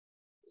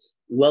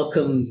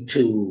Welcome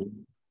to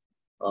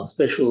our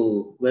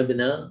special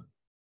webinar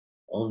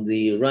on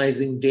the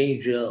rising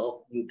danger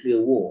of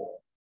nuclear war.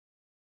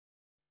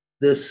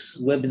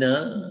 This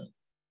webinar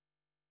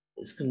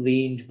is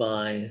convened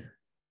by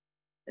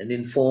an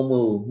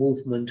informal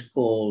movement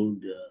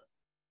called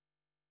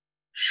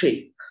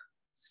SHAPE,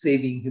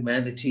 Saving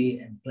Humanity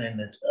and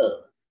Planet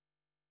Earth.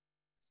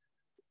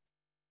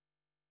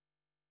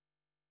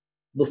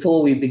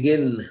 Before we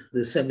begin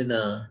the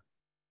seminar,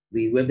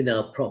 the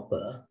webinar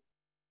proper,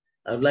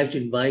 I would like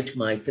to invite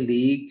my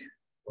colleague,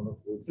 one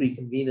of the three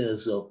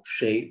conveners of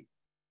SHAPE,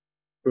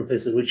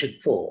 Professor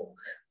Richard Falk,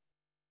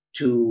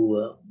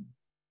 to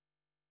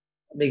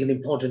make an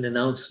important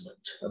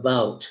announcement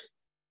about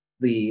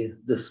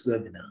this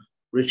webinar.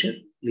 Richard,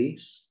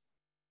 please.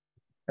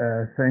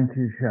 Thank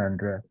you,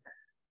 Chandra.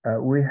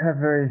 We have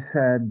very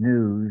sad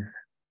news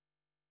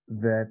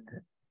that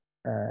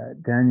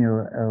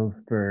Daniel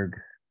Ellsberg's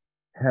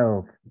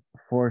health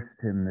forced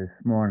him this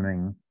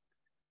morning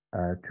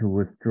to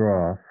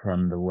withdraw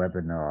from the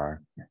webinar.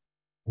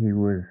 He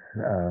was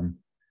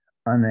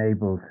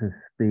unable to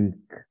speak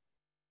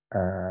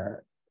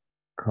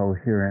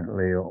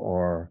coherently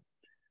or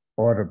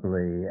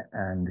audibly,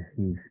 and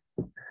he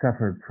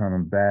suffered from a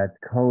bad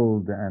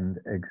cold and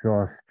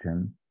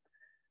exhaustion.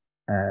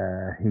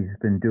 He's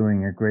been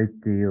doing a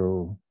great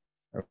deal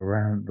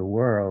around the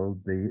world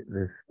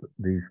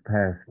these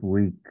past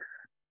weeks,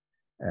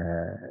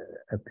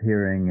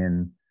 appearing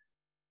in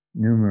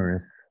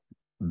numerous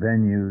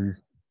venues,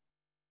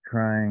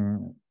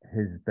 trying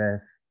his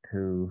best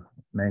to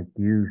make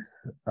use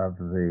of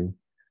the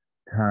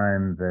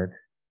time that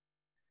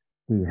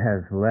he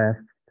has left,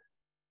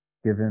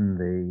 given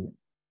the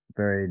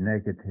very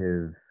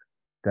negative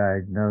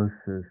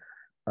diagnosis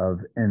of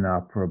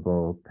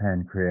inoperable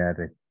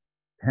pancreatic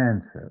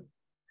cancer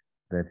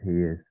that he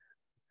is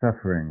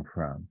suffering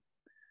from.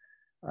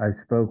 I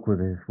spoke with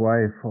his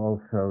wife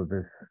also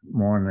this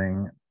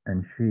morning,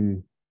 and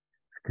she's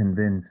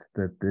convinced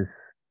that this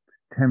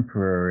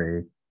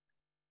temporary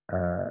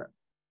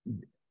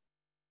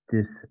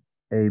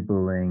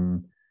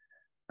disabling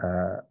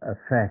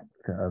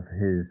effect of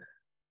his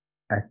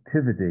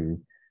activity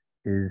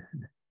is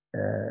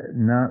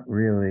not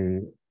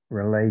really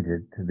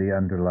related to the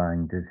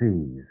underlying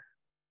disease,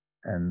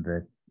 and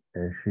that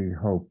she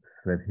hopes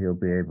that he'll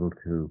be able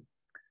to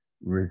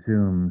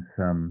resume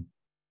some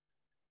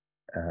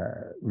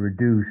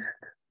reduced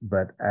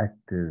but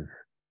active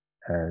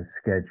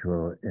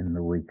schedule in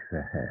the weeks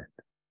ahead.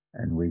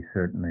 And we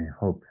certainly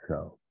hope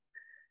so.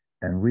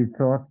 And we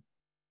thought,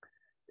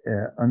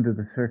 under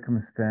the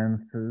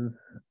circumstances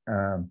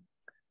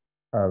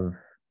of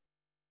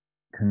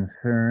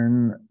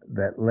concern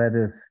that led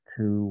us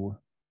to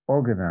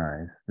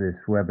organize this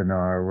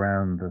webinar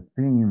around the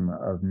theme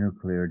of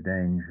nuclear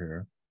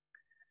danger,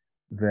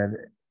 that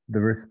the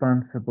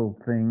responsible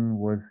thing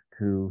was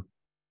to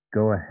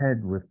go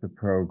ahead with the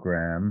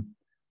program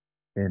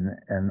in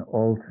an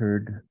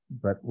altered,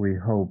 but we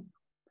hope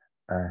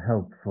a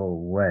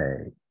helpful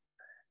way.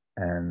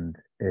 And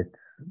it's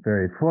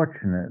very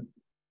fortunate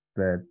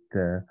that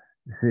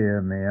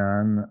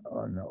Mian,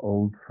 an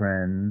old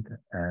friend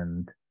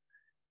and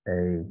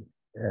a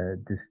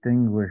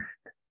distinguished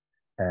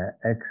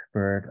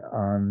expert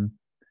on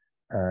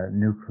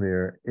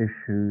nuclear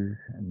issues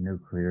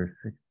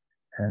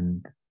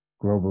and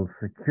global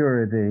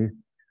security,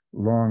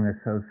 long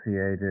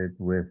associated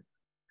with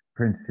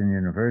Princeton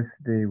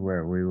University,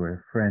 where we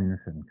were friends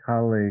and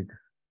colleagues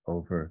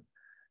over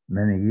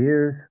many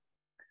years,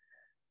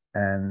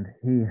 and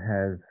he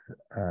has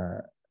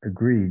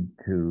agreed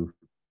to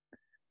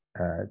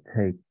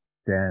take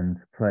Dan's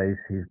place.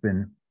 He's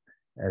been,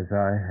 as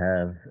I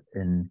have,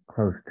 in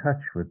close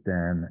touch with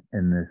Dan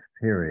in this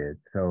period.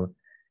 So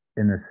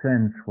in a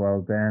sense,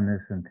 while Dan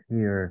isn't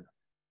here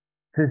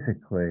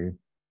physically,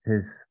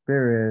 his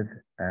spirit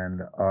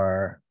and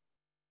our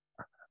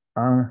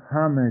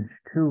homage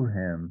to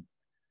him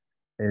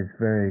is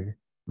very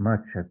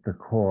much at the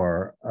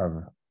core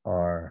of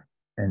our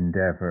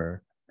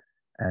endeavor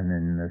and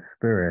in the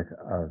spirit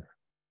of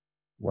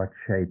what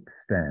SHAPE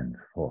stands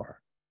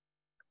for.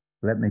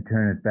 Let me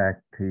turn it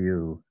back to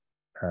you,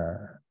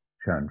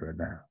 Chandra,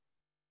 now.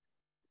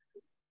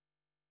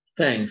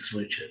 Thanks,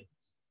 Richard.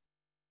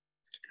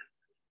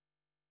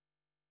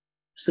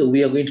 So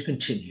we are going to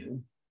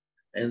continue,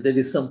 and that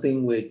is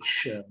something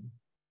which,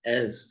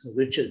 as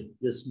Richard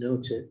just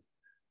noted,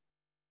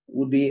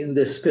 would be in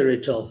the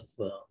spirit of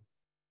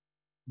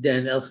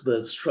Dan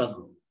Ellsberg's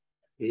struggle,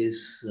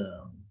 his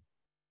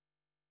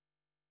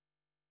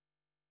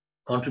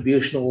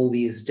contribution all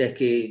these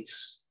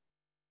decades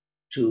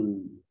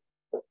to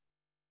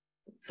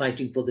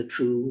fighting for the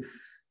truth,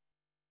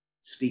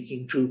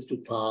 speaking truth to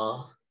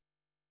power.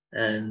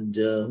 And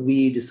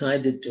we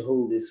decided to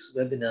hold this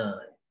webinar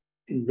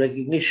in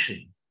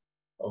recognition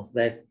of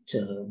that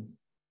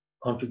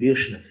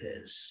contribution of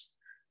his.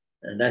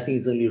 And I think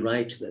it's only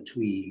right that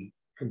we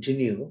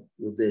continue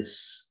with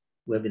this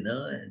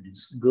webinar, and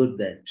it's good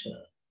that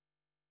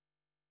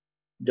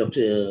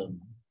Dr.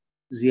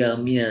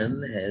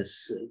 Mian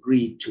has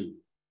agreed to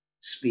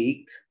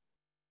speak.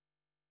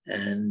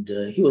 And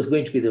he was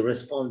going to be the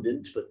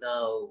respondent, but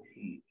now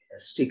he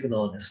has taken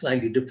on a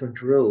slightly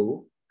different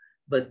role.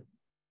 But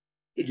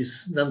it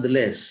is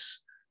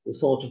nonetheless the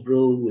sort of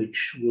role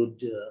which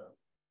would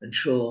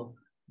ensure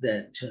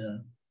that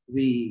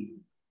we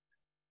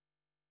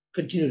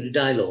continue to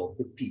dialogue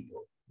with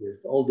people, with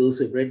all those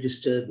who have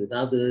registered, with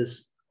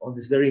others, on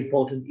this very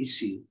important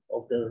issue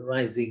of the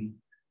rising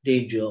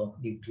danger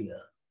of nuclear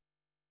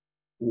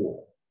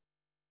war.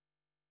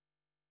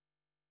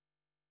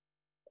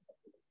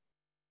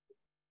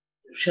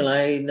 Shall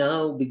I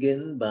now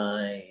begin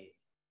by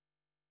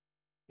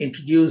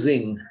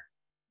introducing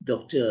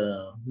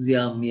Dr.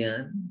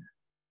 Mian?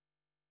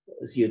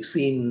 As you have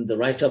seen the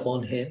write-up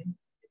on him,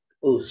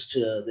 the post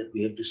that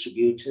we have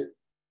distributed,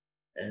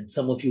 and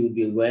some of you will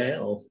be aware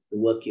of the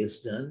work he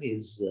has done.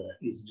 He's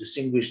a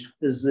distinguished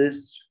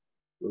physicist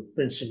with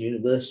Princeton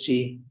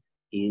University.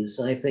 He is,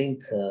 I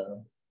think,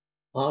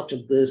 part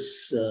of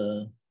this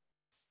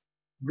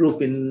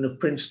group in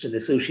Princeton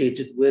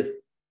associated with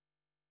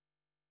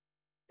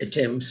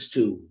attempts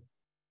to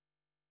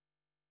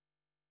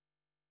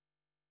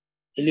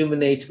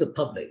illuminate the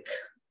public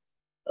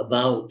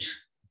about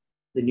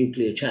the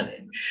nuclear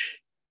challenge.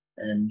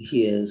 And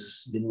he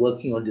has been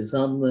working on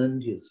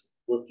disarmament, he's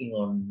working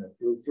on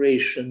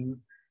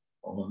proliferation,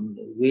 on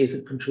ways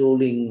of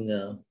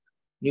controlling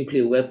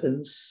nuclear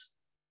weapons.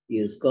 He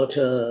has got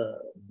a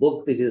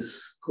book that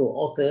is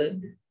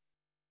co-authored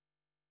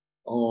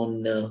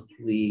on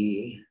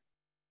the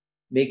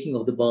making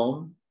of the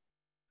bomb.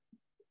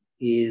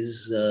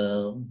 He's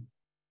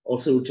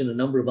also written a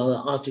number of other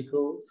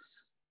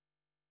articles.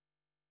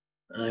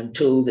 I'm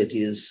told that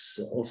he has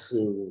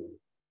also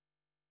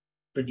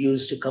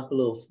produced a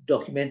couple of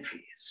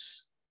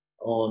documentaries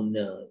on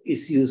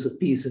issues of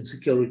peace and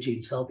security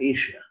in South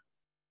Asia.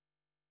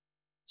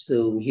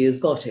 So he has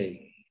got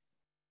a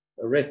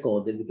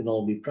record that we can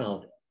all be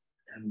proud of.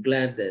 I'm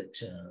glad that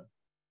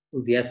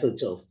through the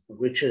efforts of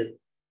Richard,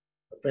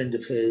 a friend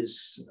of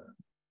his,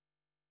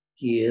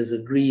 he has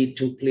agreed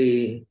to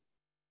play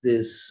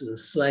this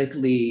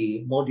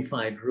slightly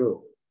modified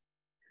role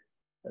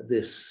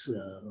this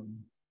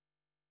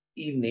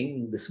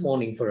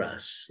morning for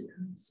us,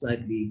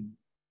 slightly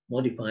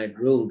modified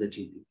role that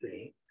he'll be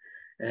playing.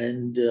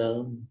 And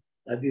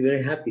I'd be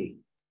very happy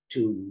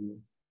to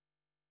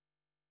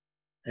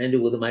hand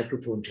over the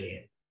microphone to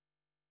him.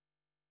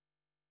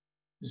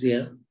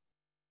 Zia?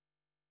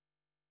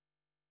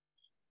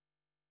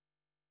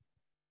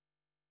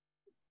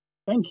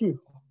 Thank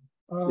you.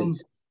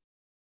 Please.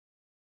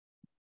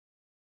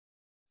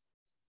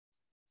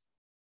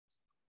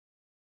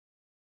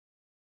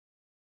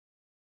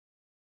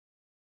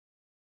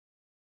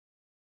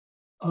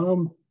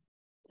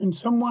 Can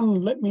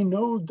someone let me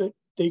know that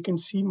they can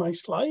see my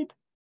slide?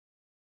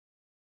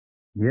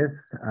 Yes,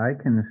 I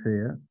can see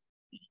it.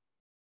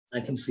 I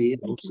can see it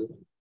Thank also. you.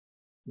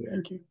 Yeah.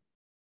 Thank you.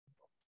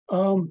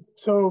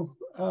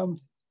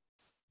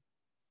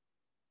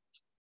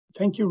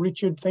 Thank you,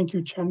 Richard. Thank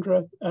you,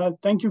 Chandra.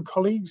 Thank you,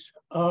 colleagues.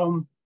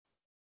 I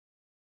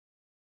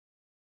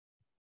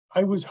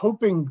was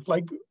hoping,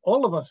 like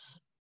all of us,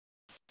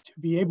 to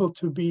be able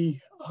to be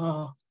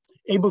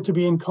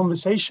in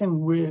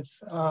conversation with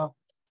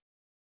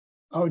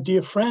our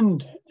dear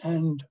friend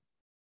and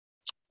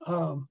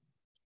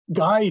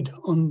guide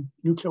on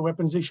nuclear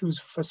weapons issues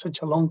for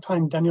such a long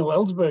time, Daniel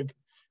Ellsberg,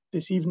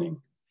 this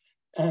evening.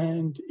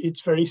 And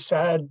it's very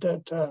sad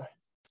that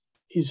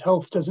his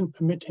health doesn't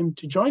permit him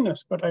to join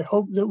us, but I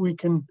hope that we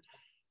can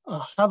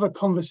have a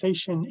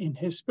conversation in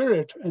his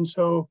spirit. And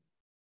so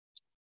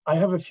I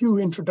have a few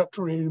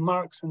introductory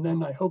remarks, and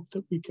then I hope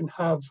that we can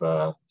have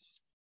a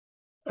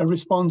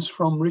response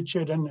from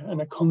Richard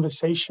and a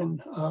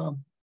conversation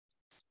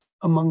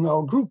among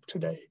our group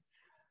today.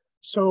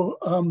 So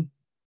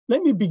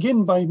let me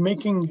begin by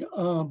making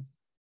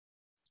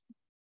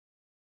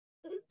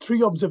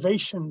 3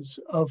 observations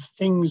of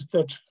things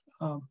that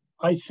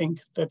I think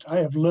that I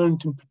have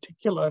learned in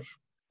particular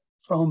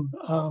from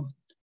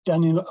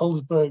Daniel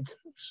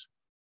Ellsberg's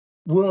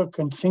work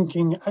and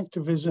thinking,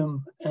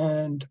 activism,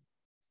 and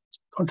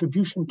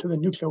contribution to the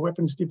nuclear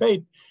weapons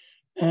debate,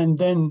 and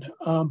then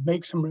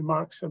make some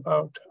remarks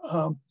about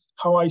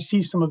how I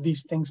see some of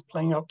these things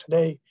playing out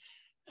today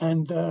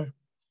and the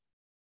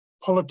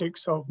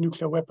politics of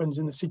nuclear weapons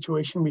in the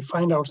situation we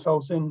find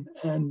ourselves in,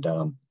 and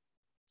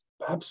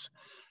perhaps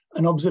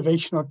an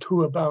observation or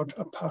 2 about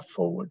a path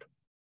forward.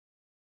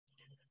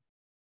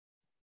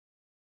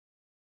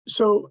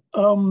 So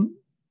one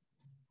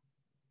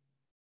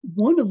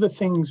of the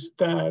things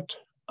that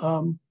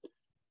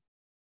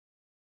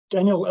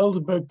Daniel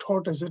Ellsberg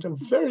taught us at a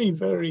very,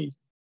 very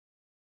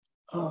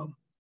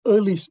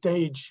early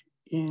stage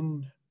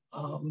in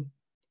the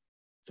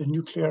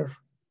nuclear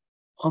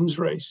arms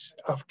race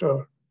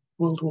after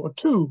World War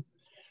II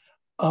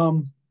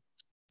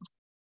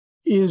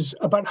is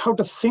about how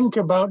to think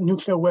about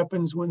nuclear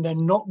weapons when they're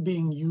not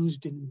being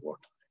used in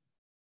wartime.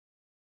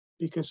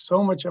 Because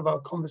so much of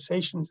our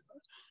conversations,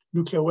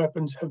 nuclear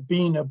weapons, have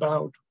been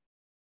about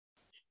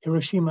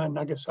Hiroshima and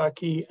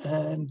Nagasaki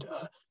and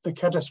the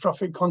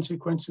catastrophic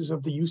consequences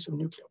of the use of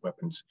nuclear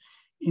weapons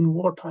in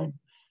wartime.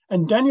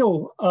 And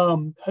Daniel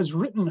has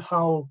written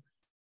how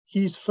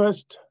his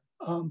first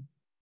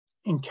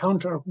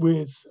encounter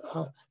with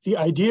the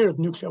idea of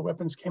nuclear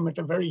weapons came at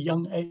a very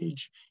young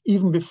age,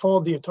 even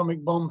before the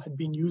atomic bomb had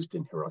been used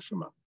in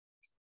Hiroshima,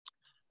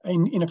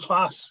 in a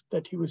class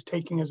that he was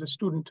taking as a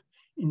student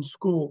in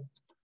school.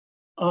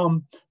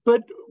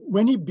 But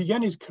when he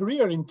began his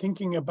career in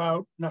thinking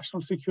about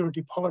national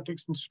security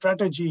politics and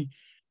strategy,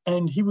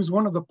 and he was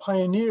one of the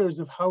pioneers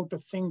of how to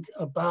think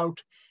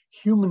about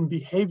human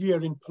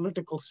behavior in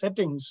political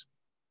settings,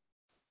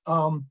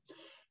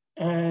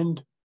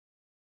 and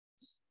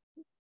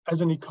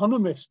as an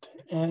economist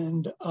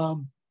and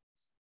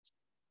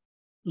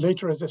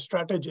later as a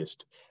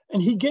strategist.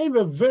 And he gave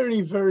a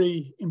very,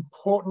 very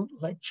important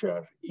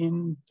lecture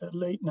in the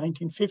late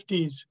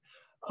 1950s,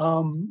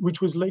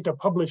 which was later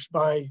published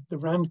by the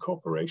Rand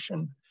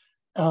Corporation,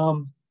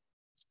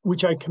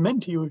 which I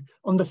commend to you,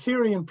 on the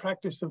theory and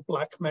practice of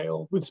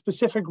blackmail, with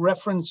specific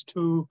reference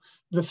to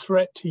the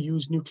threat to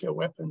use nuclear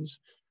weapons.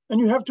 And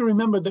you have to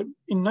remember that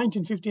in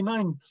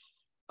 1959,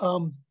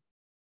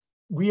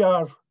 we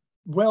are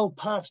well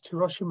past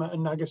Hiroshima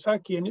and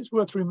Nagasaki, and it's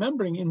worth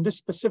remembering in this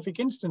specific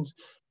instance,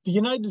 the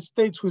United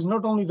States was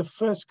not only the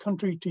first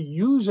country to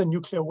use a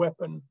nuclear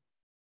weapon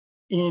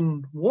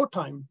in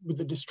wartime with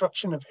the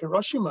destruction of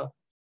Hiroshima,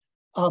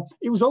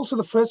 it was also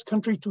the first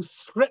country to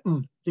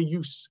threaten the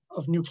use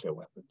of nuclear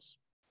weapons.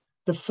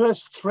 The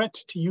first threat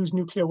to use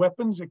nuclear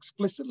weapons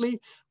explicitly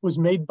was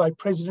made by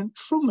President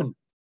Truman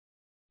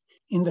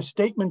in the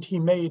statement he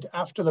made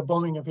after the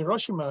bombing of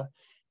Hiroshima,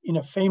 in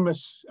a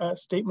famous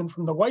statement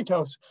from the White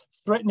House,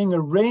 threatening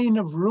a reign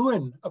of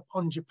ruin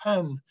upon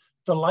Japan,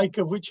 the like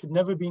of which had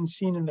never been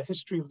seen in the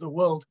history of the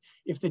world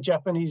if the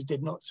Japanese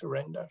did not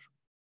surrender.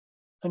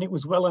 And it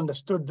was well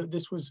understood that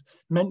this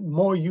meant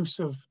more use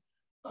of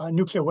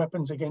nuclear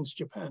weapons against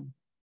Japan.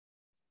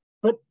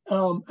 But,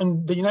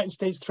 and the United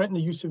States threatened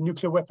the use of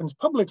nuclear weapons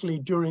publicly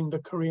during the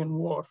Korean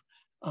War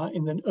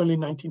in the early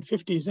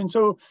 1950s. And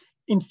so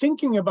in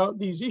thinking about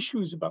these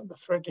issues about the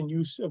threat and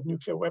use of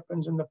nuclear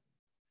weapons and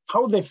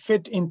how they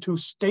fit into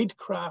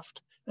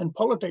statecraft and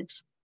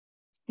politics,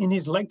 in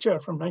his lecture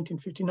from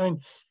 1959,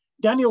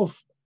 Daniel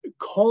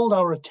called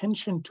our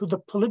attention to the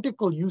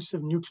political use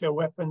of nuclear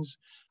weapons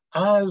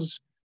as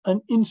an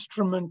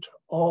instrument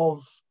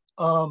of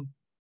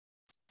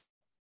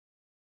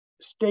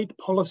state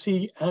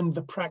policy and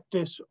the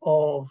practice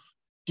of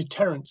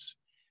deterrence.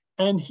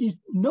 And he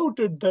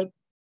noted that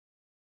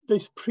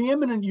this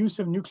preeminent use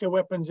of nuclear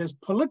weapons as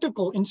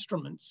political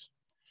instruments,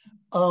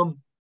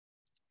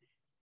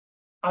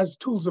 as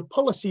tools of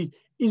policy,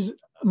 is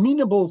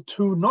amenable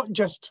to not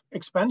just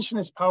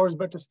expansionist powers,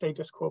 but to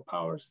status quo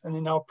powers. And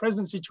in our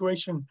present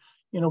situation,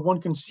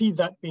 one can see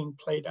that being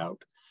played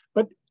out.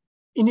 But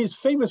in his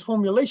famous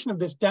formulation of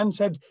this, Dan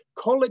said,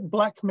 call it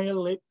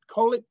blackmail,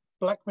 call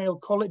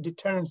it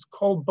deterrence,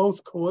 call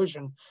both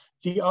coercion,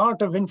 the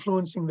art of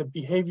influencing the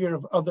behavior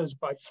of others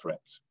by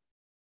threats.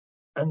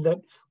 And that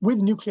with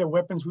nuclear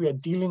weapons, we are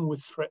dealing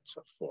with threats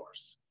of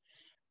force.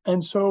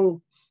 And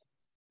so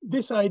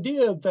this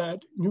idea that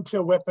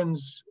nuclear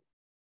weapons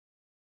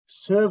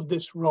serve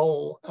this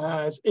role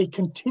as a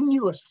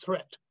continuous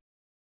threat,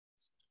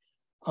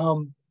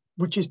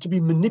 which is to be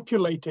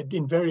manipulated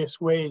in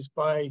various ways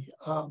by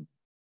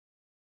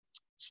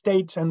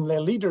states and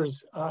their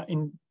leaders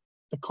in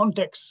the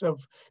context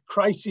of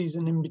crises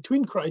and in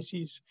between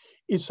crises,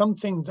 is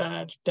something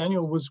that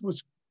Daniel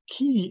was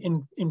key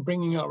in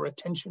bringing our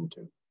attention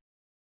to.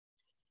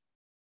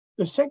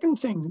 The second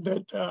thing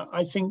that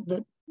I think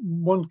that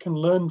one can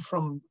learn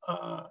from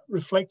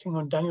reflecting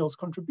on Daniel's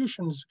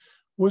contributions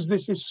was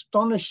this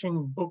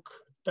astonishing book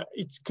that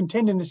it's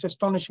contained in this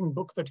astonishing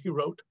book that he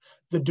wrote,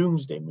 The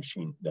Doomsday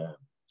Machine, The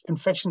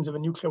Confessions of a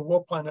Nuclear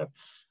War Planner.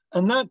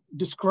 And that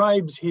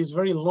describes his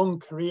very long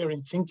career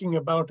in thinking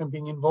about and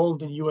being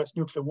involved in US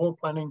nuclear war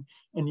planning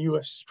and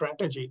US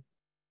strategy.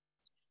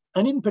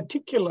 And in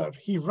particular,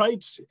 he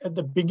writes at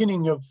the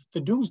beginning of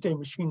The Doomsday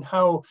Machine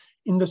how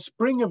in the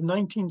spring of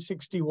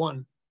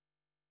 1961,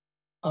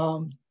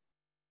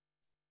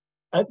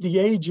 at the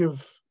age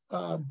of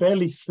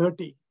barely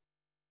 30,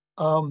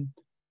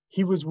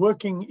 he was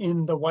working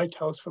in the White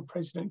House for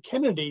President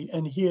Kennedy,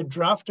 and he had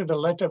drafted a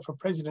letter for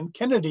President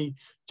Kennedy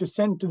to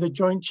send to the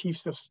Joint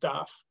Chiefs of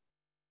Staff,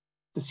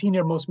 the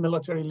senior most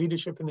military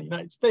leadership in the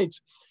United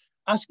States,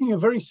 asking a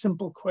very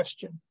simple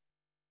question,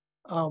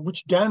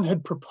 which Dan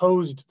had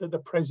proposed that the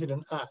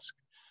president ask.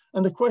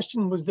 And the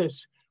question was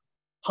this: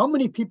 how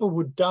many people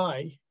would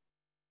die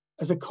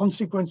as a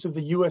consequence of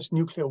the US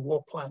nuclear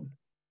war plan?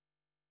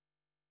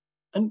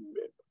 And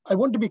I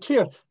want to be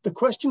clear, the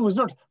question was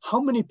not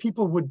how many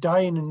people would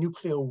die in a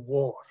nuclear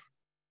war.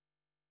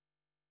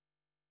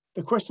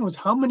 The question was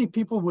how many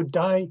people would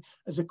die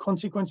as a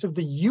consequence of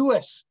the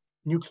US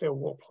nuclear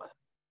war plan.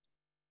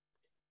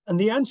 And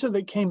the answer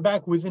that came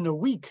back within a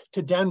week,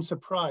 to Dan's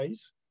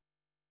surprise,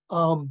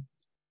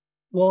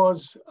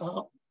 was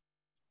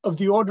of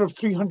the order of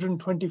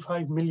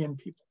 325 million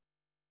people.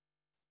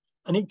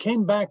 And it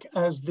came back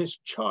as this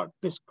chart,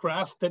 this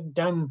graph that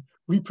Dan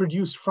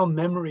reproduced from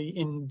memory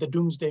in the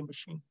Doomsday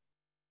Machine.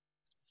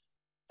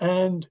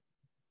 And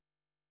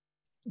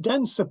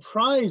Dan's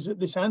surprise at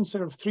this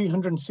answer of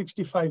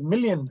 365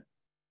 million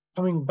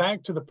coming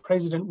back to the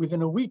president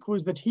within a week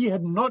was that he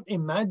had not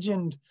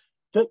imagined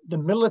that the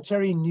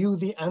military knew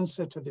the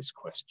answer to this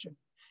question.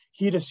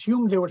 He had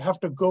assumed they would have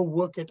to go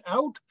work it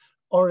out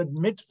or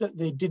admit that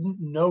they didn't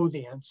know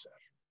the answer.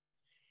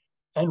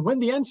 And when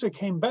the answer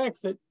came back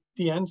that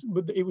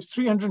it was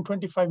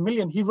 325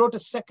 million, he wrote a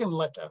second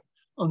letter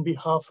on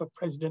behalf of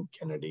President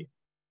Kennedy.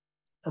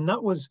 And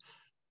that was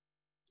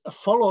a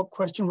follow-up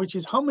question, which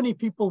is how many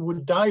people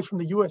would die from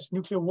the US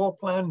nuclear war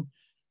plan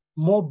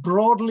more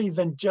broadly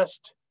than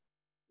just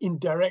in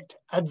direct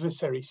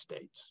adversary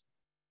states?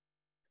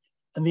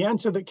 And the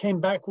answer that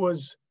came back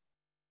was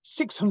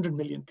 600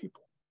 million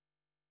people.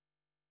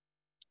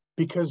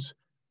 Because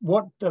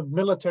what the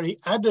military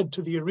added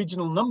to the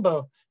original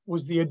number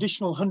was the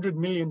additional 100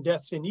 million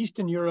deaths in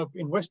Eastern Europe,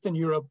 in Western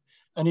Europe,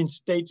 and in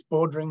states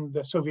bordering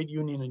the Soviet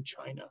Union and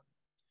China.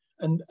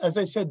 And as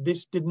I said,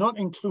 this did not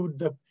include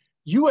the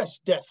US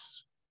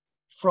deaths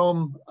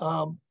from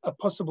a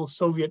possible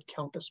Soviet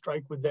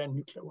counterstrike with their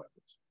nuclear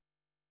weapons.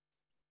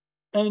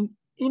 And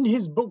in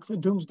his book, The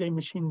Doomsday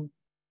Machine,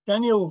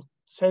 Daniel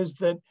says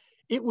that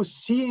it was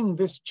seeing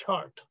this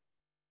chart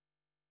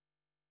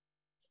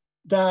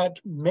that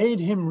made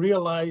him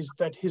realize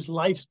that his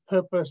life's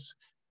purpose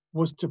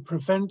was to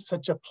prevent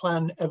such a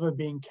plan ever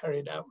being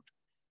carried out.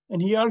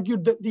 And he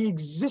argued that the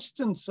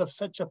existence of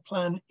such a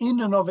plan in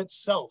and of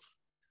itself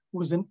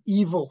was an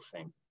evil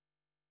thing.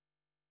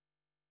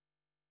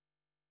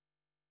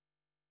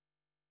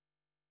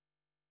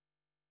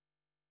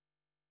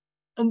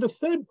 And the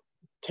third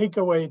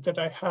takeaway that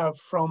I have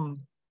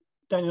from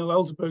Daniel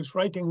Ellsberg's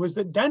writing was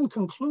that Dan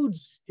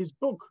concludes his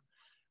book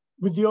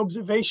with the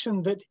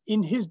observation that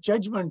in his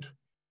judgment,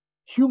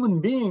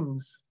 human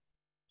beings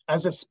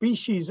as a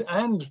species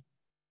and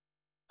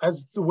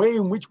as the way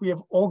in which we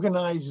have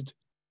organized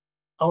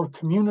our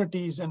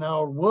communities and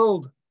our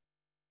world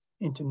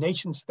into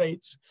nation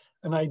states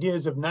and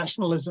ideas of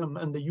nationalism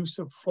and the use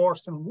of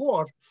force and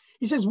war,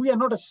 he says we are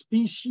not a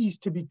species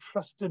to be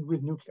trusted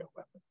with nuclear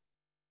weapons.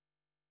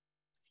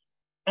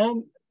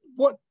 And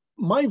what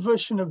my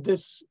version of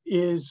this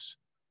is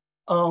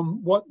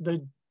what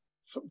the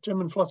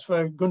German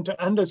philosopher Gunther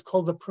Anders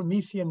called the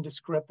Promethean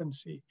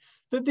discrepancy,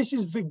 that this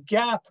is the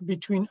gap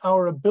between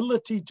our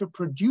ability to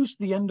produce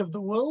the end of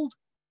the world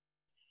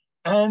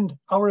and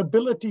our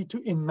ability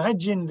to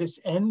imagine this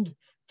end,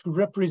 to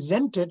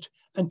represent it,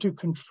 and to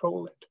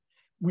control it.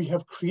 We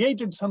have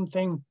created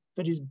something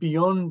that is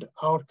beyond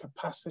our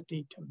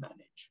capacity to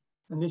manage.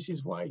 And this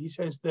is why he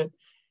says that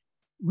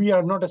we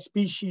are not a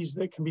species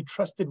that can be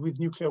trusted with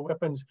nuclear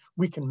weapons.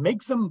 We can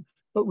make them,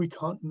 but we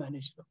can't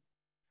manage them.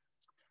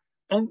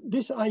 And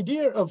this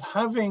idea of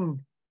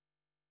having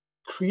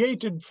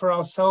created for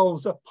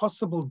ourselves a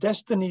possible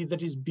destiny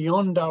that is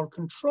beyond our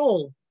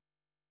control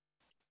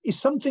is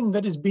something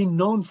that has been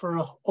known for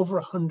over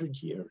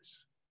 100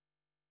 years.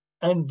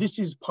 And this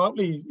is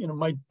partly,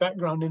 my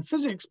background in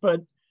physics,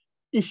 but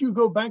if you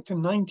go back to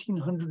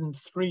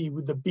 1903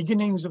 with the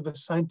beginnings of the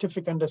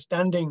scientific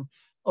understanding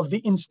of the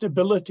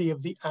instability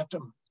of the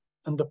atom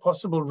and the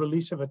possible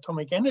release of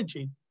atomic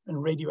energy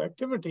and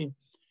radioactivity,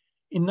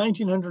 in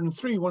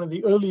 1903, one of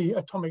the early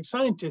atomic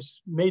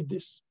scientists made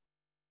this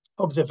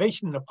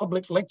observation in a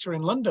public lecture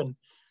in London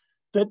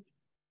that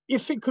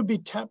if it could be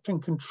tapped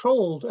and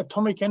controlled,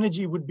 atomic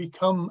energy would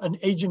become an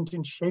agent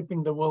in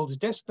shaping the world's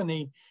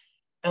destiny.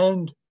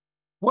 And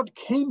what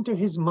came to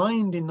his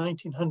mind in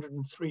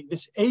 1903,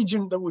 this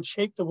agent that would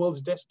shape the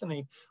world's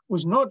destiny,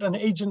 was not an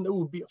agent that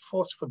would be a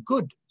force for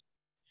good,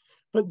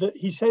 but that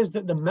he says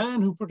that the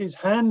man who put his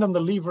hand on the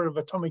lever of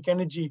atomic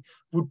energy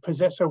would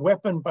possess a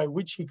weapon by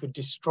which he could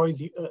destroy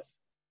the earth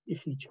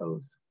if he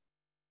chose.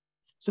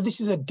 So this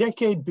is a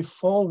decade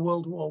before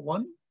World War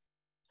I.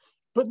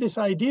 But this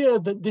idea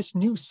that this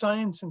new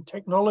science and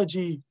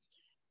technology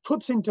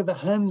puts into the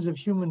hands of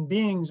human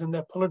beings and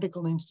their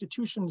political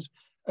institutions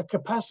a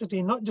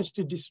capacity not just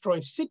to destroy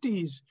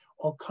cities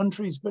or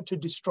countries, but to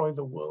destroy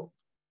the world.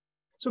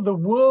 So the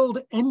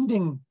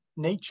world-ending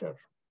nature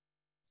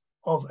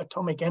of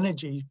atomic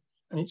energy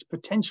and its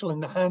potential in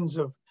the hands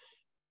of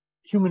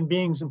human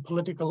beings and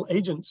political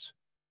agents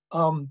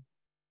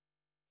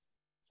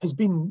has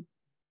been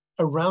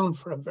around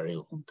for a very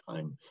long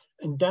time.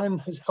 And Dan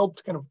has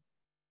helped kind of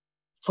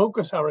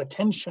focus our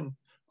attention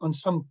on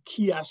some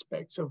key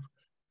aspects of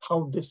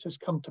how this has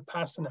come to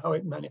pass and how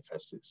it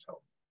manifests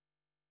itself.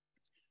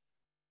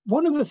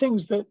 One of the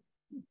things that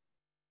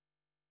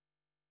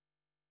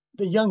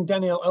the young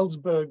Daniel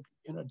Ellsberg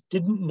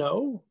didn't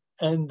know,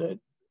 and that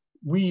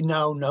we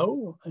now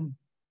know, and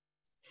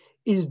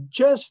is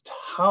just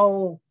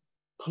how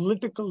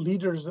political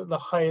leaders at the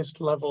highest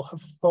level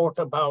have thought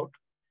about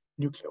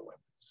nuclear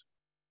weapons.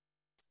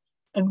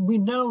 And we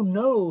now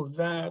know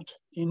that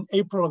in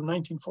April of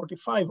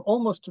 1945,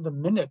 almost to the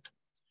minute,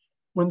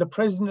 when the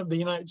President of the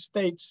United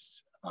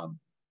States,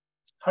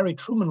 Harry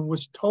Truman,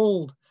 was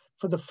told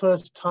for the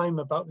first time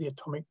about the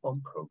atomic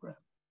bomb program.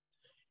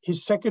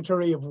 His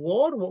Secretary of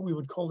War, what we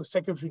would call the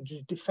Secretary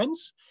of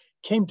Defense,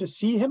 came to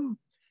see him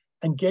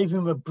and gave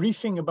him a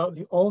briefing about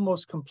the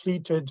almost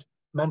completed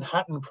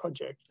Manhattan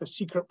Project, the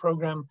secret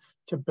program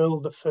to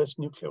build the first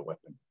nuclear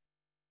weapon.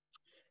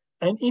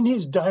 And in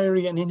his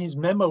diary and in his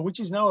memo, which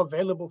is now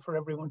available for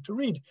everyone to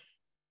read,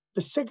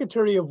 the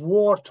Secretary of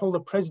War told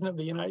the President of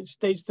the United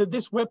States that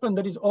this weapon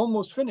that is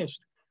almost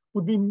finished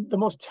would be the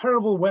most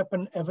terrible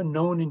weapon ever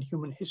known in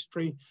human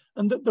history,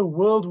 and that the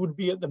world would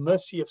be at the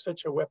mercy of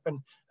such a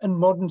weapon, and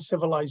modern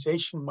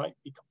civilization might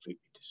be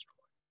completely destroyed.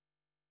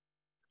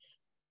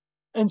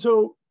 And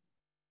so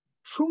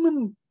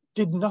Truman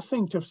did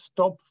nothing to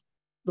stop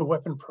the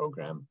weapon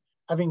program,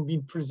 having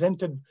been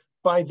presented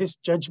by this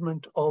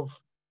judgment of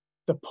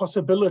the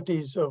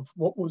possibilities of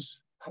what was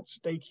at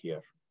stake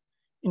here.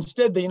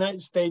 Instead, the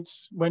United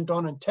States went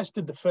on and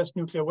tested the first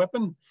nuclear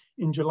weapon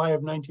in July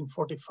of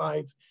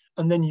 1945,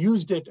 and then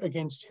used it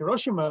against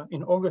Hiroshima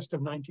in August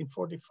of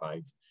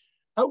 1945,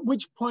 at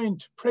which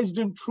point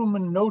President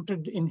Truman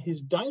noted in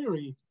his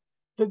diary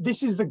that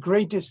this is the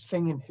greatest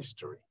thing in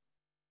history.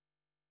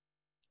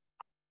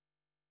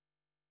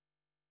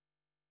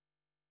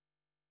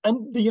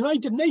 And the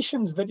United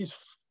Nations, that is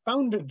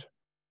founded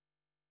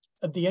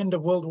at the end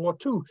of World War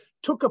II,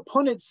 took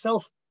upon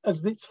itself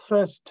as its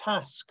first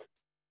task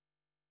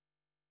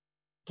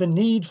the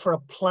need for a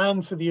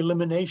plan for the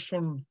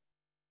elimination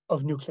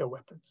of nuclear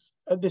weapons.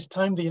 At this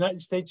time, the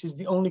United States is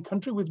the only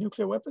country with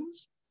nuclear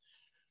weapons.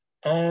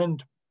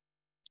 And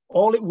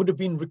all it would have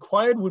been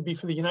required would be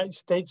for the United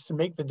States to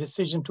make the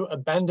decision to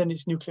abandon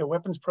its nuclear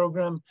weapons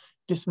program,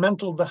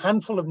 dismantle the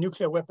handful of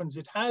nuclear weapons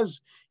it has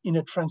in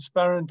a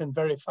transparent and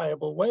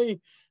verifiable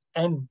way,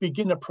 and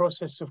begin a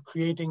process of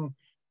creating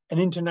an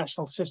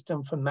international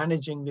system for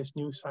managing this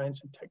new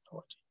science and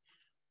technology.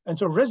 And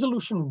so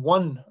Resolution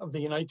 1 of the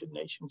United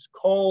Nations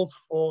called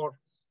for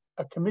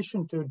a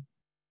commission to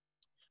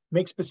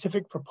make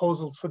specific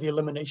proposals for the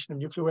elimination of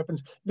nuclear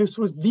weapons. This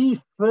was the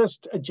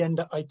first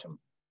agenda item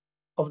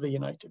of the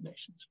United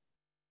Nations.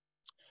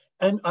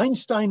 And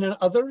Einstein and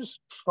others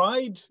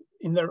tried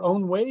in their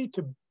own way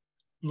to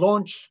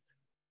launch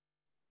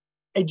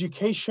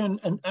education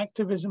and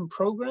activism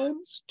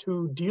programs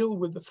to deal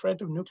with the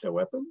threat of nuclear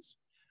weapons,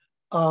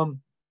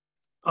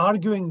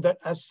 arguing that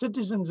as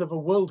citizens of a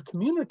world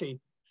community,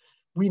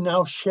 we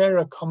now share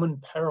a common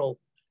peril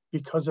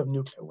because of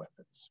nuclear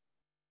weapons.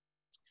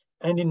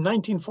 And in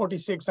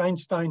 1946,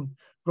 Einstein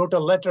wrote a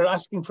letter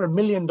asking for $1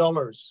 million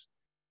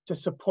to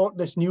support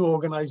this new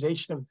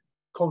organization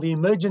called the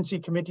Emergency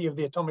Committee of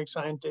the Atomic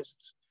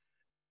Scientists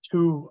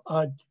to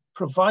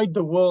provide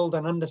the world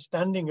an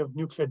understanding of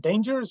nuclear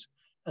dangers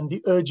and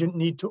the urgent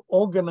need to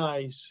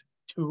organize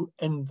to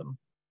end them.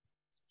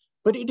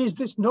 But it is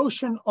this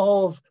notion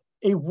of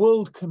a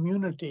world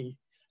community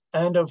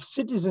and of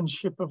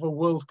citizenship of a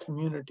world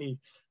community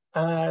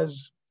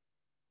as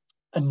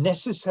a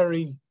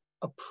necessary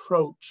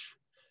approach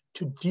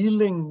to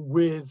dealing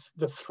with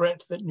the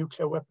threat that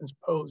nuclear weapons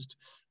posed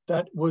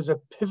that was a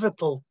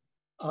pivotal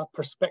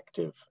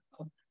perspective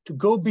to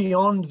go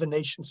beyond the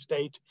nation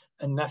state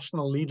and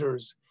national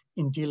leaders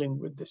in dealing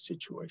with this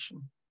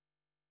situation.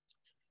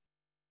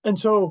 And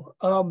so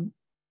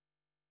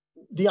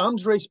the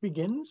arms race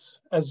begins,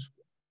 as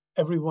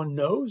everyone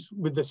knows,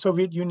 with the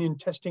Soviet Union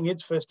testing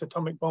its first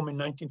atomic bomb in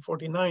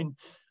 1949,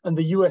 and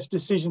the US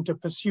decision to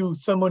pursue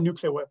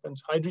thermonuclear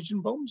weapons,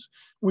 hydrogen bombs,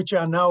 which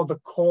are now the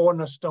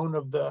cornerstone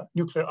of the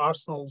nuclear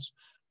arsenals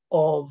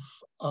of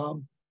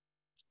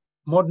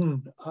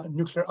modern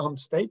nuclear armed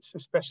states,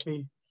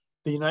 especially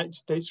the United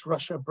States,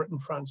 Russia, Britain,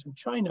 France, and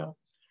China.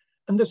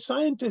 And the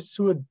scientists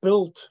who had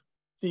built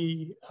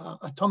the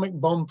atomic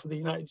bomb for the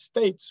United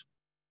States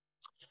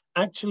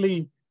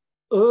actually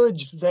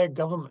urged their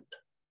government,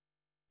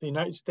 the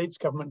United States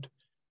government,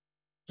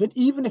 that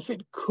even if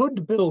it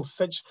could build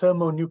such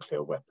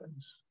thermonuclear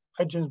weapons,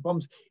 hydrogen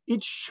bombs,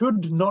 it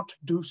should not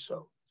do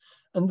so.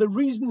 And the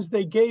reasons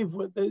they gave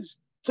were this: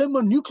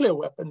 thermonuclear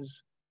weapons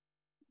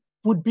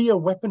would be a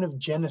weapon of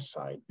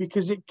genocide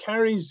because it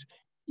carries,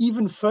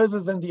 even further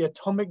than the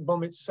atomic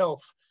bomb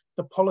itself,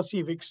 the policy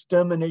of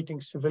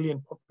exterminating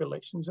civilian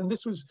populations. And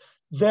this was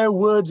their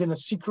words in a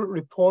secret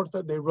report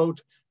that they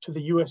wrote to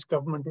the US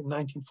government in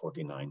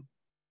 1949.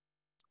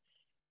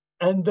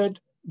 And that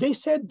they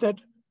said that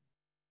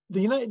the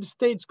United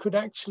States could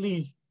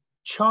actually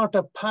chart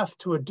a path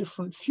to a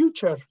different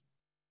future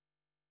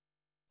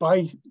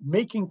by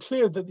making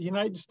clear that the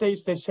United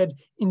States, they said,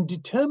 in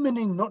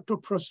determining not to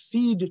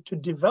proceed to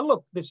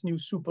develop this new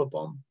super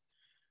bomb,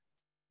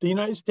 the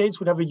United States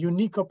would have a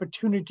unique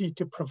opportunity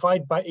to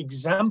provide by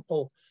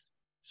example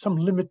some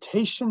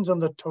limitations on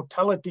the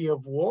totality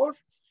of war,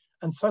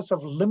 and thus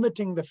of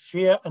limiting the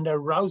fear and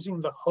arousing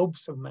the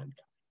hopes of mankind.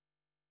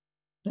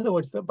 In other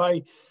words, that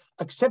by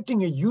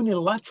accepting a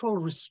unilateral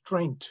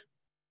restraint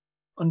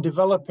on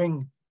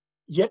developing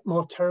yet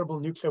more terrible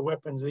nuclear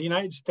weapons, the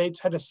United States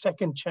had a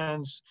second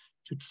chance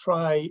to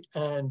try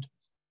and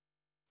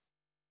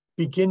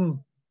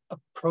begin a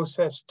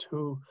process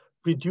to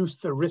reduce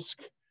the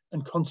risk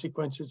and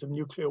consequences of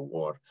nuclear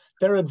war.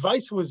 Their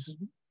advice was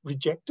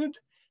rejected,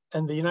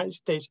 and the United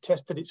States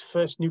tested its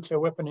first nuclear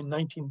weapon in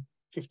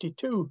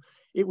 1952.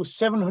 It was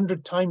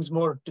 700 times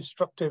more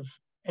destructive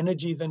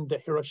energy than the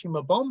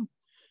Hiroshima bomb.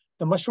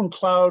 The mushroom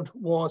cloud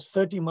was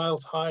 30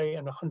 miles high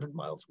and 100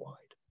 miles wide.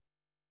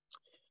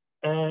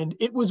 And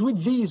it was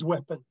with these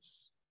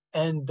weapons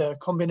and the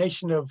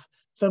combination of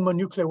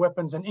thermonuclear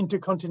weapons and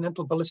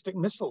intercontinental ballistic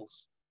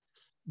missiles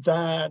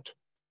that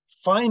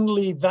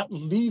finally that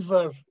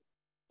lever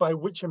by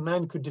which a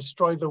man could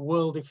destroy the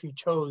world if he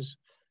chose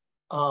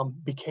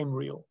became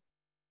real.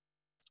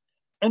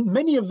 And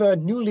many of the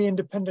newly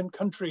independent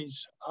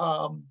countries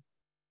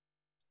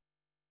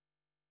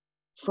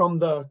from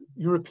the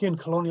European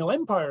colonial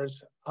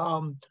empires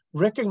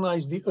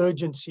recognize the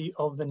urgency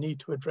of the need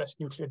to address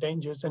nuclear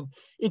dangers. And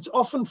it's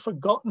often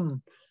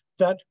forgotten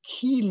that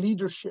key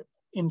leadership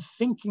in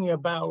thinking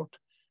about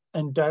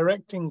and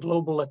directing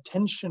global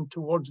attention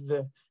towards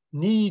the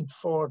need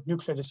for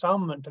nuclear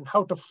disarmament and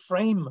how to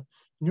frame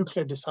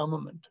nuclear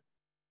disarmament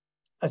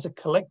as a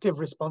collective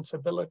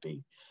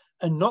responsibility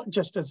and not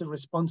just as a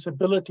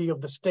responsibility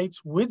of the states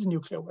with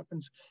nuclear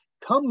weapons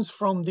comes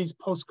from these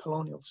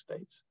post-colonial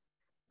states.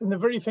 In the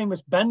very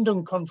famous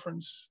Bandung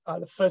Conference,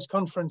 the first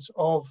conference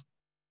of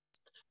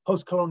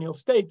post-colonial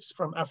states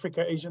from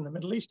Africa, Asia, and the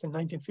Middle East in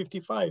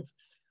 1955,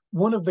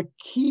 one of the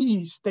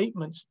key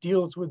statements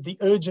deals with the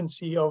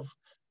urgency of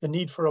the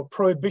need for a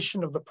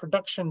prohibition of the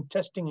production,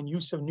 testing, and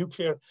use of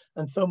nuclear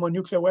and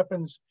thermonuclear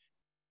weapons.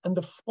 And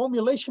the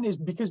formulation is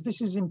because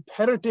this is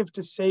imperative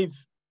to save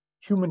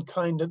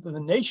humankind, that the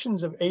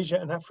nations of Asia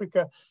and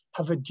Africa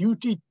have a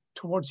duty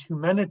towards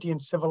humanity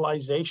and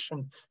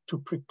civilization to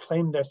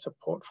proclaim their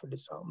support for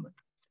disarmament.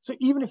 So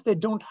even if they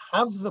don't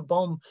have the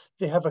bomb,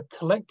 they have a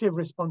collective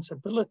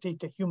responsibility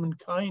to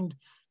humankind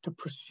to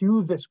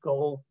pursue this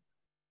goal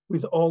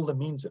with all the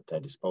means at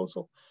their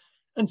disposal.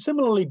 And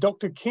similarly,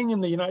 Dr. King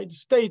in the United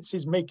States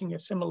is making a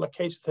similar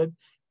case that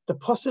the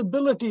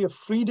possibility of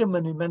freedom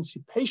and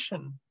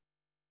emancipation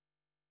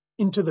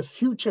into the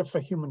future for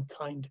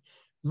humankind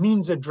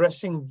means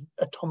addressing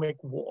atomic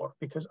war,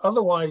 because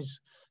otherwise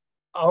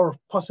our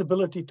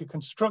possibility to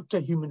construct a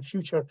human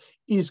future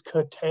is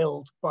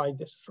curtailed by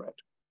this threat.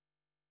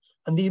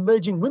 And the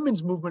emerging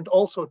women's movement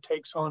also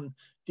takes on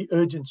the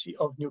urgency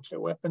of nuclear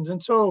weapons.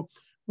 And so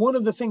one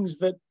of the things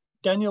that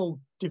Daniel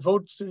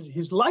devotes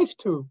his life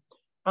to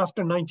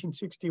after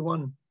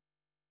 1961,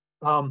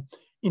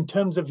 in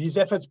terms of his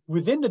efforts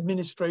within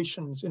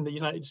administrations in the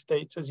United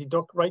States, as he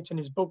writes in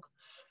his book,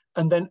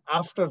 and then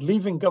after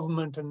leaving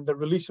government and the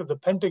release of the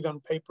Pentagon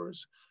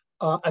Papers,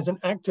 as an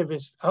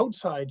activist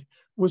outside,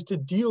 was to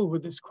deal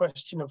with this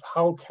question of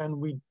how can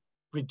we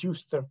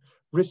reduce the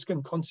risk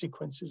and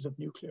consequences of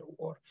nuclear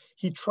war.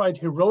 He tried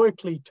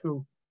heroically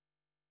to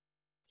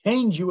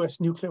change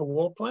US nuclear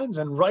war plans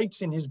and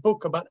writes in his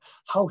book about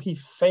how he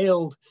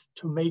failed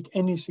to make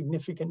any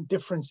significant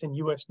difference in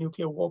US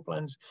nuclear war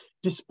plans,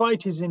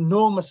 despite his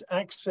enormous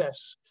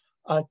access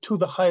to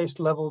the highest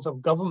levels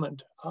of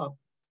government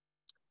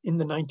in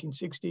the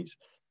 1960s.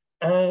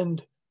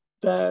 And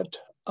that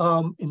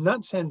in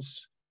that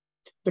sense,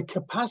 the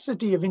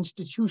capacity of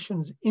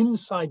institutions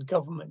inside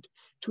government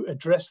to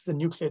address the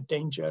nuclear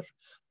danger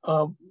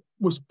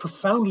was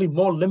profoundly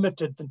more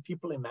limited than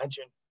people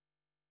imagine.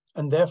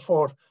 And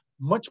therefore,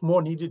 much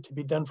more needed to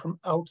be done from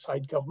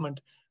outside government,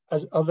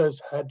 as others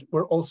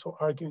were also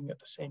arguing at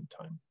the same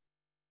time.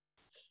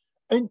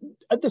 And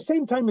at the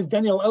same time as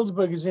Daniel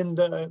Ellsberg is in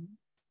the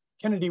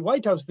Kennedy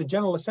White House, the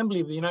General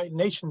Assembly of the United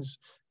Nations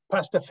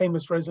passed a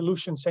famous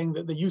resolution saying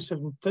that the use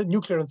of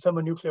nuclear and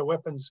thermonuclear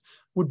weapons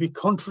would be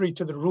contrary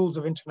to the rules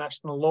of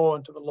international law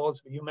and to the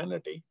laws of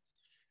humanity.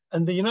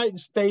 And the United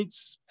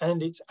States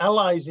and its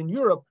allies in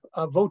Europe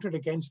voted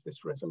against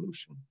this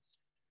resolution.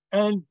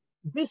 And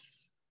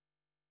this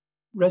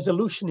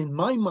resolution, in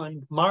my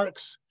mind,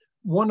 marks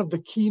one of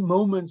the key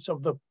moments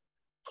of the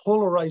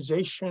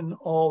polarization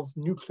of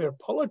nuclear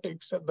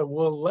politics at the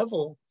world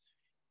level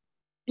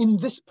in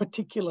this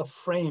particular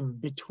frame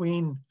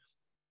between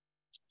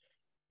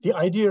the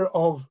idea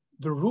of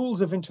the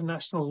rules of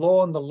international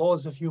law and the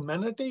laws of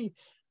humanity,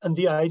 and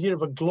the idea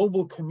of a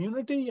global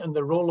community and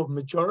the role of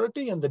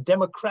majority and the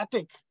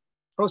democratic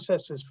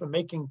processes for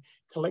making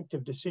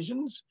collective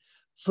decisions,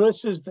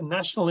 versus the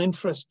national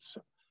interests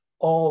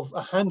of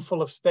a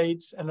handful of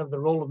states and of the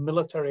role of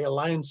military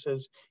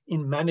alliances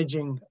in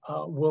managing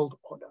world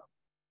order.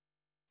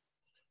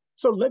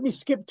 So let me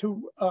skip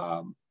to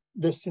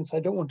this, since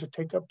I don't want to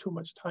take up too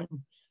much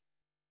time.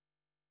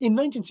 In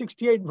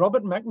 1968,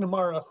 Robert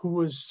McNamara, who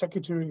was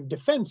Secretary of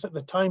Defense at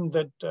the time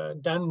that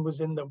Dan was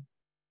in the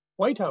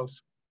White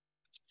House,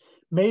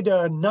 made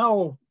a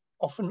now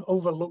often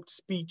overlooked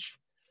speech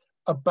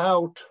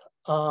about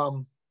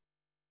the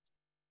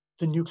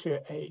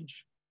nuclear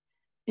age,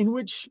 in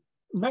which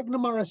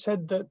McNamara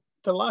said that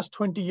the last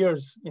 20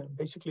 years,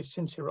 basically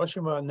since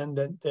Hiroshima and then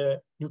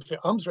the nuclear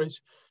arms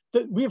race,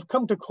 that we have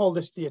come to call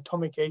this the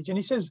atomic age. And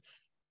he says,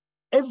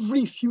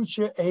 every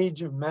future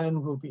age of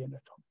man will be an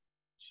atomic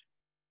age.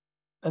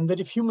 and that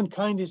if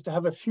humankind is to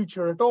have a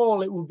future at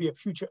all, it will be a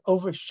future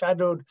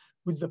overshadowed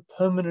with the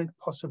permanent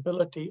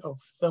possibility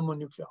of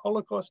thermonuclear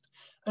holocaust.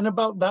 And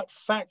about that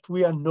fact,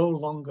 we are no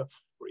longer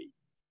free.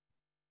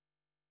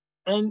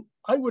 And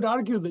I would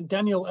argue that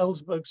Daniel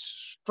Ellsberg's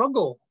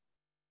struggle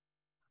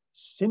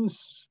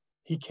since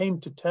he came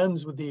to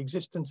terms with the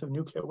existence of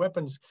nuclear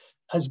weapons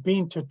has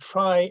been to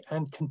try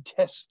and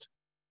contest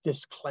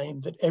this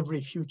claim that every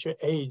future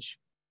age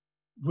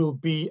will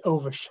be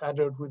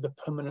overshadowed with the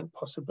permanent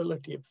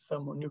possibility of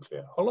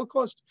thermonuclear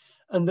holocaust,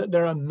 and that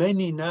there are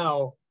many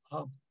now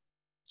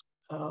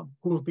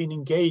who have been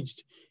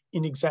engaged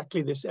in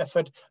exactly this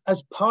effort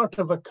as part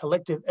of a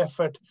collective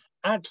effort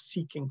at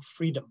seeking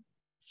freedom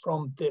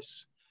from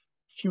this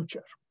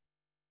future.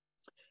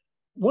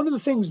 One of the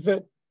things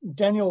that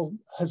Daniel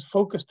has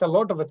focused a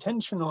lot of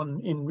attention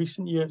on in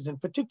recent years in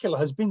particular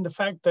has been the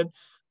fact that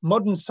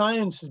modern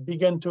science has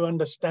begun to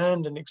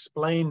understand and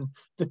explain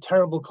the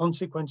terrible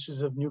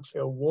consequences of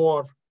nuclear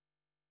war.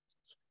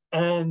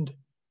 And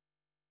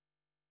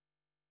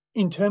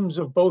in terms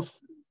of both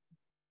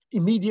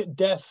immediate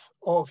death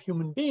of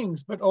human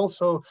beings, but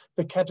also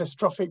the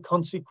catastrophic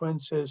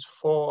consequences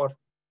for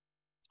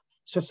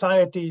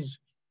societies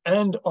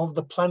and of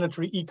the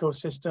planetary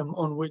ecosystem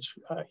on which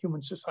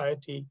human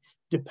society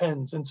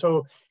depends. And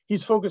so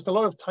he's focused a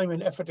lot of time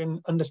and effort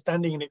in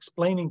understanding and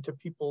explaining to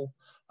people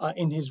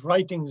in his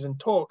writings and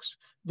talks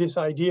this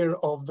idea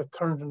of the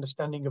current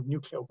understanding of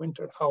nuclear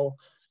winter, how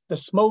the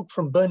smoke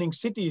from burning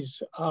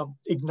cities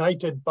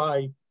ignited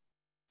by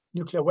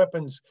nuclear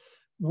weapons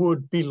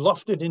would be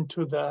lofted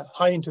into the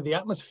high into the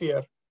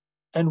atmosphere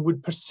and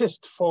would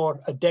persist for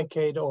a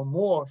decade or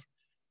more.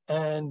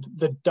 And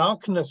the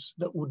darkness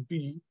that would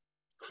be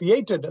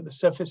created at the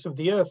surface of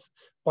the earth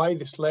by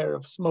this layer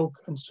of smoke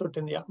and soot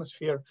in the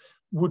atmosphere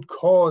would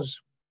cause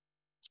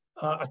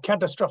a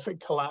catastrophic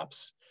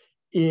collapse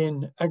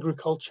in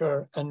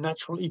agriculture and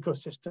natural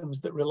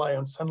ecosystems that rely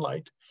on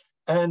sunlight,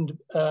 and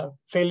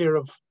failure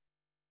of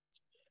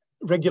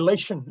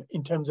regulation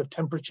in terms of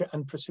temperature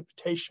and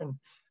precipitation,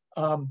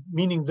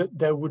 meaning that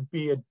there would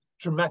be a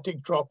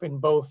dramatic drop in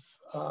both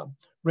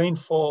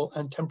rainfall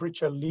and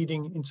temperature,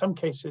 leading in some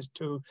cases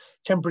to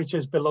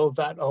temperatures below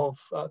that of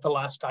the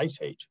last ice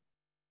age.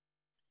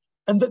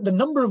 And that the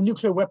number of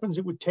nuclear weapons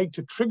it would take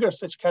to trigger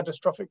such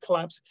catastrophic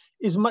collapse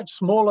is much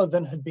smaller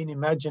than had been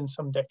imagined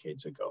some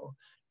decades ago.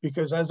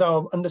 Because as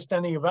our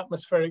understanding of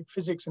atmospheric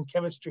physics and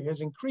chemistry has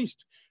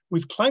increased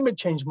with climate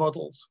change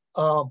models,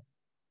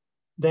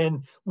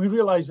 then we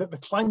realize that the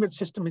climate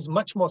system is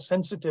much more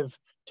sensitive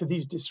to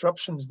these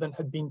disruptions than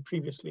had been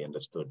previously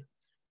understood.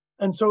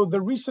 And so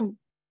the recent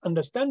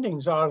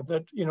understandings are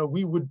that, you know,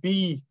 we would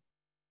be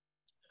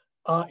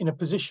in a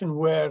position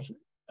where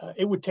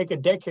it would take a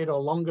decade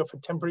or longer for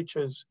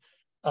temperatures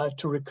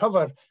to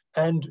recover.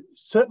 And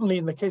certainly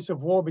in the case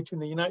of war between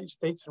the United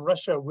States and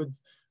Russia, with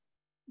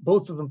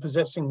both of them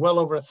possessing well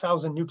over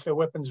 1,000 nuclear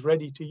weapons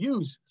ready to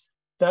use,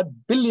 that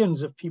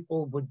billions of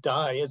people would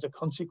die as a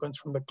consequence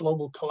from the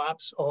global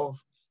collapse of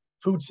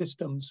food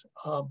systems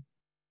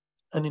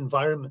and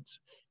environments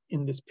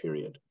in this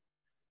period.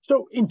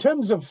 So in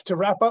terms of, to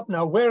wrap up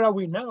now, where are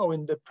we now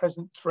in the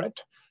present threat?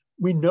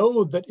 We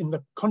know that in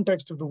the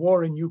context of the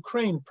war in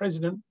Ukraine,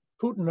 President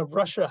Putin of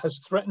Russia has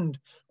threatened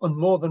on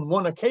more than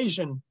one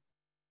occasion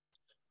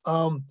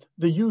the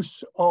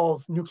use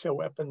of nuclear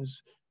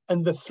weapons.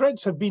 And the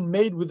threats have been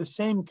made with the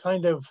same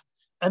kind of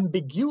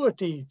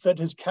ambiguity that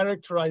has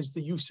characterized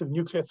the use of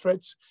nuclear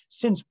threats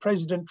since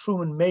President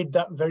Truman made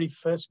that very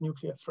first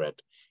nuclear threat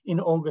in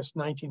August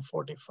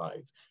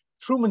 1945.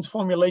 Truman's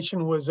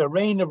formulation was a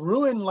reign of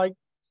ruin like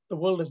the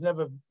world has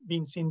never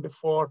been seen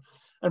before.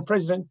 And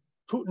President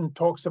Putin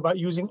talks about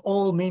using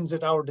all means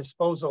at our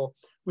disposal,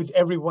 with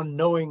everyone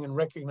knowing and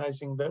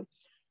recognizing that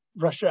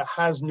Russia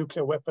has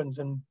nuclear weapons,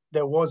 and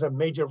there was a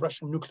major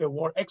Russian nuclear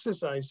war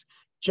exercise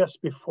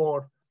just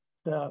before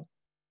the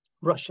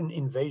Russian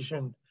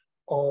invasion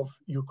of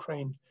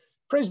Ukraine.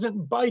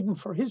 President Biden,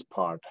 for his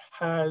part,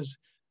 has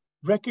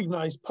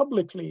recognized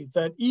publicly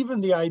that even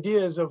the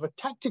ideas of a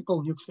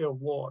tactical nuclear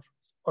war,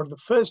 or the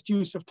first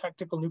use of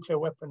tactical nuclear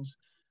weapons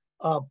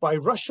by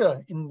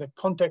Russia in the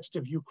context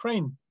of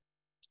Ukraine,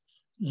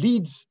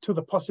 leads to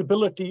the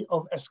possibility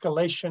of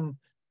escalation,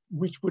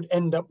 which would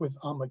end up with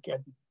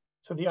Armageddon.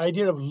 So the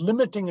idea of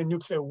limiting a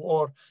nuclear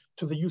war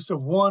to the use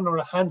of one or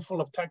a handful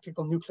of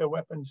tactical nuclear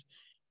weapons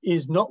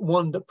is not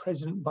one that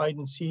President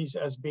Biden sees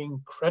as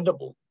being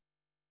credible.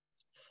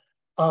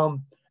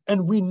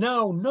 And we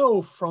now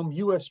know from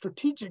US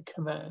Strategic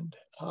Command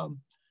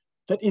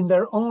that in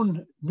their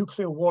own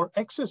nuclear war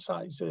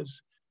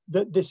exercises,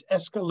 that this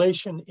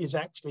escalation is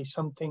actually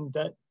something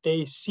that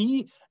they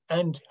see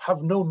and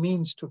have no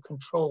means to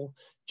control.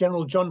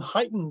 General John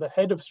Hyten, the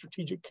head of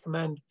Strategic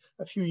Command,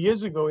 a few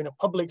years ago in a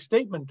public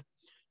statement,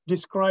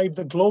 described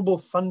the Global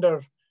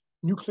Thunder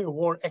nuclear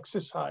war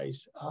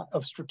exercise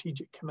of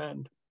Strategic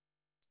Command.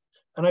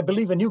 And I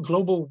believe a new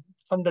Global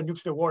Thunder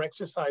nuclear war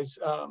exercise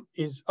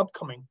is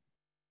upcoming.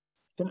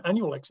 It's an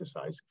annual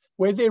exercise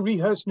where they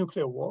rehearse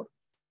nuclear war.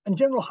 And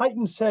General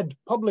Hyten said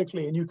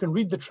publicly, and you can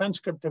read the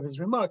transcript of his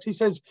remarks, he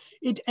says,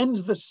 it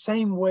ends the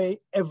same way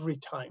every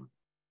time.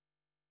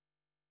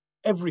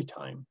 Every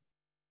time.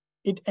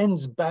 It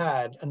ends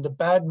bad, and the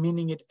bad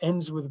meaning it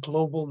ends with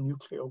global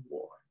nuclear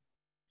war.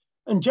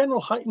 And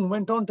General Hyten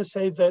went on to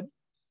say that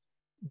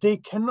they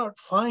cannot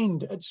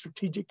find at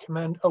Strategic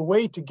Command a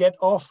way to get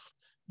off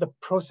the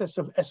process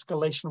of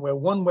escalation where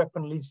one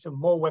weapon leads to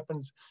more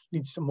weapons,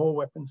 leads to more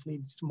weapons,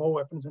 leads to more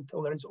weapons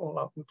until there is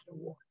all-out nuclear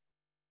war.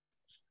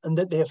 And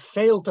that they have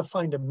failed to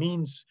find a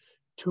means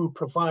to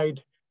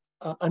provide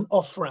an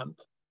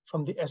off-ramp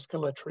from the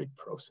escalatory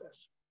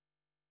process.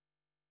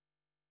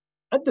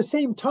 At the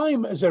same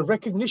time, as a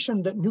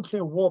recognition that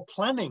nuclear war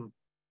planning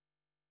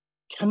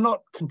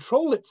cannot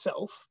control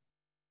itself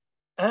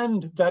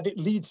and that it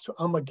leads to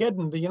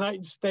Armageddon, the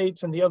United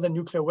States and the other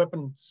nuclear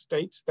weapon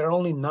states, there are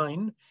only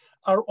 9,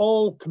 are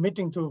all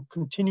committing to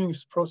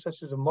continuous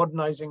processes of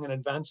modernizing and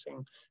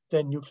advancing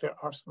their nuclear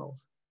arsenals.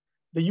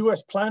 The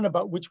US plan,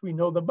 about which we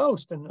know the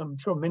most, and I'm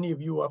sure many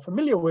of you are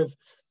familiar with,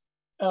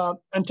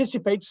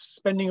 anticipates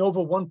spending over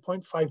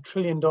 $1.5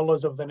 trillion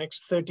over the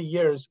next 30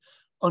 years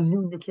on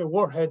new nuclear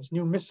warheads,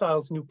 new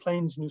missiles, new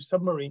planes, new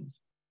submarines.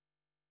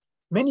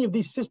 Many of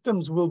these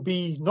systems will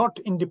be not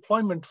in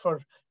deployment for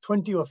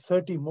 20 or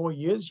 30 more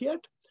years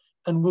yet,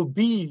 and will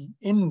be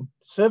in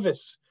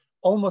service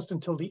almost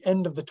until the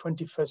end of the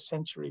 21st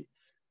century.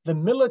 The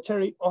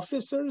military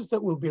officers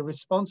that will be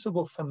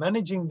responsible for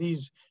managing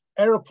these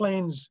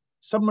airplanes,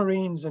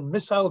 submarines, and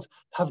missiles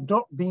have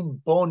not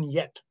been born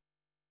yet.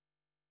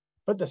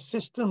 But the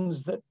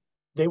systems that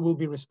they will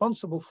be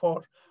responsible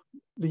for,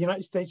 the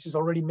United States is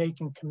already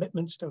making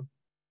commitments to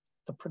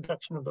the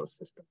production of those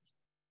systems.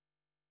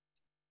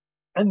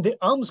 And the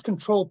arms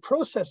control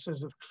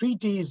processes of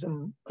treaties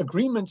and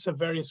agreements of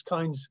various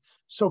kinds,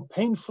 so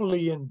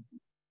painfully and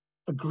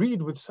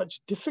agreed with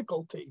such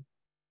difficulty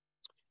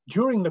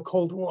during the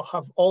Cold War,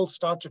 have all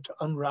started to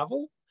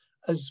unravel.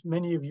 As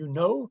many of you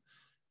know,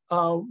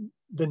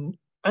 the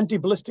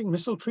Anti-Ballistic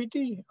Missile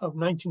Treaty of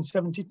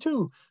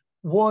 1972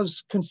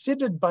 was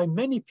considered by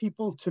many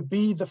people to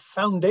be the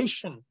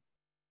foundation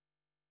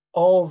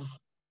of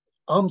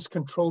arms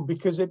control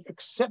because it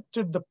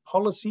accepted the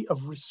policy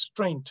of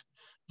restraint,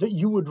 that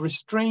you would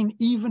restrain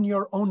even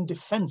your own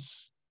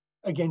defense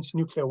against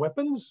nuclear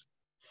weapons,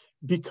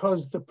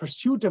 because the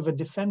pursuit of a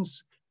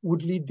defense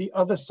would lead the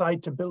other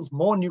side to build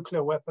more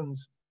nuclear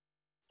weapons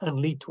and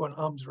lead to an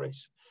arms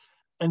race.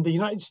 And the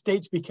United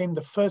States became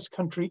the first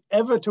country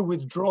ever to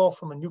withdraw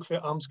from a nuclear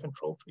arms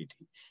control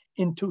treaty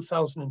in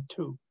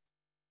 2002,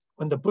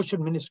 when the Bush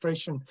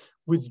administration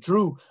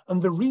withdrew.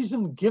 And the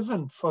reason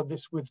given for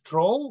this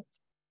withdrawal,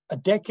 a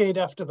decade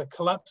after the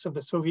collapse of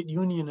the Soviet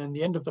Union and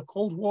the end of the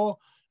Cold War,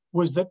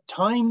 was that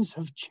times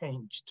have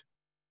changed.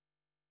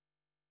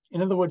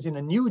 In other words, in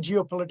a new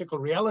geopolitical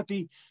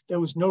reality, there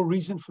was no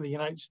reason for the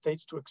United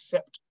States to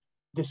accept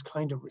this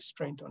kind of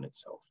restraint on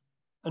itself.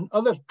 And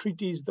other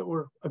treaties that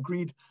were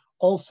agreed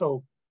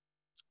also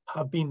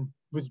have been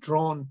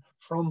withdrawn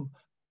from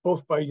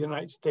both by the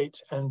United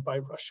States and by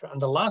Russia.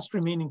 And the last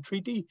remaining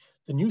treaty,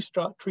 the New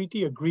START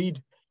Treaty,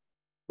 agreed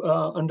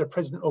under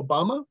President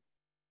Obama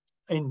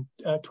in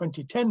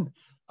 2010,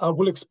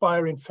 will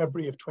expire in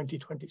February of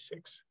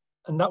 2026.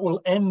 And that will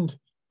end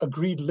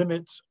agreed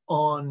limits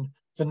on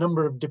the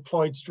number of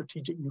deployed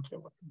strategic nuclear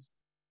weapons.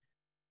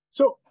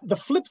 So the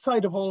flip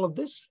side of all of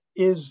this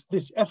is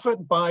this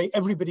effort by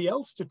everybody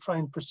else to try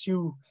and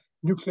pursue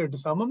nuclear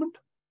disarmament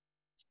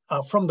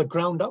from the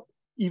ground up,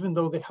 even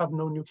though they have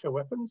no nuclear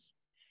weapons.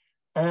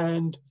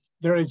 And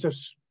there is a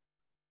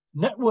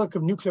network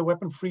of nuclear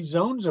weapon-free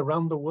zones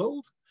around the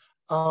world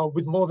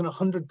with more than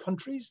 100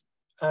 countries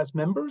as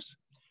members,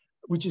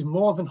 which is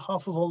more than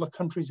half of all the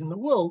countries in the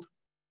world,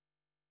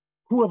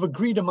 who have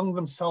agreed among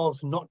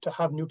themselves not to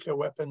have nuclear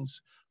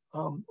weapons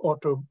or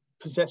to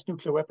possess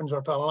nuclear weapons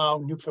or to allow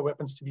nuclear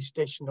weapons to be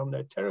stationed on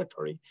their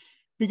territory,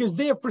 because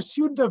they have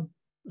pursued the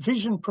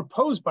vision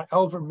proposed by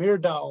Alva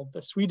Myrdal,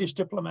 the Swedish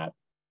diplomat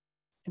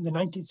in the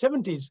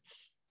 1970s,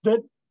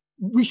 that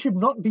we should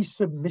not be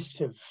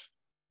submissive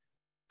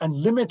and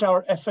limit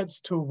our efforts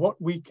to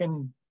what we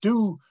can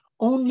do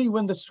only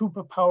when the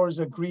superpowers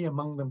agree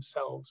among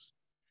themselves.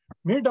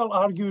 Myrdal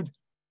argued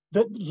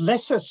that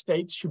lesser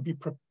states should be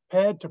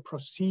prepared to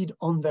proceed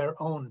on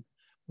their own.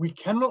 We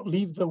cannot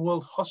leave the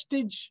world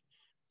hostage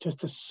to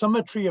the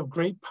symmetry of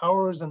great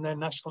powers and their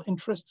national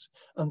interests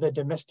and their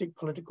domestic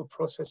political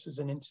processes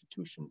and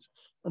institutions.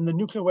 And the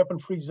nuclear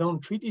weapon-free zone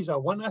treaties are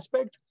one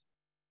aspect,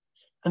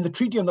 and the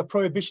Treaty on the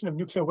Prohibition of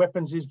Nuclear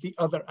Weapons is the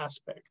other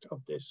aspect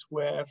of this,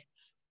 where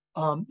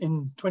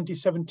in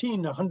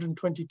 2017,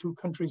 122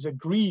 countries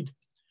agreed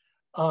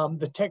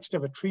the text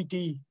of a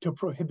treaty to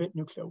prohibit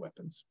nuclear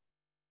weapons.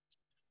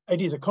 It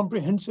is a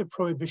comprehensive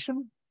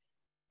prohibition,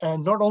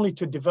 and not only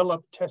to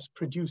develop, test,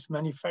 produce,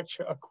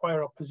 manufacture,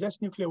 acquire, or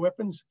possess nuclear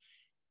weapons,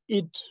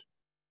 it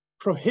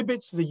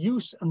prohibits the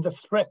use and the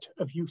threat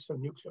of use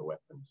of nuclear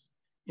weapons.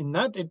 In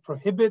that, it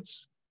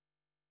prohibits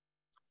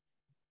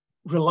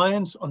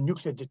reliance on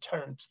nuclear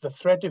deterrence, the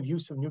threat of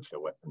use of nuclear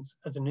weapons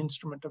as an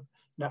instrument of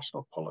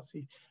national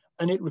policy.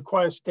 and it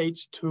requires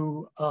states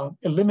to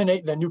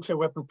eliminate their nuclear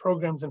weapon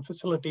programs and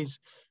facilities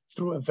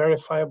through a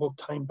verifiable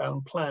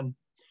time-bound plan.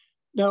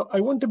 Now,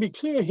 I want to be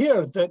clear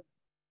here that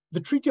the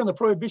Treaty on the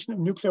Prohibition of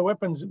Nuclear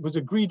Weapons was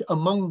agreed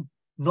among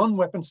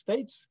non-weapon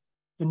states.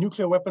 The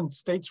nuclear weapon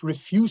states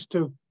refused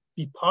to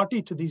be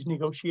party to these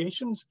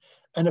negotiations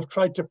and have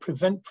tried to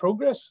prevent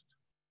progress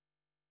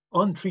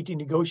on treaty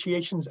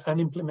negotiations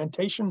and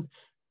implementation.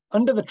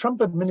 Under the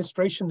Trump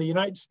administration, the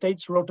United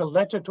States wrote a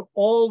letter to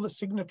all the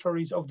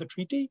signatories of the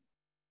treaty,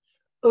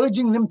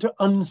 urging them to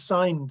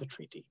unsign the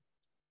treaty.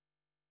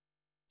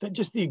 That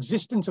just the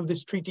existence of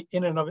this treaty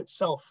in and of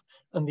itself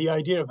and the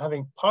idea of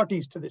having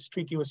parties to this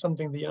treaty was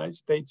something the United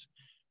States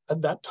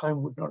at that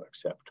time would not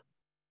accept.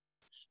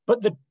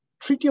 But the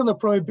Treaty on the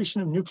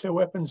Prohibition of Nuclear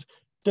Weapons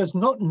does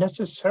not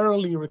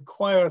necessarily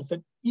require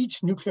that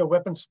each nuclear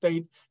weapon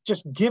state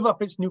just give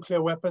up its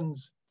nuclear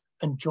weapons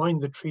and join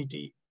the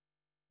treaty.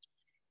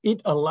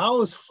 It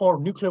allows for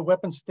nuclear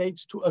weapon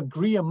states to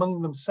agree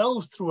among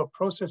themselves through a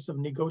process of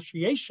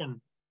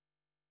negotiation,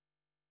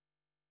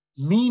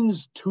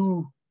 means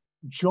to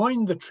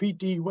join the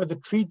treaty, where the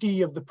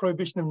Treaty of the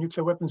Prohibition of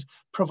Nuclear Weapons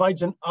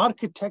provides an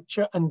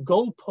architecture and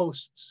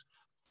goalposts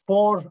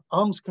for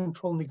arms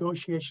control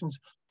negotiations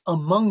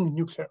among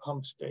nuclear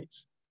armed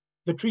states.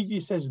 The treaty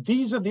says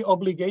these are the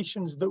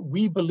obligations that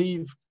we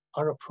believe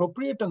are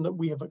appropriate and that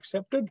we have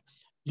accepted.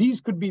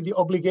 These could be the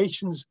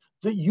obligations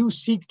that you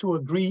seek to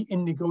agree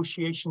in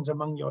negotiations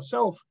among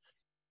yourself,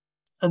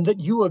 and that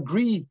you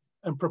agree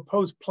and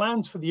propose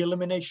plans for the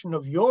elimination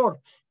of your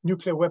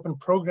nuclear weapon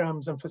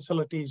programs and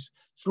facilities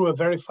through a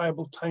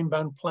verifiable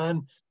time-bound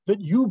plan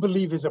that you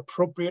believe is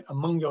appropriate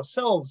among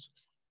yourselves,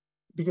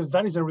 because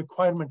that is a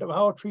requirement of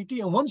our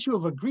treaty. And once you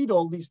have agreed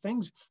all these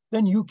things,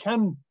 then you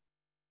can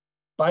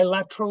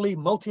bilaterally,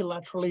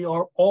 multilaterally,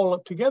 or all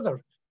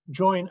together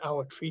join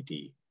our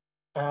treaty.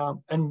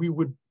 And we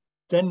would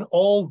then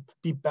all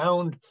be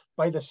bound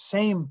by the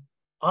same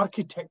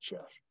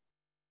architecture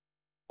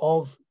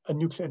of a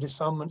nuclear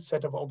disarmament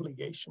set of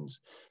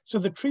obligations. So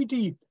the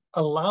treaty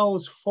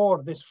allows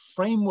for this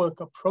framework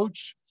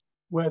approach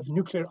where the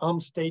nuclear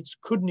armed states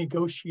could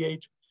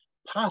negotiate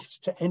paths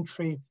to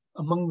entry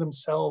among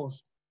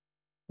themselves,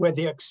 where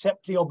they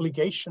accept the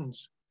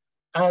obligations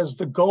as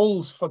the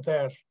goals for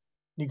their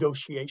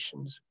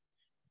negotiations.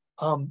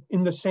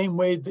 In the same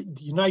way that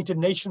the United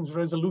Nations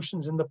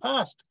resolutions in the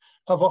past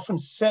have often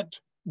set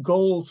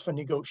goals for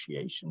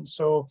negotiations.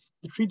 So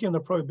the Treaty on the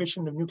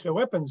Prohibition of Nuclear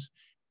Weapons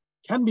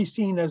can be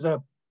seen as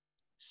a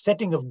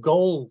setting of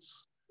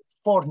goals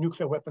for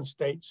nuclear weapon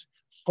states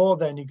for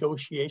their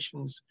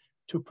negotiations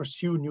to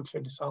pursue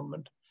nuclear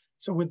disarmament.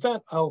 So with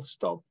that, I'll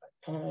stop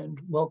and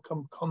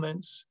welcome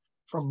comments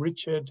from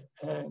Richard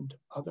and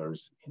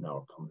others in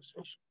our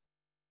conversation.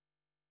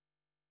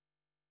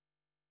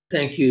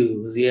 Thank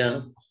you,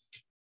 Zia.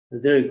 A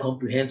very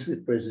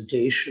comprehensive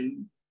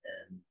presentation,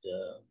 and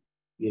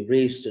you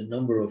raised a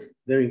number of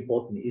very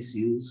important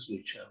issues,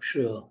 which I'm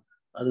sure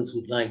others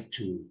would like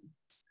to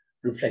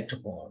reflect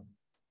upon.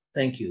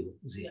 Thank you,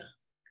 Zia.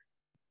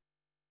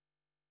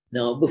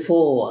 Now,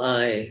 before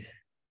I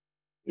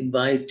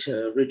invite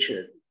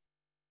Richard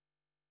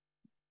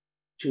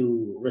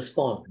to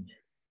respond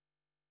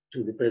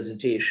to the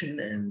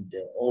presentation and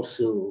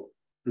also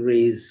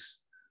raise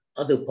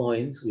other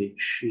points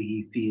which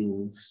he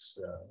feels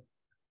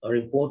are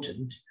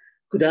important,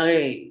 could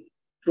I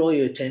draw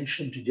your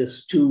attention to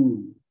just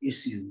two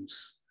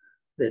issues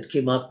that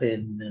came up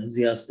in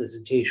Zia's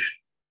presentation?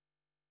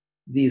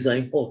 These are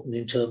important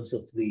in terms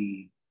of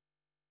the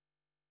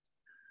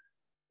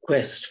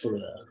quest for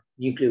a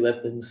nuclear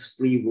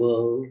weapons-free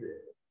world,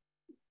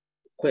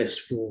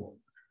 quest for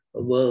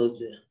a world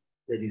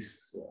that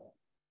is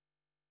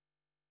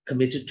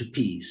committed to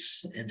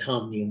peace and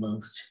harmony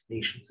amongst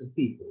nations and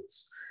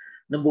peoples.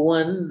 Number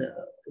one,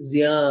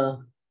 Zia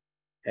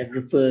had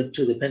referred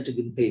to the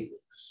Pentagon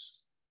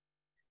Papers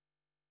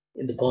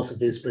in the course of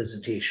his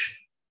presentation.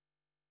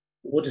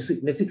 What is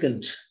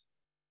significant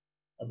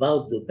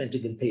about the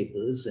Pentagon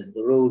Papers and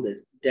the role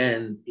that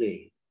Dan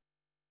played,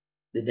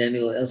 that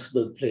Daniel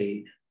Ellsberg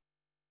played,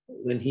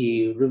 when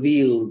he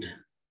revealed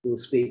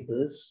those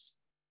papers,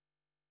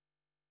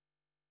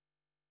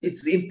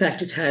 it's the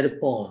impact it had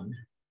upon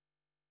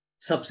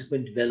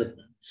subsequent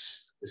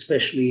developments,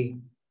 especially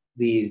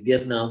the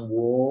Vietnam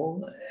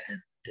War, and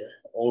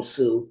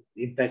also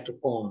the impact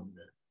upon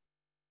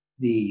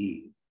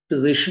the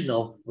position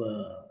of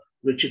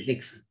Richard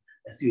Nixon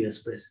as US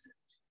president.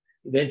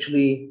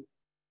 Eventually,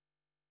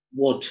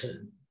 what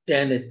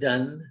Dan had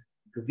done,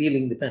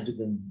 revealing the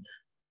Pentagon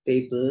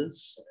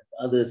Papers,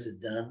 and others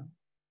had done,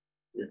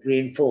 that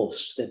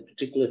reinforced that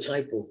particular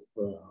type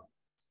of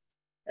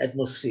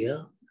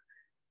atmosphere.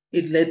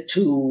 It led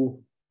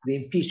to the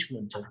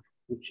impeachment of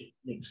Richard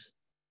Nixon,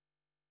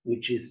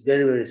 which is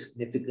very, very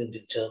significant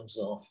in terms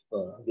of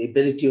the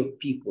ability of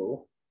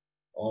people,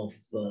 of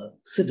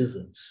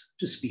citizens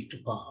to speak to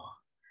power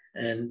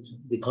and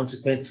the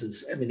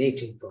consequences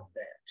emanating from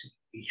that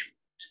impeachment.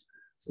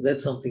 So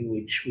that's something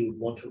which we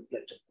want to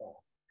reflect upon.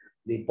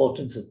 The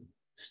importance of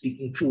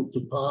speaking truth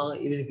to power,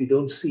 even if you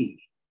don't see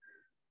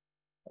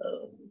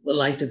the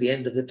light at the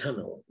end of the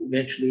tunnel.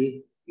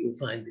 Eventually, you'll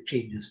find the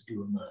changes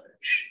do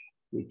emerge,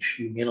 which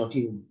you may not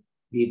even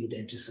be able to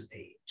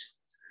anticipate.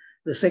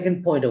 The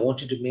second point I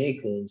wanted to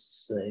make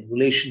was in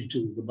relation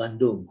to the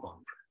Bandung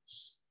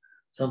Conference,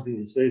 something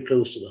that's very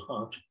close to the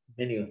heart of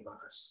many of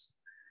us.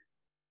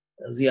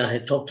 Zia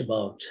had talked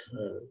about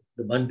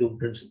the Bandung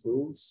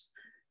Principles.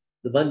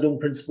 The Bandung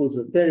Principles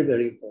are very,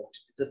 very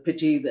important. It's a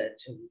pity that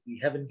we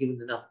haven't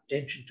given enough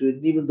attention to it,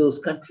 and even those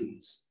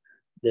countries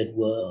that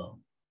were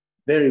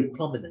very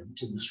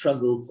prominent in the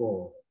struggle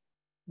for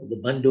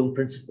the Bandung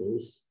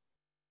Principles,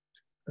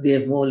 they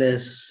have more or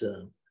less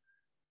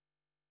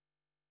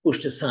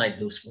pushed aside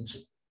those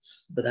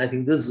principles. But I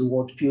think this is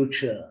what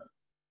future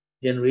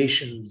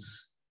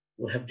generations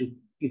will have to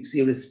give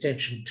serious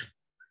attention to,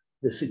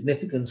 the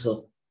significance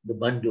of the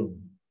Bandung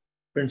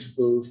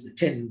Principles, the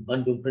 10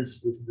 Bandung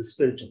Principles in the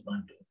spirit of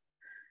Bandung.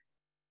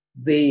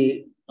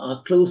 They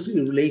are closely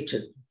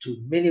related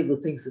to many of the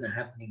things that are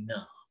happening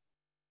now.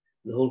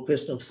 The whole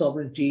question of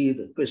sovereignty,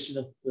 the question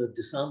of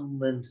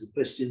disarmament, the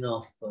question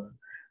of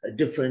a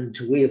different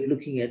way of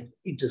looking at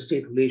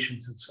interstate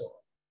relations and so on.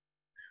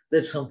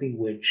 That's something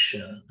which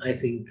I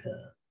think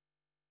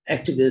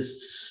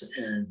activists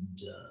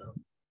and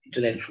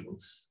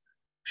intellectuals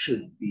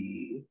should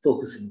be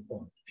focusing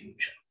upon in the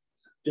future.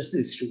 Just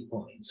these 2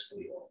 points for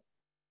your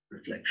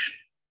reflection.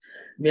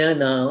 May I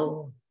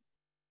now,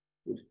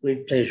 with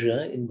great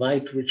pleasure,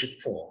 invite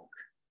Richard Falk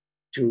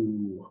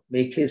to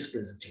make his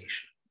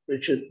presentation.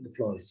 Richard, the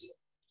floor is yours.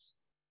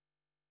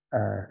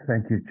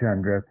 Thank you,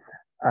 Chandra.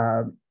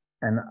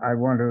 And I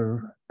want to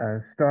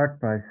start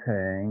by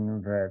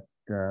saying that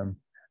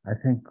I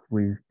think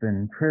we've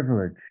been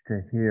privileged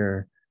to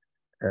hear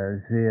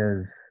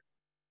Zia's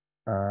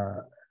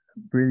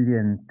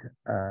brilliant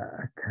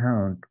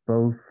account,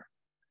 both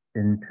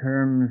in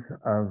terms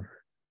of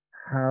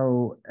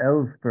how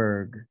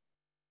Ellsberg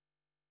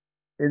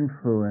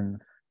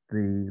influenced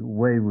the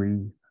way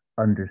we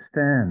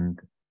understand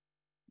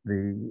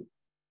the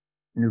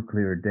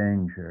nuclear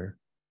danger,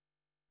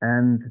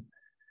 and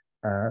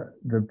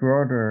the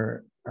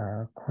broader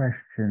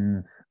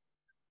questions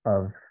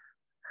of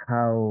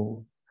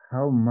how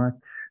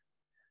much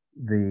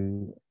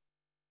the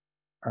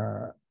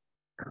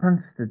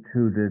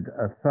constituted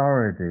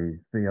authorities,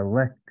 the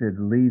elected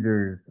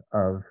leaders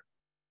of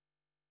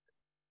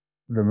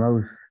the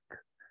most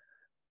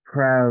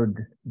proud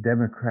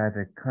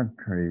democratic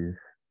countries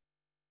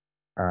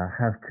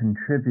have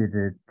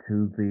contributed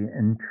to the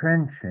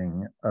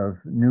entrenching of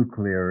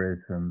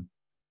nuclearism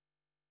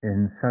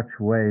in such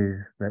ways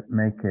that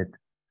make it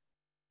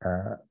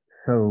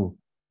so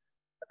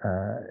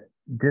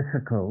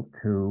difficult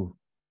to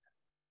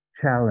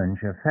challenge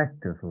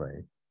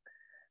effectively.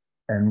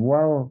 And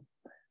while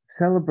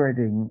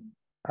celebrating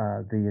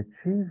the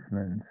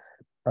achievements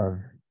of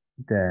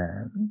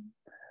Dan,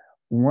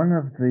 one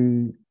of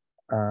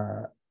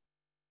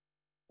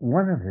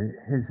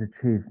his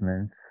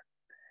achievements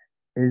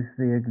is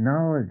the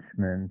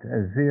acknowledgement,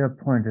 as Zia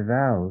pointed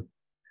out,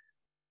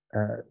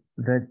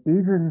 that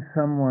even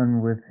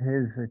someone with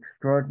his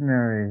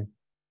extraordinary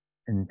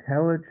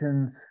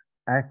intelligence,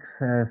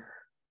 access,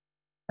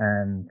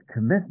 and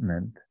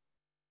commitment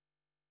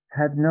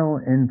had no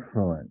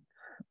influence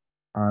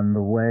on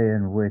the way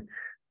in which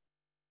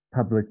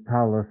public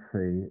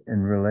policy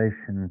in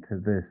relation to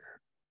this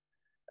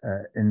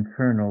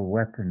infernal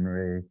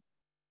weaponry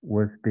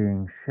was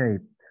being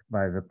shaped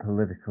by the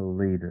political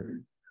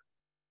leaders.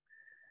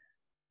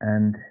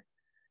 And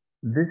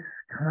this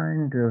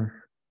kind of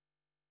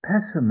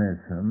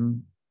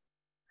pessimism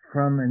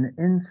from an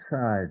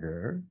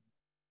insider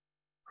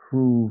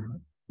who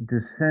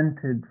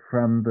dissented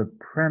from the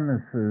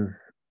premises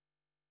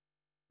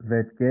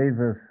that gave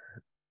us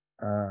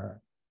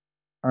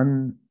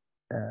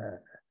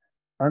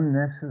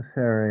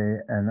unnecessary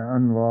and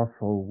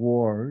unlawful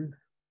wars.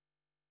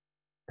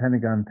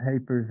 Pentagon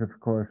Papers, of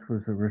course,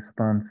 was a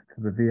response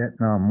to the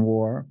Vietnam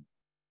War,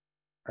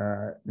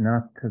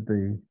 not to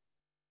the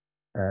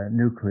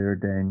nuclear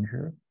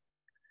danger.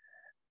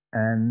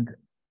 And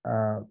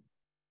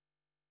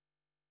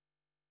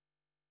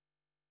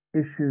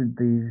issued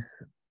these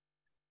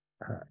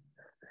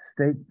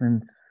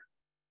statements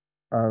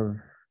of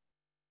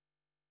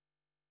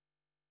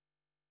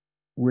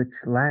which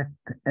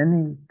lacked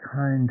any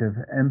kind of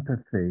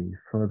empathy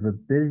for the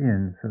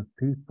billions of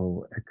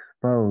people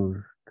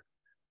exposed,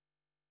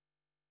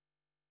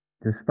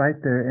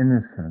 despite their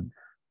innocence,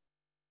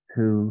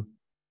 to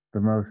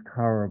the most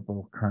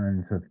horrible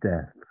kinds of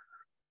death.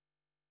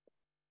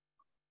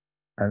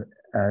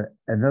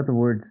 In other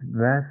words,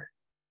 that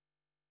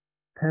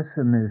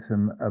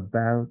pessimism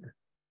about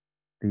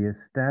the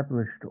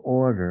established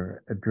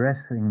order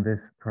addressing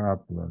this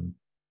problem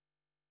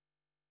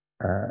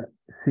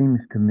seems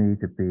to me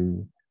to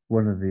be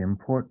one of the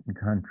important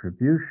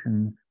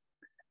contributions,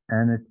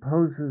 and it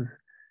poses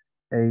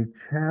a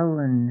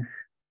challenge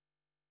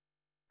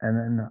and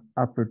an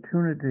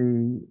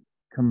opportunity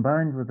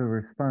combined with a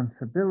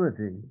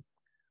responsibility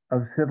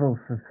of civil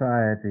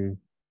society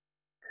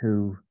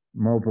to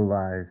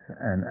mobilize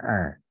and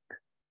act.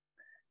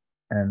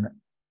 And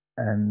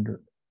And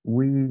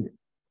we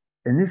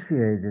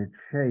initiated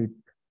SHAPE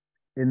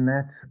in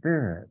that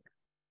spirit,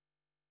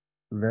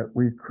 that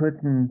we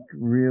couldn't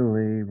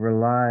really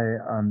rely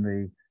on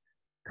the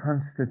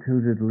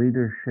constituted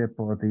leadership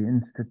or the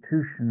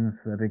institutions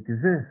that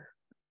exist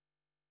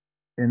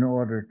in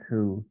order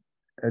to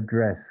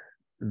address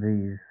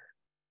these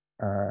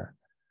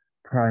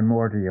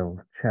primordial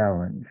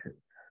challenges.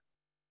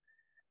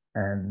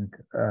 And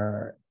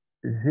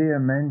Zia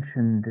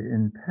mentioned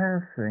in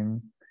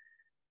passing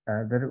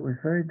that it was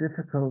very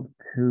difficult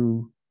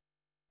to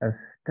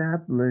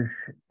establish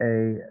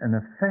an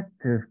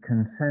effective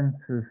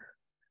consensus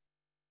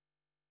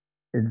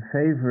in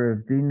favor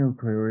of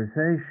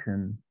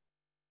denuclearization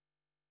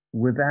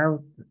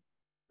without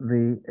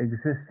the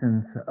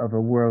existence of a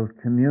world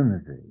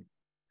community,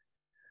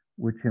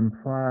 which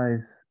implies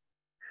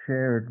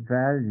shared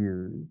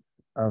values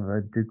of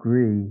a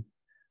degree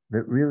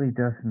that really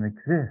doesn't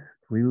exist.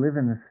 We live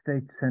in a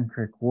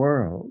state-centric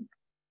world,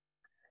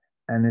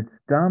 and it's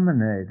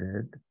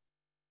dominated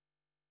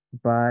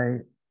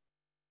by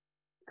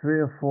 3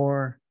 or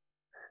 4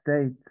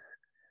 states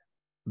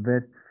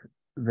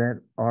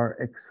that are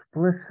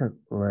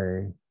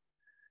explicitly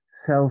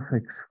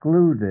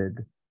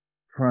self-excluded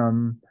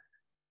from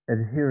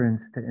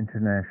adherence to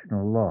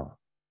international law.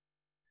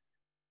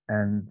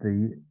 And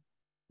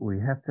we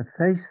have to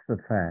face the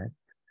fact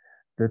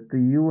that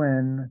the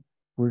UN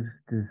was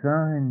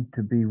designed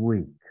to be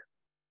weak.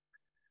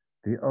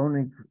 The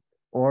only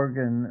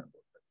organ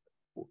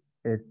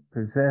it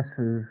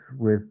possesses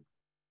with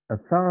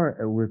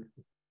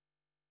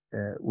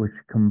which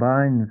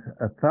combines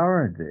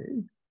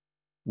authority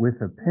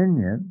with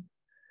opinion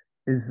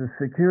is the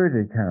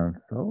Security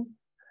Council,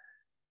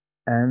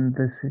 and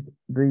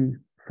the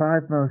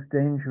 5 most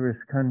dangerous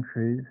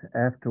countries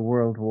after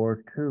World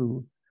War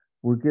II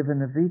were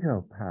given a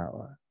veto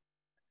power.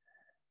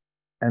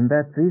 And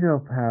that veto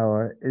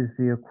power is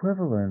the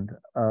equivalent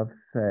of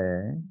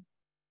saying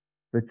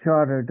the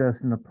Charter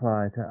doesn't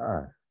apply to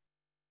us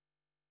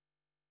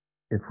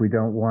if we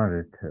don't want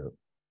it to.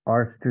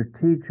 Our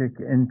strategic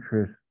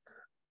interests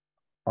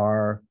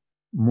are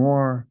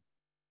more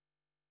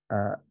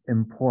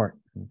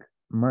important,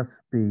 must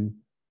be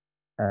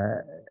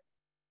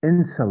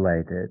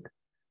insulated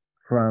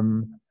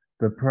from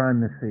the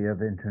primacy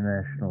of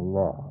international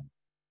law.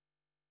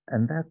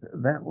 And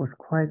that was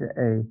quite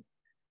a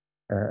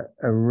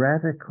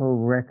radical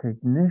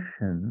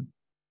recognition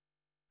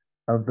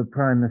of the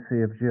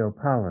primacy of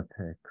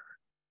geopolitics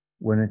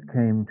when it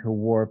came to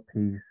war,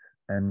 peace,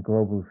 and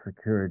global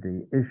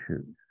security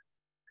issues.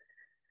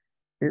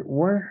 It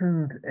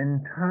wasn't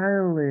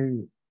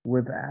entirely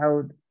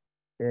without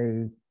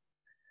a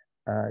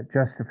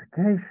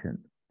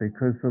justification,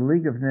 because the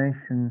League of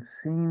Nations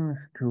seems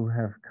to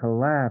have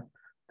collapsed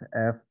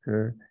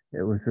after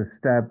it was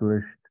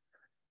established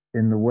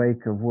in the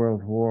wake of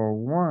World War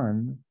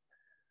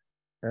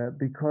I,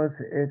 because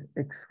it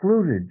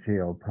excluded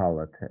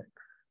geopolitics.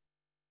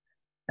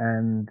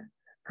 And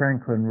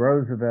Franklin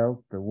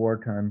Roosevelt, the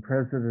wartime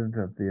president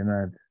of the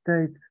United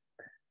States,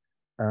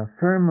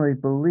 firmly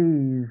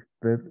believed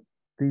that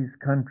these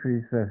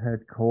countries that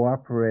had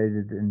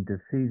cooperated in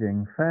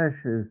defeating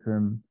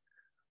fascism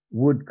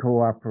would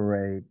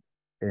cooperate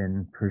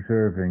in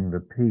preserving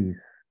the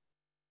peace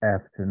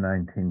after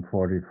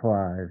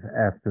 1945,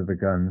 after the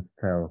guns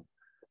fell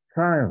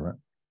silent.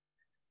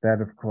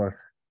 That, of course,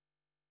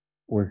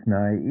 was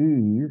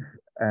naive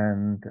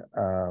and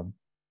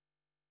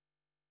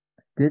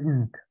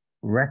didn't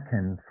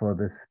reckon for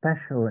the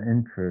special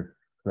interests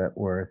that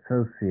were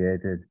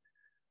associated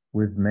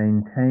with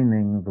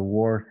maintaining the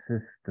war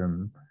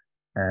system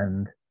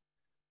and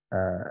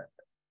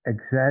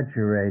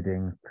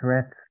exaggerating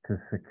threats to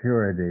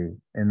security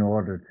in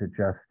order to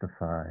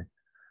justify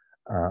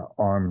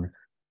arms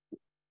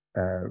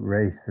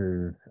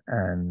races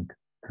and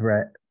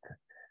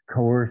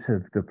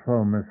coercive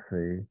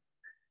diplomacy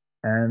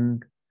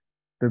and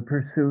the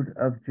pursuit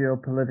of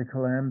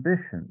geopolitical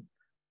ambitions.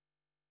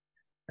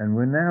 And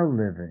we're now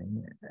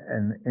living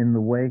in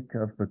the wake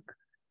of the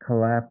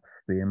collapse,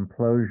 the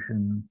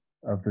implosion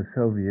of the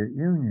Soviet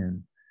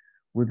Union,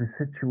 with a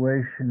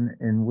situation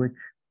in which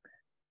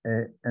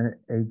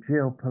a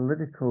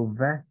geopolitical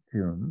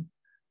vacuum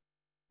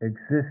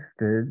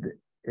existed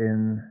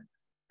in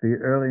the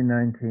early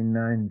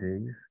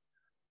 1990s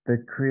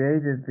that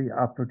created the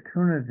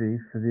opportunity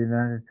for the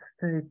United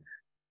States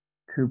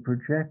to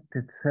project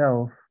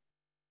itself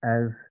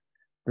as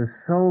the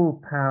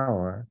sole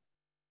power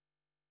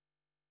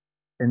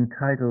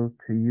entitled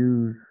to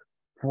use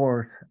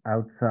force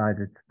outside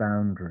its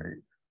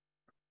boundaries.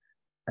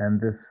 And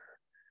this,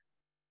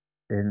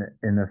 in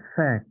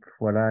effect,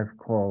 what I've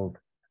called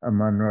a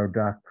Monroe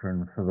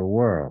Doctrine for the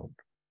world.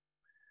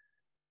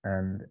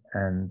 And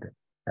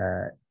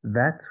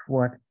that's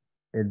what,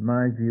 in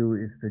my view,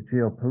 is the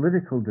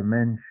geopolitical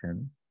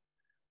dimension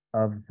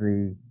of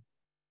the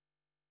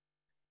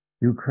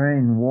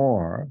Ukraine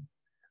war,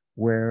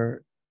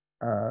 where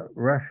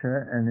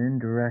Russia and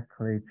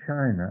indirectly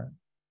China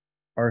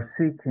are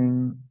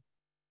seeking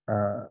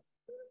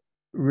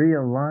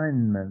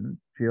realignment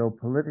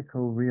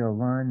geopolitical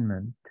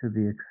realignment to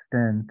the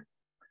extent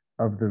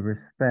of the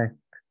respect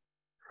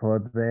for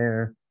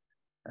their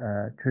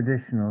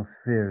traditional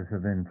spheres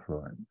of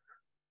influence.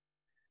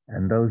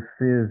 And those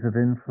spheres of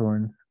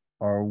influence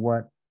are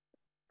what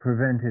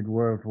prevented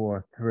World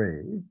War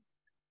III.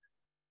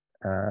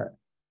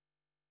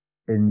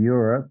 In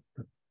Europe,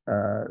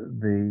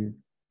 the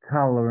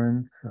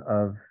tolerance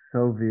of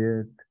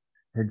Soviet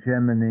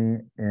hegemony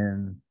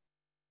in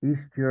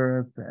East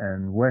Europe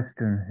and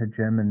Western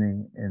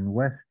hegemony in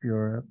West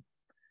Europe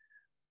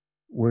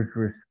was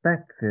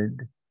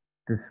respected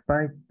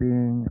despite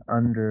being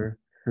under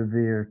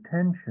severe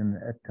tension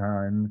at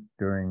times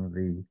during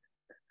the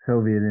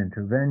Soviet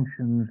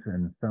interventions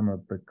and some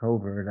of the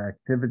covert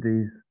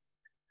activities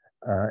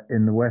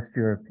in the West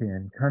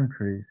European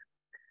countries.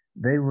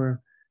 They were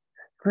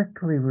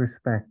strictly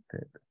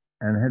respected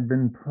and had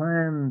been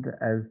planned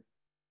as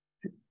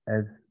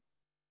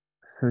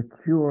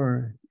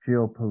secure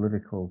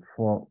geopolitical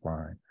fault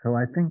lines. So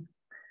I think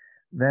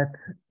that's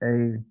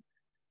a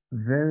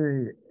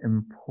very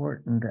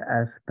important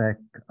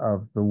aspect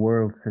of the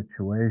world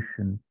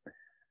situation,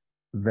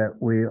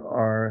 that we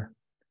are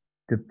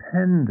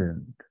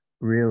dependent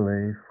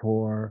really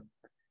for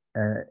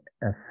an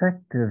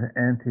effective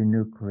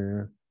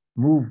anti-nuclear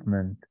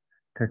movement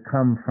to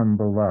come from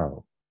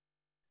below.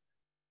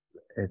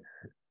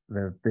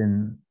 There have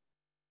been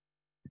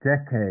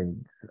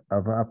decades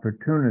of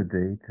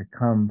opportunity to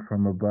come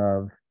from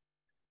above,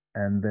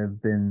 and there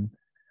have been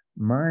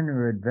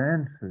minor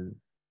advances,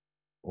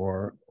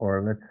 or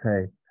let's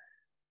say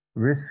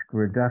risk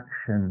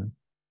reduction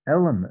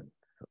elements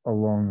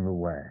along the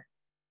way,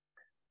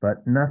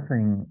 but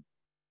nothing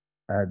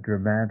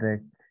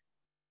dramatic.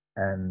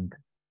 And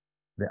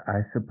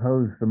I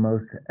suppose the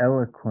most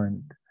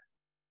eloquent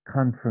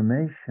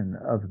confirmation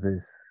of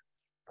this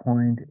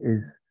point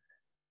is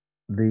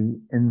the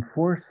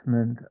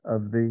enforcement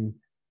of the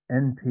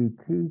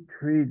NPT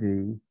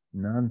treaty,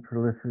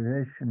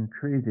 Non-Proliferation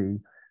Treaty,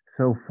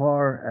 so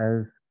far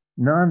as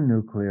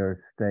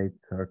non-nuclear states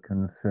are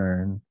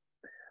concerned,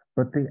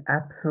 but the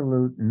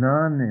absolute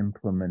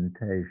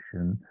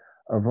non-implementation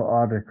of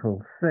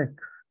Article 6,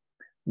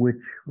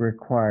 which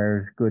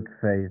requires good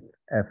faith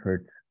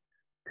efforts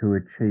to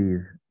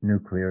achieve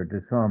nuclear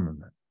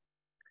disarmament,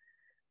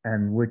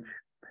 and which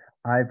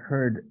I've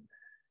heard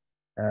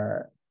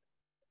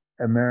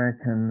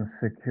American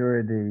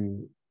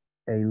security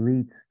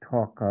elites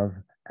talk of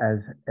as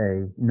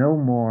no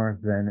more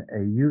than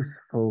a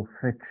useful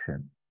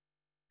fiction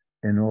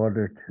in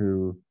order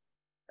to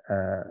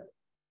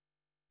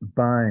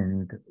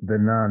bind the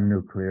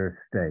non-nuclear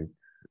states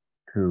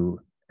to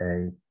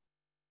a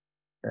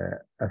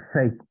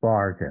fake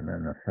bargain,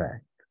 in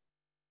effect.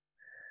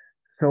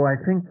 So I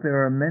think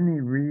there are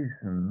many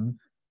reasons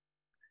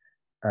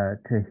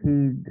to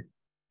heed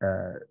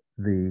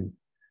the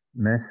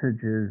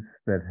messages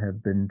that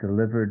have been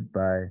delivered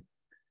by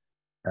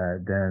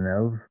Dan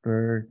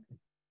Ellsberg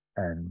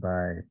and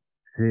by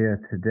Zia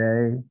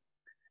today,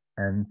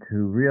 and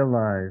to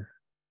realize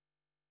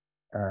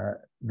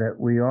that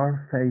we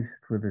are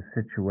faced with a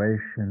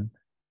situation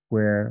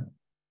where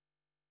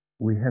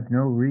we have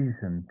no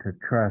reason to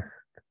trust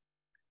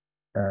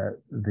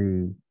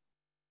the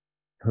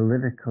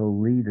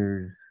political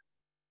leaders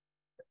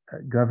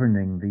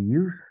governing the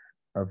use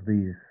of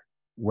these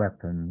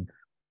weapons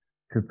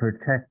to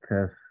protect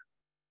us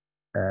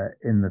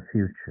in the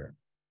future,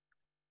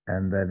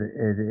 and that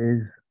it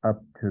is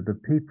up to the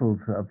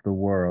peoples of the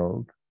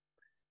world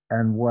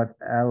and what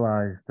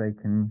allies they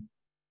can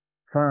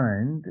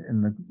find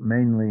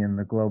mainly in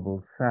the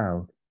global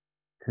south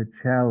to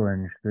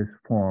challenge this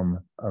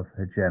form of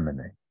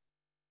hegemony.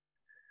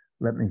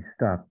 Let me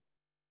stop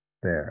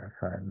there,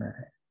 if I may.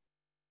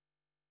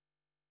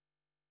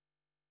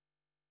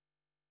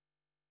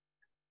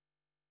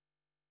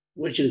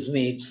 Which has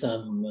made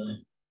some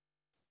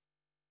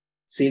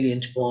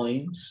salient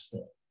points,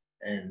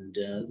 and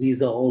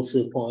these are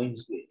also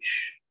points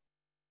which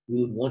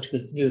we would want to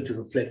continue to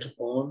reflect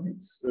upon.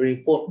 It's very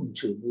important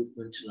to a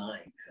movement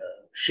like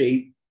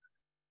SHAPE,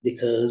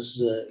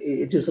 because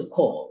it is a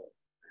call.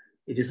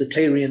 It is a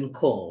clarion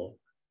call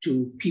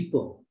to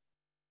people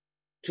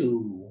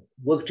to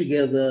work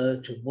together,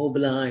 to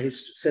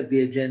mobilize, to set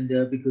the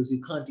agenda, because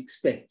you can't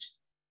expect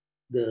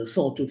the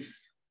sort of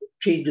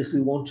changes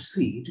we want to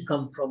see to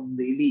come from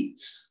the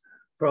elites,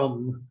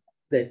 from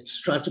that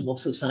stratum of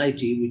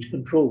society which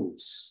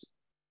controls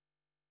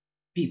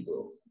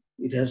people.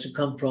 It has to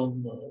come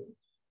from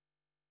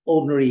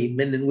ordinary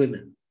men and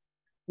women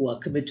who are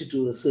committed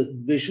to a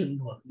certain vision,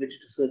 who are committed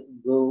to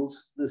certain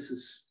goals. This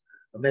is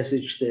a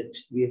message that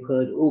we have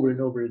heard over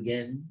and over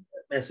again,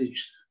 a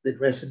message that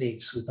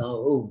resonates with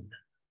our own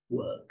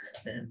work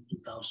and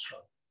with our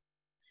struggle.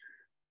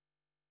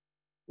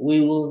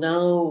 We will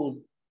now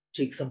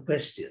take some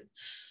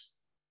questions.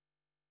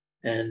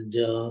 And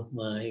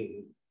my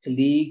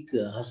colleague,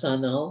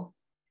 Hassan Al,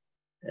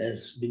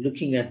 has been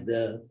looking at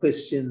the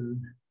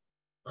question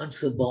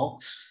answer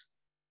box,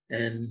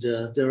 and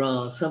there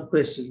are some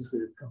questions that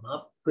have come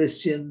up.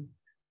 Question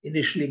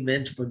initially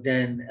meant for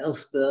Dan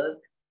Ellsberg.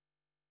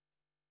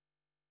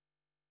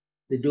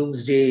 The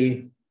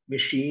Doomsday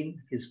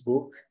Machine, his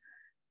book.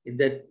 In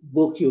that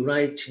book, you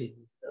write in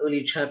an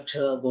early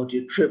chapter about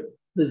your trip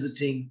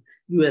visiting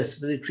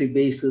US military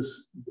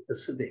bases in the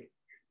Pacific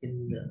in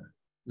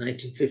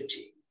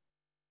 1950,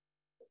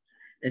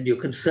 and your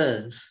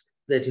concerns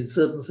that in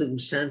certain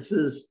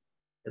circumstances,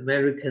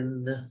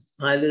 American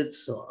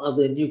pilots or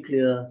other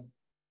nuclear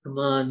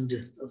command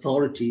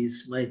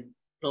authorities might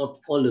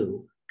not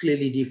follow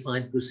clearly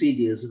defined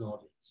procedures and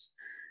orders.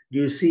 Do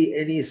you see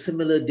any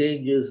similar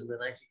dangers in the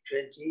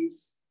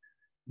 1920s,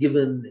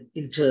 given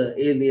inter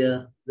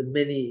alia the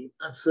many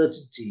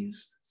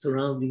uncertainties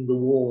surrounding the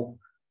war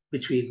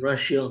between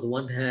Russia on the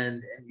one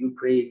hand and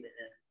Ukraine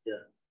and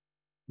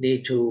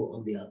NATO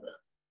on the other?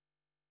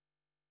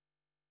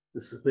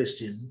 This is a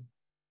question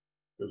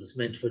that was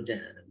meant for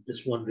Dan. I'm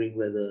just wondering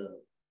whether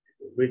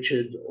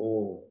Richard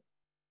or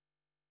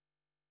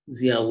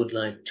Zia would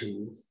like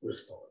to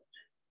respond.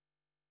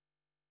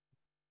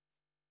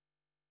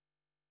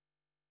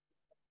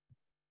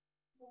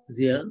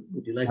 Zia,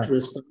 would you like to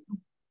respond?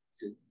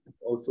 To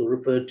also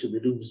refer to the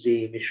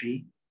Doomsday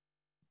Machine?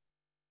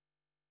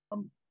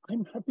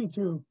 I'm happy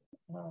to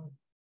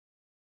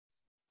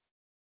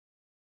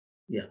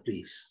yeah,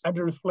 please add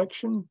a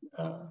reflection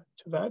to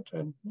that,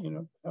 and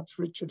perhaps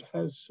Richard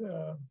has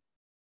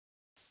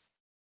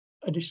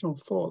additional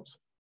thoughts.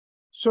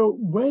 So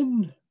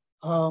when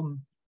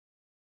Dan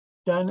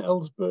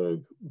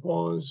Ellsberg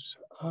was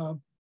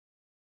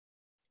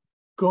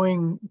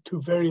going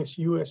to various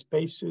US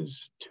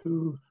bases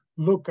to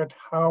look at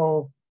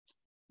how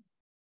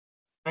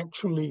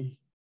actually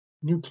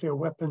nuclear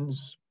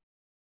weapons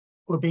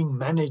were being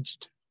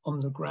managed on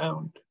the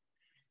ground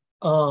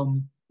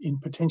in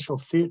potential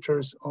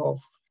theaters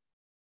of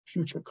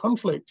future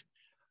conflict,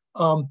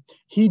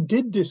 he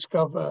did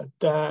discover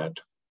that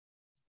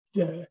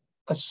the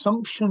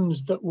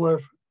assumptions that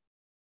were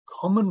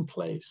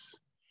commonplace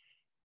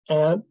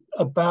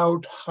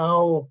about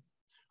how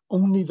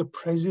only the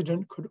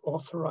president could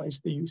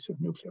authorize the use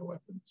of nuclear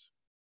weapons,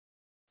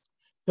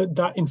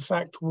 that in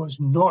fact was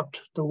not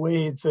the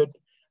way that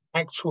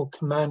actual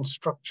command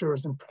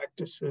structures and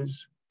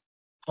practices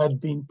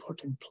had been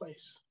put in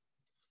place.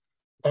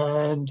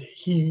 And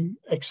he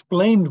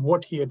explained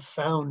what he had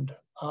found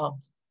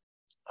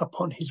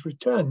upon his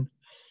return.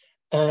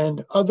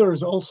 And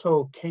others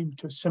also came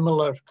to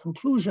similar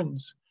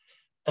conclusions,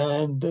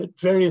 and that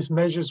various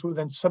measures were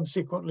then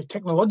subsequently,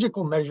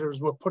 technological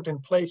measures were put in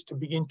place to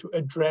begin to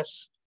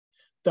address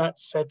that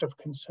set of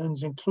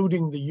concerns,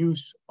 including the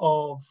use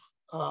of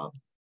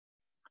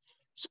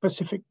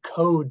specific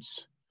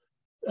codes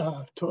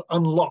to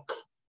unlock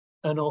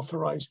and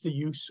authorize the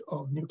use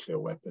of nuclear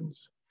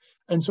weapons.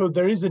 And so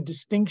there is a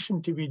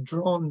distinction to be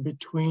drawn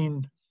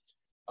between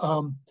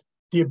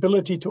the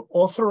ability to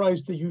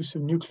authorize the use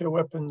of nuclear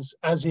weapons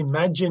as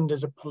imagined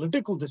as a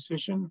political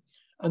decision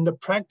and the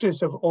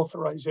practice of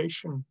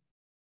authorization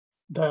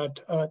that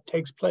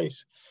takes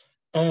place.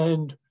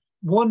 And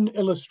one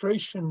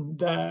illustration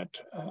that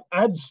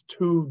adds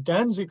to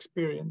Dan's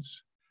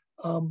experience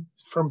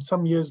from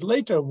some years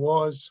later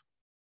was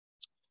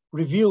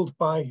revealed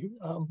by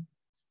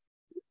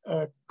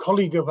a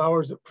colleague of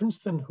ours at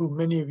Princeton, who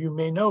many of you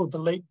may know, the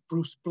late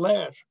Bruce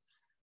Blair,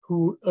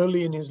 who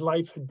early in his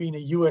life had been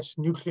a US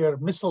nuclear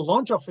missile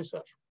launch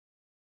officer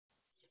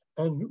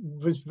and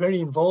was very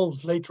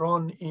involved later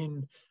on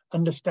in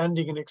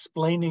understanding and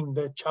explaining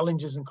the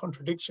challenges and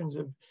contradictions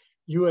of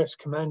US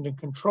command and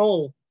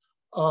control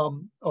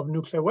of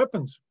nuclear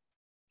weapons.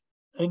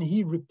 And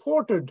he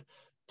reported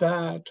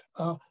that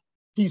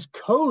these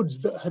codes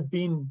that had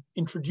been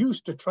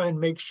introduced to try and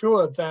make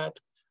sure that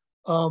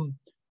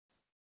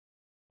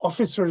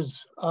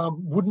officers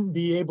wouldn't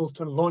be able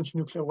to launch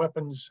nuclear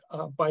weapons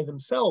by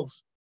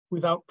themselves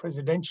without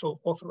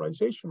presidential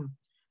authorization,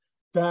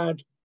 that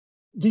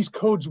these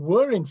codes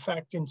were in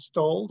fact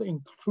installed,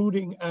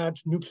 including at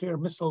nuclear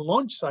missile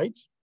launch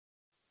sites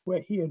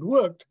where he had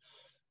worked,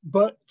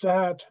 but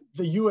that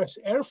the US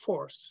Air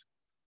Force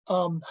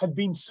had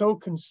been so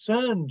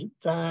concerned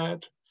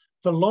that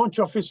the launch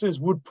officers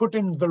would put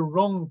in the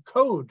wrong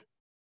code,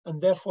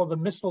 and therefore the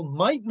missile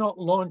might not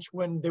launch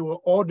when they were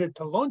ordered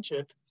to launch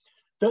it,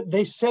 that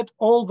they set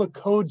all the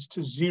codes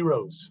to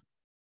zeros.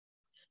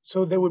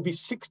 So there would be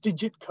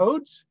 6-digit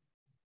codes,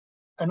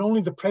 and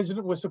only the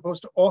president was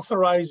supposed to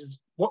authorize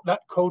what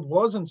that code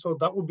was, and so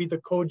that would be the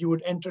code you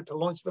would enter to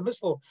launch the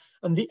missile.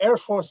 And the Air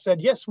Force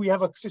said, yes, we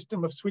have a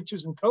system of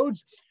switches and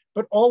codes,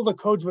 but all the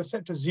codes were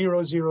set to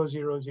 0, 0,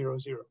 0, 0,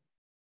 0.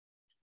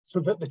 So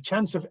that the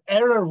chance of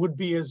error would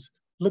be as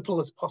little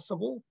as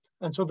possible,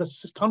 and so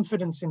the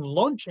confidence in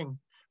launching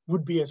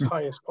would be as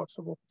high as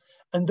possible.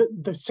 And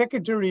the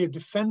Secretary of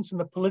Defense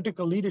and the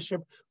political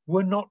leadership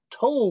were not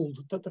told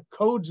that the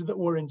codes that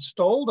were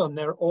installed on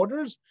their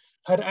orders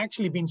had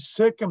actually been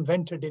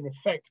circumvented in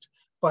effect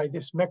by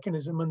this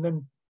mechanism. And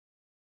then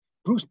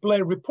Bruce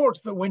Blair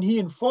reports that when he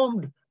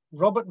informed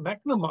Robert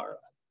McNamara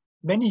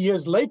many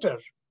years later,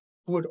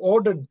 who had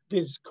ordered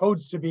these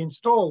codes to be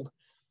installed,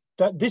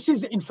 that this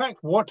is in fact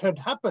what had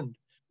happened,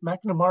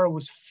 McNamara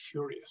was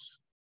furious.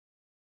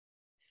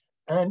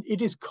 And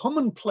it is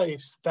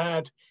commonplace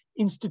that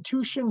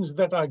institutions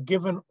that are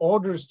given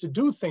orders to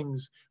do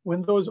things,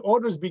 when those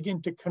orders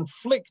begin to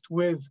conflict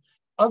with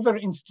other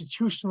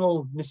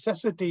institutional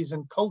necessities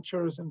and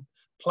cultures and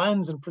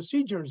plans and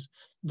procedures,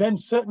 then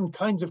certain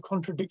kinds of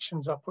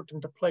contradictions are put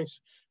into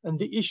place. And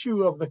the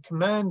issue of the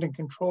command and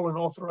control and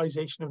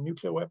authorization of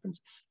nuclear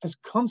weapons has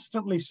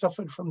constantly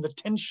suffered from the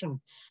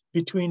tension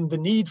between the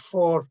need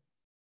for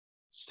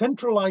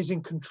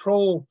centralizing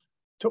control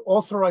to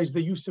authorize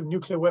the use of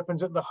nuclear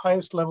weapons at the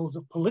highest levels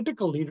of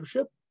political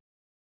leadership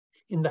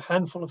in the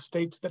handful of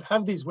states that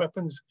have these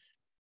weapons,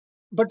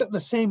 but at the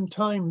same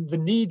time, the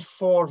need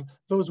for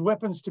those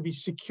weapons to be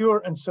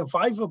secure and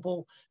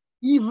survivable,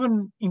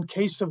 even in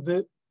case of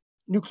the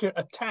nuclear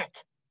attack,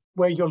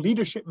 where your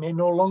leadership may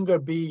no longer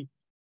be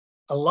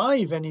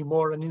alive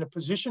anymore and in a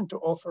position to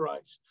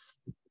authorize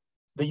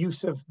the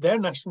use of their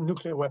national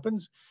nuclear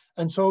weapons.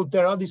 And so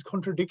there are these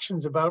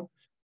contradictions about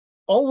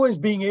always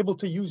being able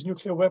to use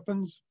nuclear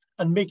weapons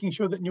and making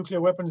sure that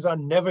nuclear weapons are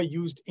never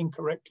used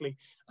incorrectly.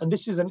 And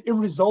this is an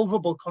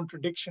irresolvable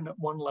contradiction at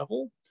one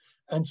level.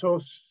 And so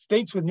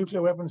states with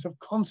nuclear weapons have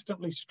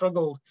constantly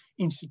struggled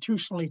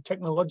institutionally,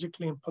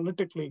 technologically, and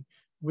politically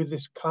with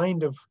this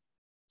kind of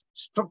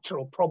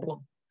structural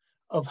problem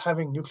of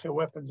having nuclear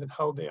weapons and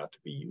how they are to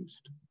be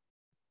used.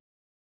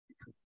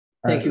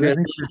 Thank you very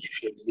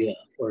much, yeah,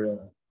 for a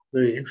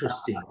very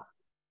interesting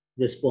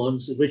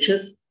response.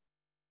 Richard?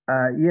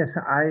 Yes,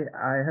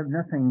 I have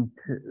nothing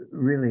to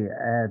really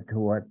add to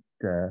what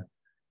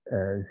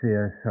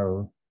Zia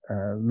so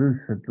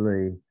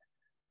lucidly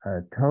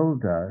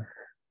told us,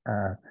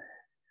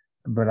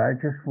 but I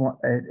just want,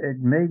 it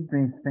made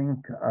me think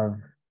of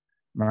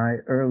my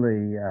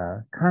early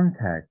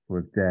contact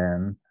with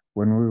Dan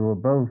when we were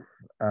both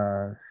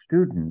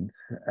students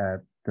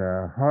at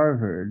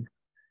Harvard,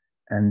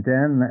 and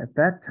Dan at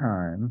that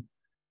time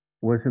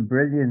was a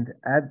brilliant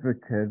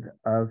advocate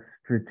of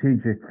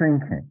strategic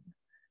thinking.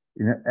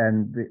 You know,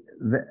 and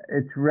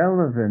it's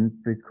relevant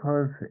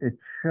because it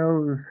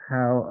shows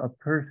how a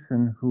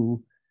person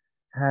who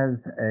has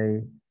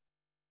a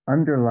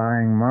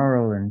underlying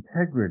moral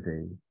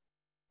integrity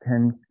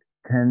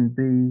can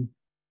be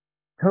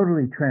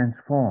totally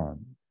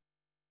transformed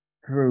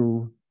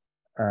through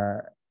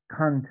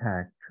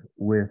contact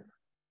with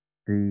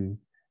the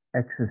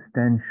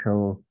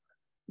existential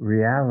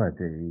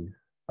realities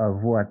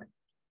of what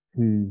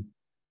he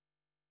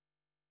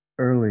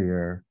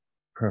earlier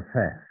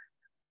professed.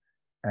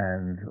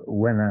 And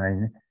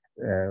when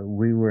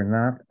we were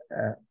not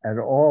at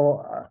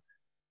all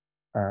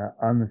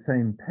on the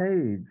same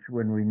page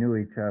when we knew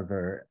each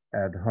other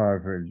at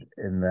Harvard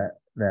in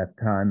that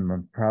time,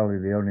 I'm probably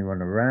the only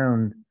one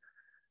around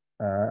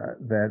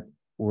that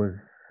was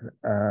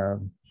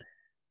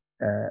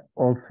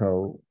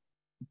also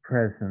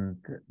present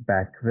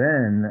back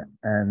then.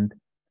 And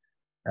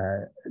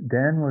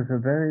Dan was a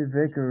very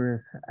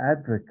vigorous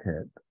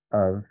advocate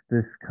of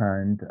this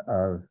kind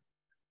of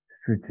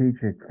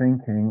strategic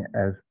thinking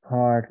as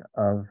part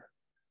of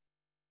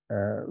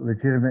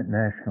legitimate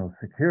national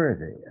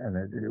security. And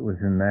it was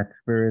in that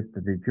spirit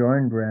that he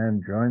joined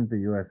the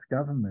US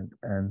government,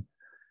 and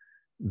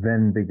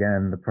then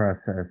began the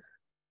process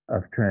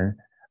of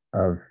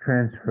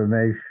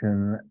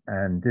transformation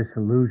and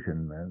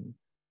disillusionment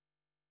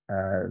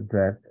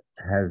that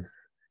has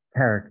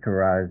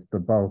characterized the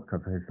bulk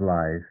of his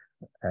life,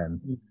 and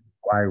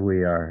why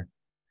we are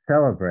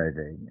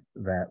celebrating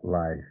that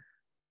life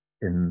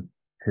in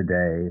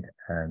today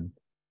and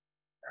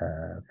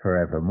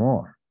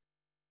forevermore.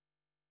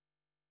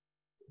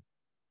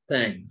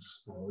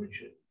 Thanks,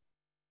 Richard.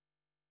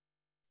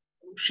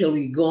 Shall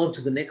we go on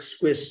to the next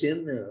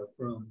question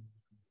from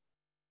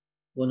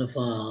one of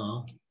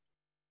our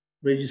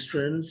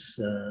registrants,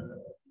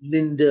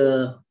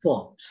 Linda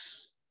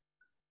Forbes,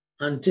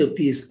 Hunter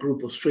Peace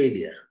Group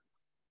Australia.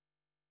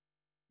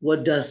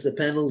 What does the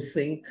panel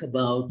think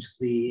about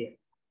the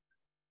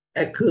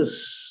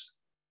AUKUS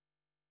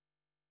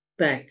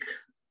pact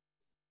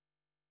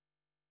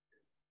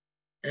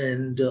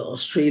and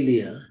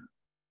Australia?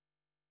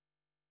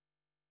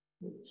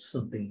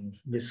 Something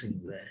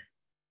missing there.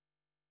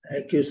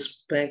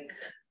 AUKUS pact.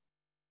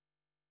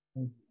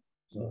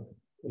 The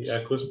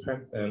AUKUS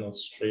pact and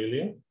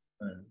Australia.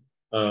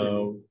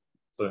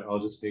 Sorry, I'll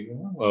just take it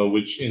now.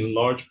 Which in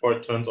large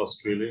part turns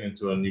Australia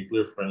into a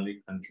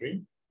nuclear-friendly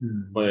country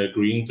by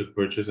agreeing to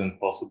purchase and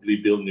possibly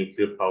build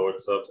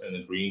nuclear-powered subs and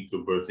agreeing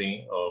to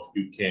birthing of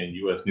UK and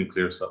US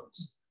nuclear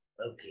subs.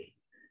 Okay,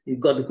 you've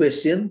got the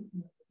question.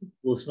 It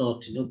was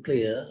not,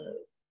 clear,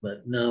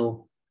 but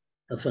now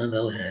Hassan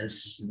Al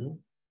has,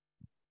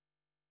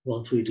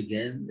 gone through it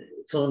again.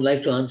 Someone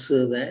like to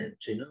answer that,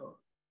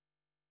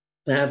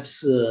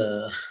 Perhaps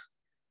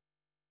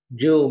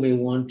Joe may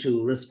want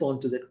to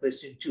respond to that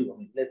question too. I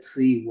mean, let's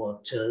see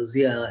what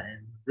Zia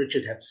and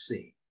Richard have to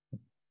say.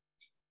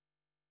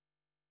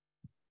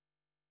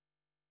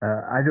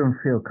 I don't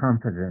feel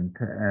confident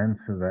to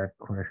answer that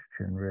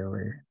question,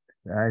 really.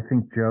 I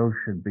think Joe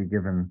should be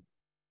given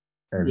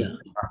an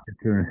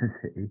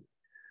opportunity.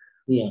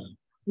 Yeah,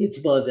 it's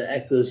about the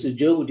AUKUS. So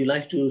Joe, would you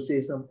like to say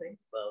something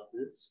about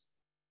this.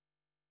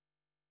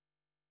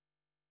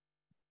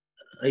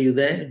 Are you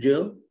there,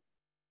 Joe?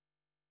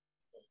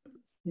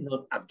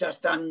 I've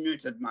just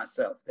unmuted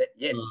myself.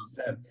 Yes,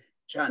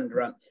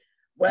 Chandra.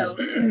 Well,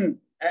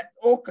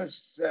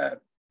 AUKUS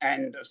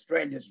and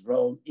Australia's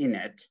role in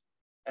it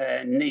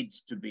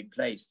needs to be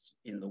placed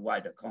in the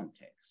wider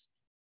context.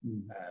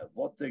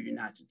 What the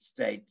United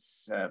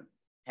States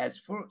has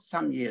for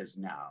some years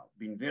now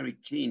been very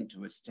keen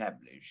to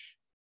establish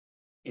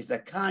is a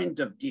kind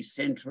of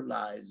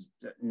decentralized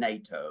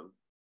NATO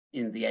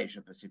in the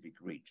Asia-Pacific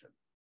region.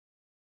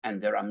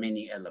 And there are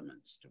many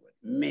elements to it,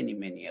 many,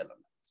 many elements.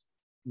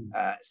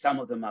 Some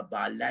of them are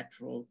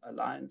bilateral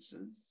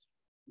alliances,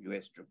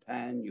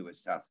 US-Japan,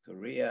 US-South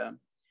Korea,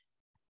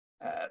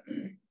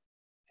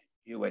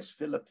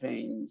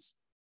 US-Philippines,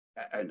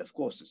 and of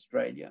course,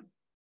 Australia.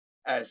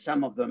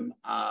 Some of them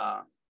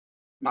are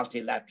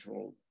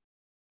multilateral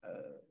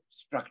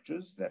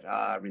structures that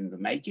are in the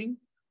making,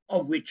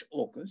 of which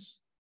AUKUS,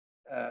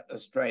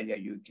 Australia,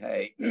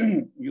 UK,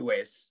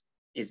 US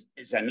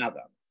is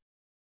another.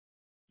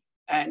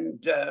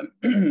 And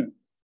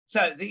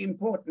so the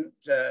important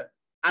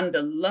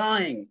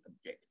underlying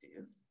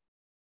objective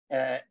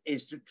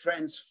is to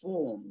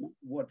transform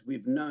what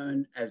we've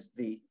known as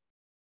the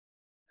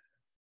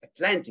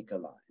Atlantic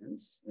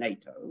Alliance,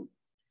 NATO,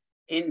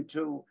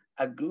 into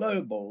a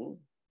global,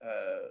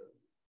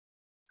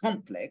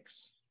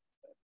 complex,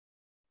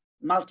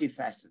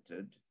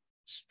 multifaceted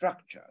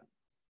structure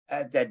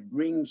that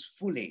brings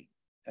fully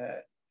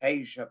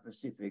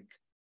Asia-Pacific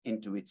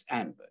into its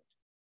ambit.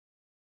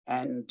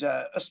 And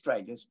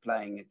Australia's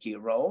playing a key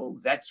role.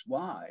 That's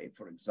why,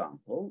 for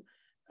example,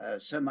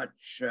 so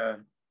much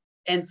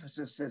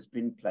emphasis has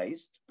been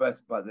placed,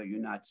 both by the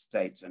United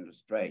States and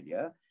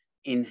Australia,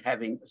 in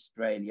having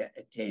Australia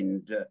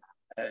attend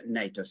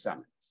NATO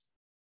summits,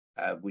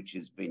 which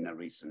has been a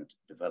recent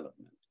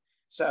development.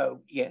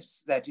 So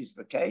yes, that is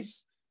the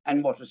case.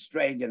 And what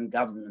Australian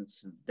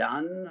governments have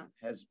done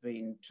has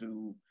been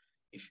to,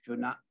 if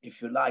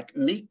you like,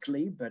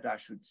 meekly, but I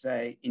should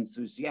say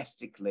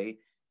enthusiastically,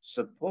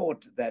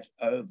 support that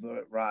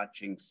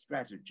overarching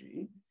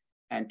strategy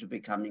and to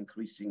become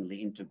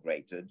increasingly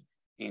integrated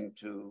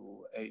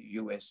into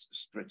US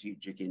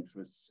strategic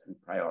interests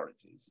and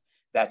priorities.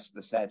 That's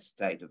the sad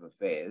state of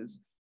affairs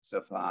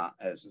so far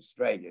as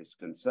Australia is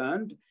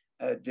concerned,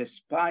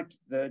 despite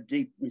the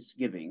deep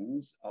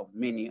misgivings of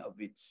many of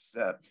its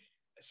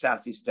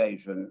Southeast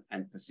Asian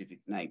and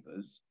Pacific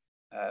neighbors,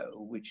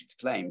 which it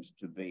claims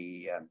to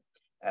be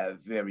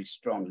very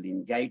strongly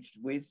engaged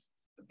with,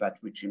 but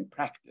which in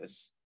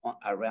practice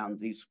around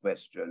these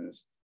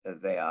questions,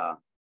 they are,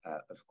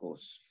 of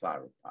course,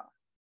 far apart.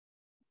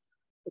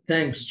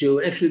 Thanks,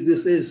 Joe. Actually,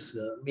 this is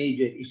a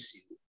major issue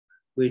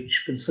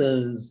which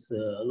concerns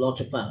a lot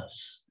of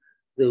us,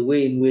 the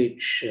way in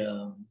which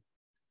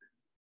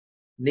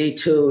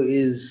NATO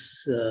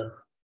is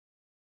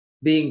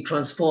being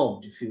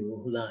transformed, if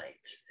you like,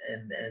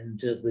 and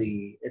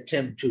the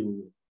attempt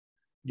to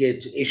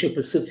get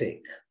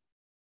Asia-Pacific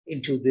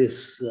into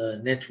this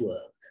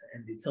network.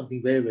 And it's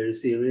something very, very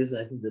serious.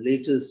 I think the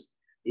latest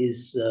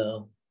is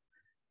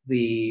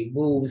the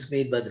moves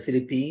made by the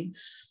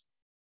Philippines,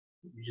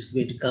 which is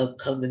going to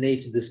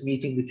culminate in this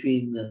meeting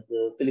between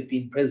the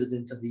Philippine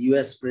president and the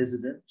US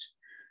president.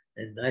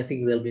 And I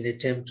think there'll be an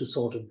attempt to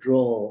sort of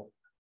draw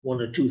one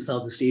or two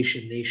Southeast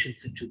Asian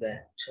nations into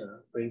that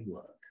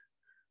framework.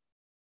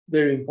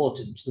 Very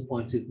important, the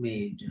points you've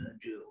made,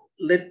 Joe.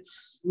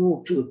 Let's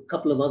move to a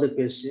couple of other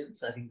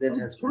questions. I think that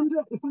has...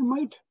 Chandra, if I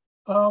might,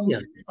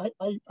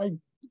 I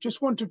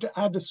just wanted to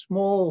add a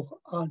small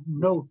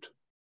note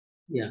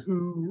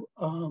to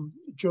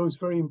Joe's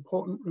very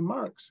important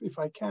remarks, if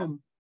I can.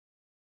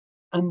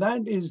 And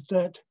that is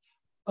that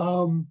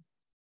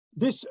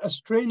this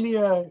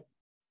Australia,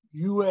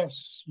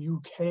 US,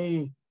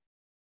 UK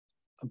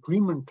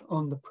agreement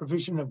on the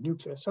provision of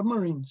nuclear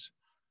submarines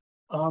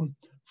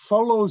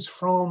follows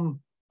from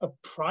a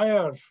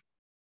prior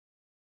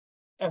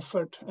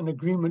effort and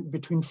agreement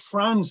between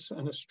France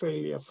and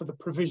Australia for the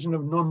provision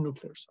of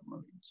non-nuclear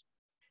submarines.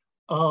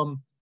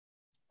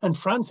 And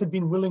France had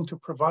been willing to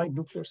provide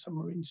nuclear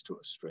submarines to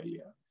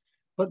Australia,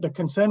 but the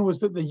concern was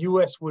that the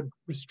US would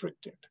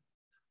restrict it.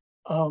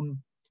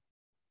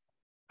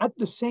 At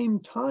the same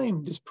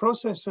time, this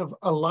process of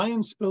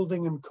alliance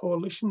building and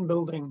coalition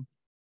building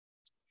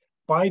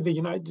by the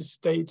United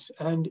States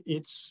and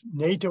its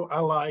NATO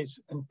allies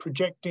and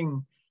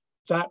projecting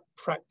that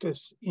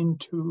practice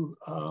into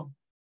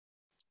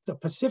the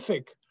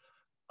Pacific,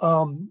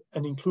 and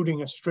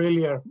including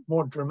Australia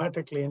more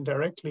dramatically and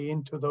directly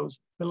into those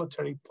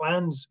military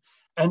plans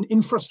and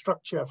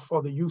infrastructure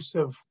for the use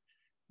of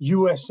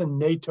US and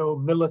NATO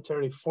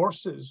military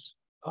forces,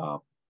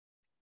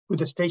 with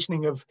the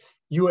stationing of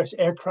US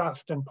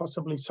aircraft and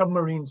possibly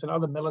submarines and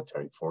other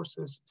military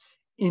forces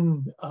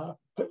in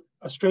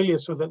Australia,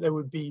 so that there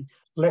would be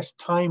less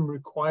time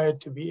required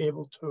to be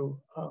able to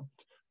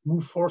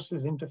move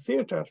forces into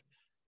theater.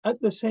 At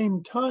the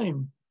same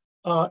time,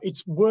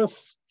 it's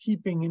worth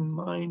keeping in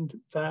mind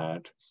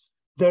that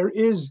there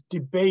is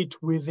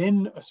debate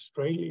within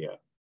Australia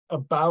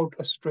about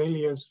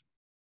Australia's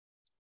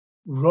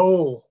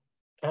role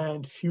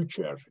and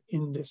future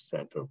in this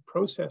set of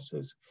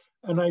processes.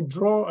 And I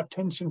draw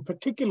attention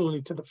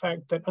particularly to the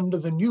fact that under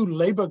the new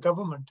Labour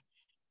government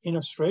in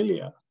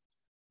Australia,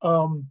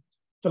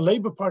 the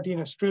Labour Party in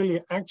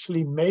Australia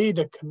actually made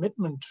a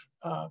commitment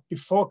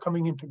before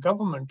coming into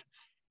government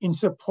in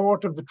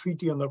support of the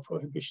Treaty on the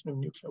Prohibition of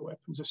Nuclear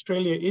Weapons.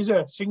 Australia is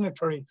a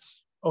signatory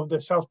of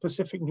the South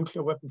Pacific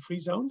Nuclear Weapon Free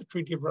Zone, the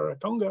Treaty of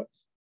Rarotonga.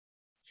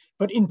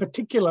 But in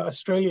particular,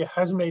 Australia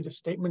has made a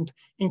statement,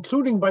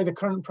 including by the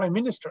current Prime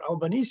Minister,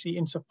 Albanese,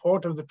 in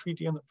support of the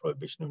Treaty on the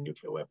Prohibition of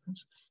Nuclear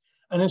Weapons.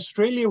 And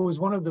Australia was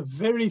one of the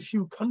very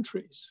few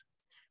countries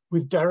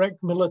with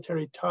direct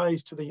military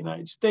ties to the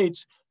United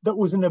States that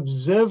was an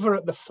observer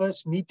at the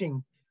first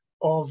meeting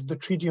of the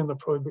Treaty on the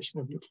Prohibition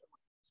of Nuclear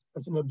Weapons,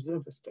 as an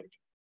observer state.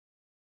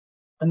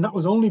 And that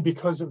was only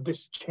because of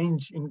this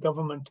change in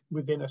government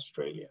within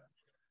Australia.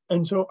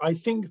 And so I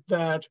think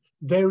that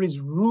there is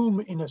room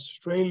in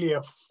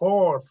Australia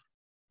for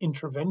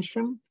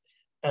intervention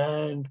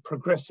and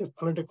progressive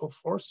political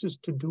forces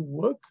to do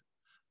work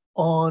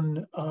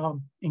on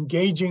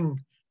engaging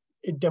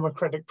in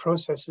democratic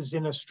processes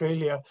in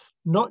Australia,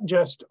 not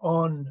just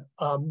on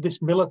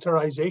this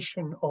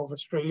militarization of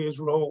Australia's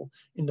role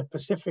in the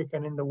Pacific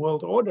and in the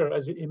world order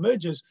as it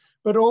emerges,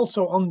 but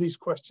also on these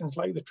questions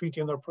like the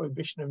Treaty on the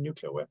Prohibition of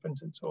Nuclear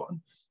Weapons and so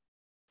on.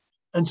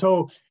 And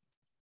so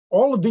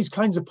all of these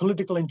kinds of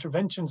political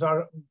interventions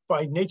are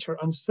by nature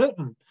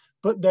uncertain,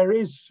 but there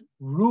is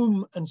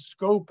room and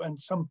scope and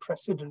some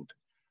precedent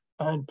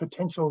and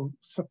potential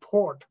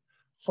support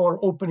for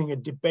opening a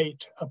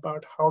debate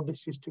about how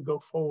this is to go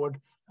forward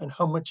and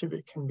how much of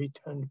it can be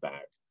turned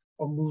back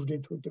or moved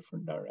into a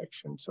different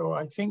direction. So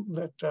I think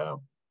that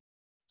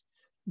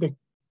the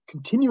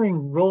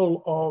continuing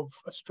role of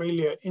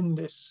Australia in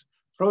this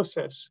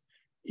process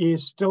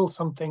is still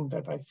something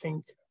that I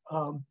think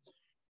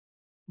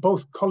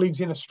both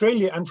colleagues in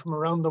Australia and from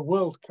around the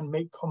world can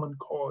make common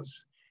cause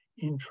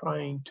in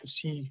trying to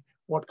see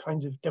what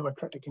kinds of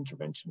democratic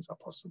interventions are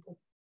possible.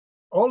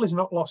 All is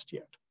not lost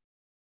yet.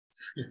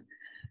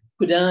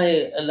 Could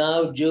I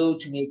allow Joe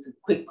to make a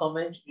quick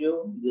comment,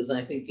 Joe? Because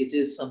I think it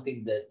is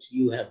something that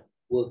you have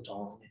worked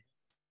on.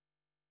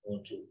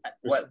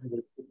 Well,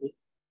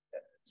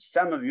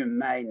 some of you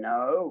may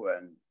know,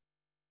 and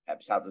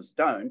perhaps others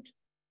don't.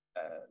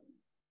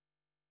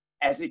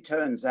 As it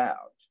turns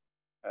out,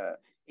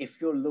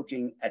 if you're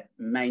looking at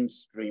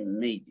mainstream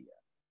media,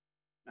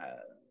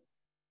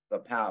 the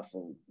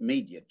powerful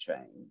media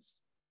chains,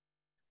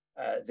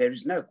 there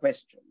is no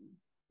question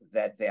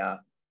that they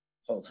are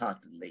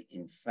wholeheartedly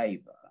in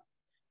favor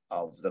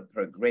of the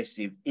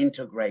progressive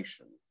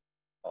integration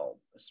of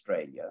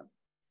Australia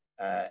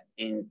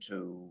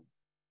into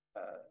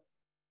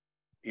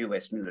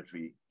US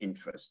military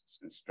interests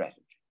and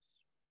strategies.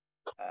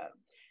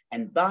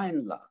 And by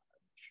and large,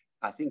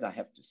 I think I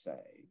have to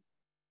say,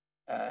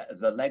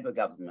 the Labour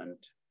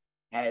government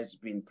has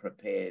been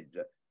prepared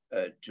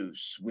to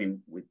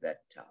swim with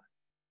that tide.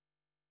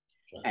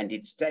 Right. And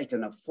it's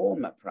taken a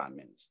former Prime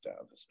Minister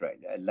of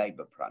Australia, a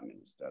Labour Prime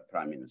Minister,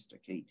 Prime Minister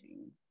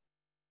Keating,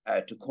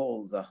 to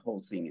call the whole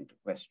thing into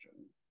question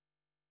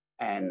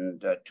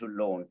and to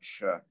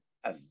launch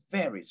a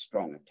very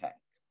strong attack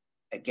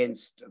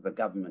against the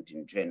government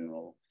in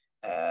general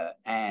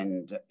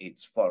and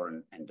its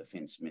foreign and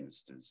defence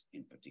ministers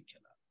in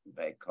particular,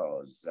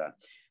 because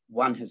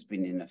one has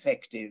been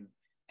ineffective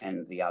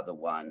and the other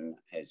one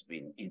has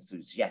been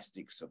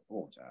enthusiastic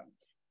supporter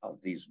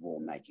of these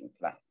war-making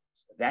plans.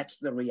 That's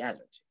the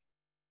reality.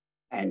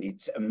 And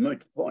it's a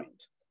moot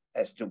point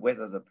as to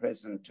whether the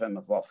present term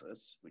of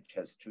office, which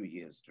has 2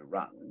 years to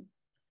run,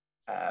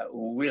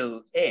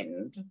 will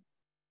end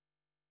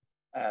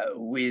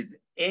with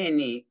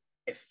any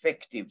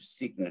effective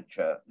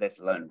signature, let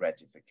alone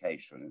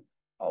ratification,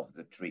 of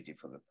the Treaty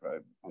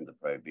on the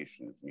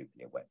Prohibition of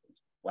Nuclear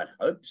Weapons. One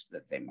hopes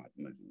that they might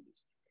move in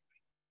this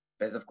direction.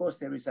 But of course,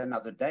 there is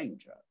another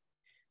danger,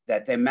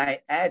 that they may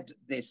add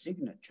their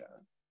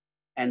signature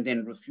and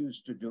then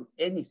refuse to do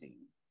anything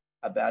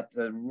about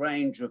the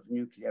range of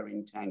nuclear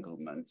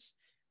entanglements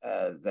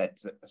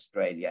that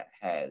Australia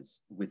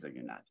has with the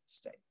United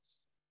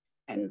States.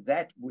 And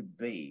that would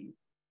be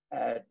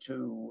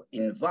to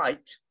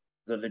invite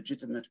the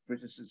legitimate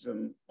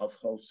criticism of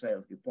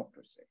wholesale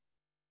hypocrisy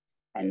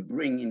and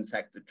bring, in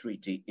fact, the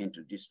treaty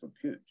into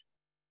disrepute.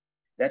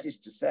 That is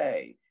to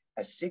say,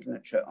 a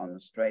signature on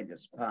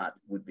Australia's part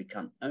would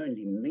become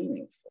only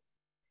meaningful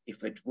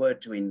if it were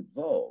to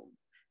involve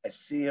a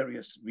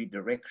serious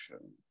redirection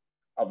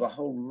of a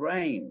whole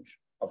range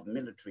of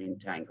military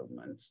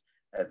entanglements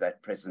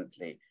that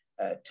presently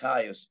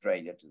tie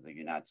Australia to the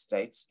United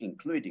States,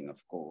 including,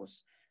 of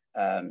course,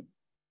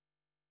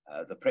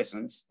 the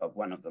presence of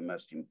one of the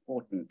most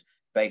important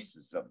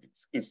bases of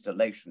its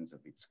installations of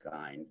its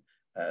kind,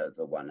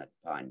 the one at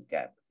Pine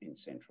Gap in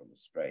Central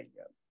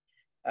Australia.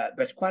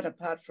 But quite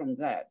apart from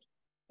that,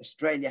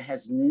 Australia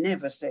has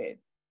never said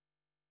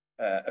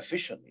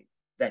officially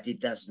that it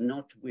does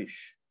not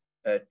wish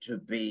to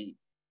be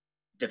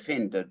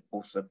defended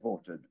or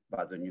supported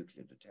by the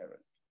nuclear deterrent.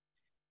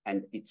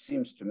 And it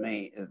seems to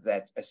me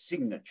that a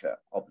signature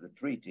of the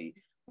treaty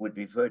would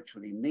be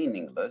virtually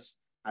meaningless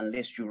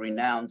unless you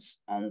renounce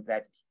on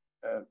that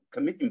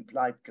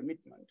implied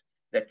commitment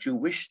that you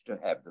wish to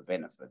have the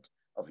benefit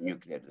of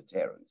nuclear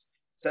deterrence.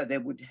 So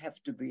there would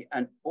have to be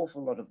an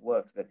awful lot of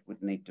work that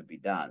would need to be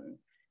done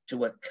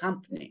to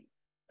accompany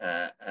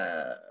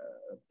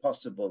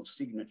possible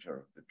signature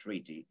of the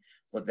treaty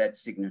for that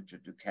signature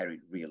to carry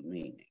real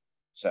meaning.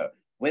 So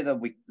whether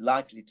we're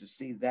likely to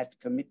see that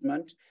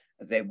commitment,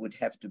 there would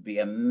have to be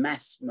a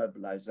mass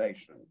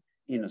mobilization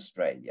in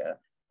Australia,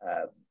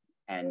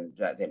 and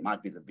there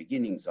might be the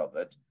beginnings of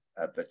it,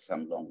 but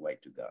some long way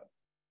to go.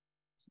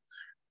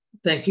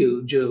 Thank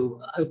you,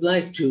 Joe. I would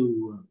like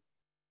to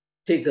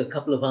take a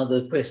couple of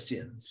other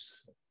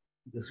questions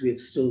because we've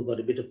still got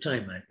a bit of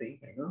time, I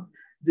think.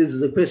 This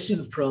is a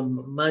question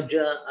from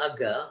Maja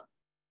Aga,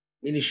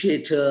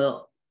 initiator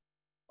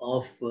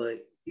of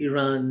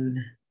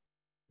Iran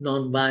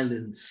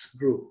Nonviolence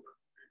Group.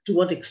 To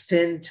what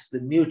extent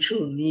the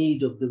mutual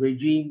need of the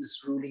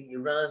regimes ruling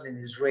Iran and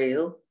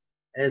Israel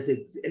as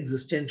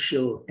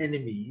existential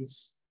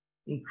enemies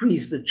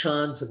increase the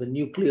chance of a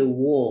nuclear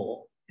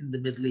war in the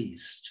Middle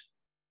East?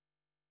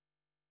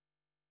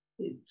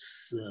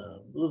 It's a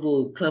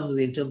little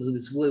clumsy in terms of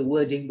its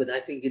wording, but I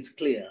think it's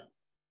clear.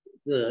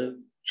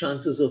 The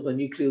chances of a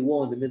nuclear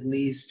war in the Middle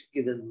East,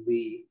 given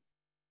the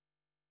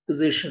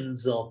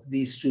positions of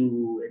these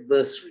two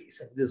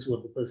adversaries, and this is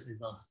what the person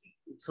is asking.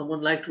 Would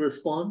someone like to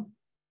respond?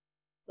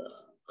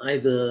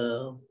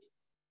 Either,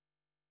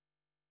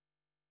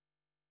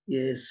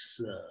 yes,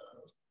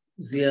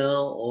 Zia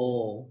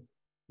or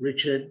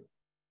Richard,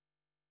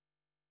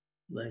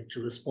 like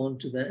to respond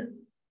to that?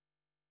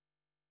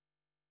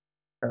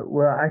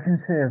 Well, I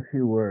can say a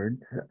few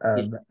words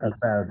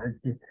about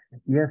it.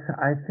 Yes,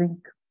 I think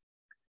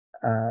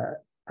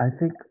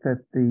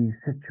that the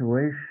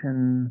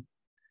situation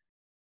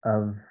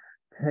of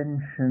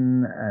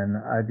tension and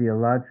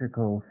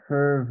ideological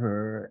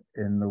fervor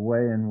in the way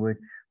in which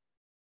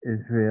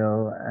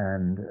Israel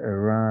and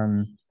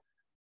Iran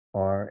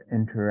are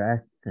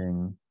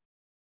interacting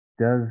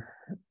does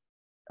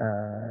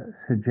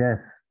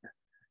suggest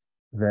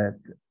that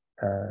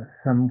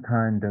some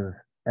kind of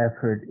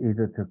effort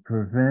either to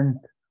prevent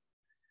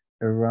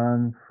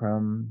Iran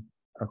from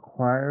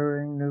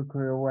acquiring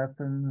nuclear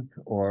weapons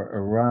or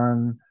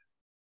Iran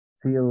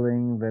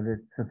feeling that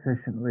it's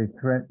sufficiently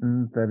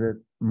threatened that it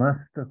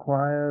must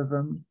acquire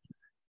them,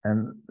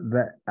 and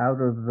that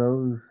out of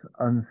those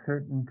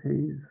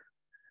uncertainties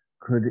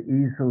could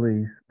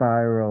easily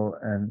spiral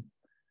an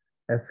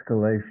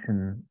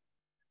escalation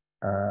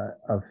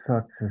of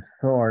such a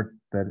sort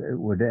that it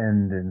would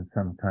end in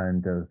some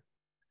kind of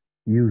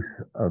use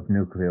of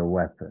nuclear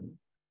weapons.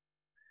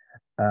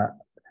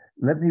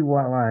 Let me,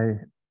 while I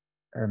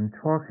am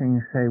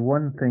talking, say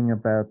one thing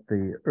about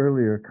the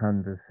earlier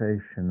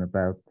conversation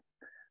about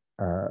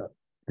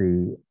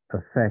the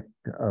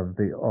effect of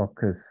the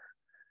AUKUS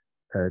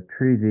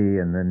treaty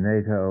and the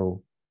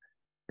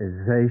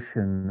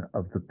NATOization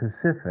of the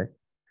Pacific.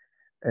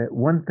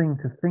 One thing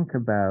to think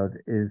about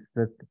is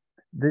that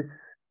this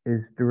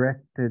is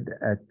directed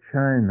at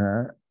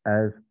China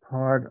as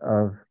part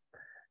of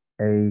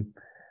a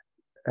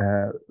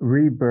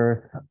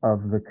rebirth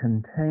of the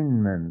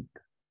containment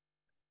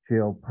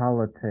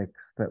geopolitics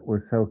that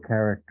was so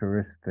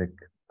characteristic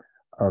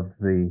of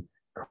the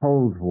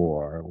Cold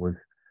War. It was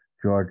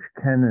George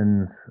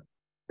Kennan's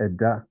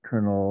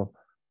doctrinal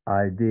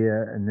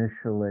idea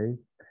initially,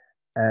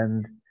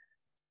 and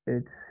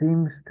it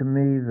seems to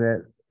me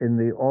that in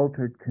the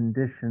altered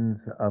conditions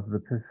of the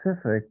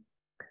Pacific,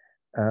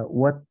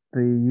 what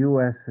the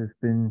U.S. has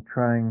been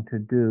trying to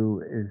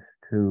do is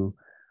to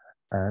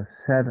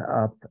set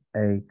up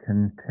a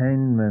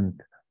containment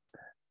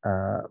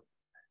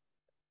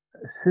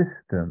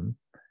system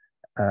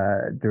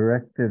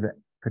directed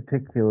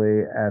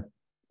particularly at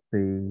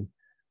the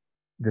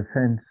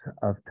defense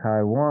of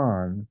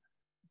Taiwan,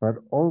 but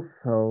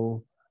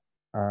also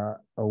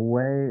a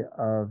way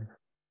of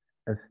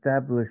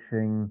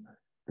establishing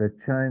that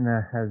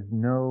China has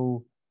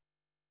no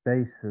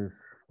basis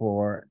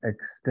for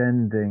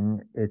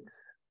extending its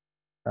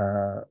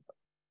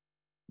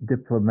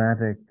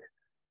diplomatic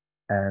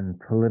and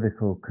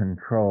political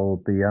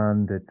control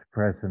beyond its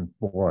present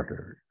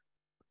borders.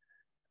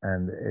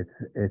 And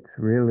it's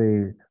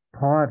really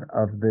part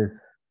of this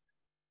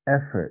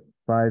effort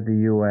by the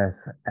U.S.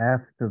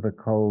 after the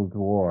Cold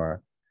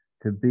War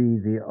to be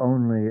the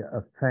only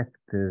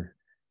effective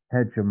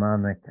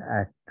hegemonic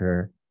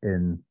actor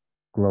in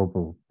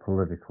global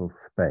political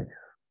space.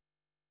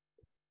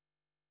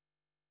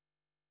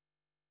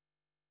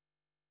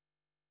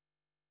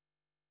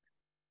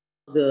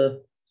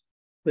 The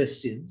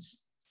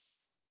questions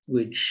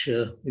which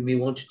we may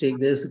want to take.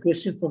 There's a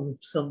question from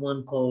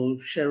someone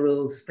called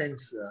Cheryl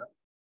Spencer,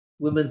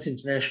 Women's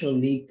International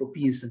League for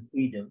Peace and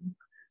Freedom,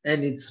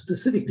 and it's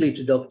specifically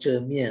to Dr.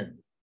 Mian,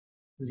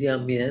 Zia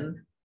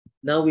Mian.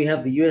 Now we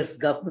have the US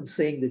government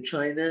saying that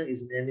China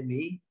is an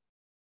enemy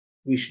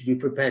we should be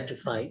prepared to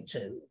fight,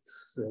 and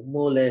it's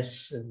more or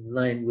less in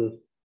line with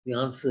the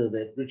answer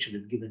that Richard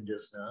had given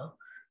just now,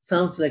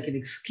 sounds like an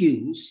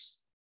excuse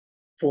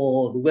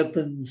for the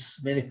weapons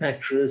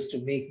manufacturers to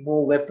make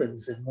more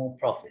weapons and more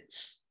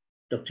profits.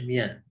 Dr.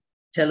 Mian,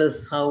 tell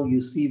us how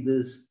you see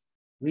this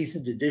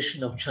recent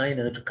addition of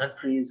China to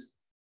countries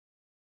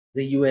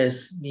the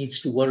US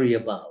needs to worry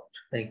about.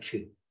 Thank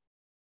you.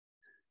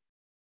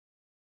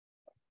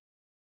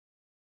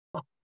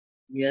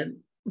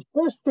 Mian? The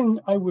first thing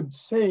I would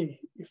say,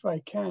 if I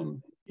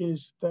can,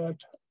 is that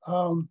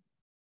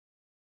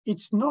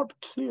it's not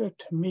clear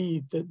to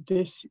me that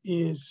this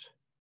is,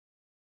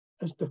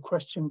 as the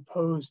question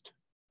posed,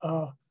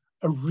 a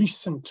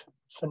recent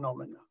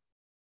phenomenon.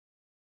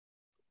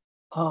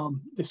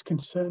 This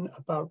concern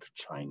about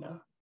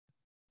China.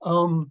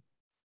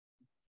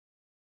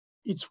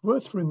 It's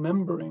worth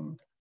remembering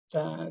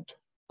that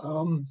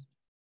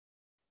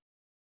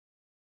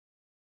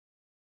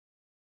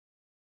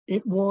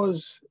it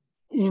was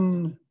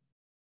in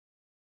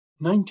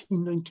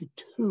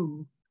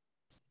 1992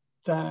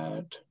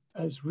 that,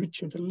 as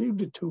Richard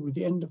alluded to, with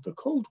the end of the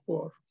Cold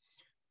War,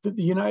 that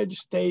the United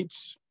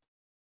States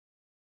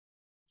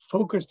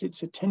focused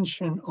its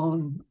attention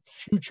on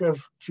future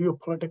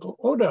geopolitical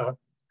order.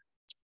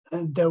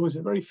 And there was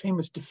a very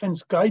famous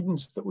defense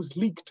guidance that was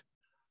leaked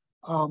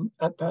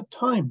at that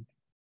time,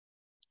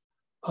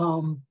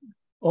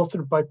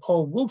 authored by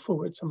Paul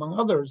Wolfowitz, among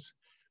others,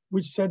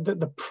 which said that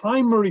the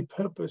primary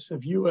purpose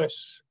of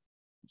US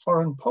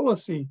foreign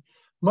policy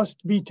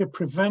must be to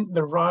prevent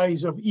the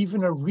rise of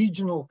even a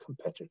regional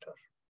competitor.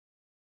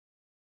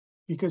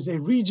 Because a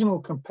regional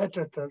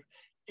competitor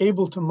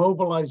able to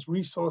mobilize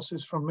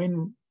resources from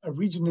in a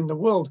region in the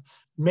world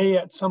may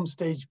at some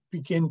stage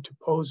begin to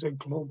pose a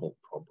global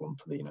problem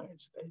for the United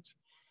States.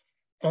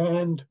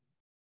 And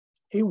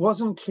it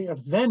wasn't clear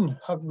then,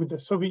 with the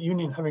Soviet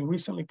Union having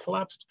recently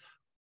collapsed,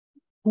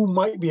 who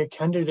might be a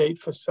candidate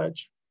for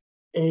such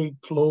a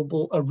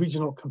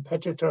regional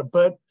competitor,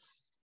 but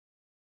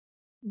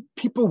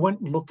people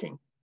went looking.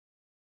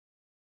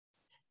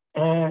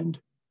 And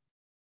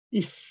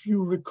if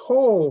you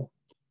recall,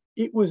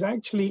 it was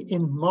actually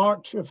in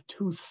March of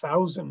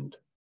 2000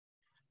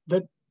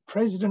 that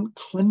President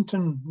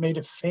Clinton made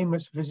a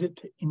famous visit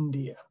to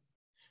India,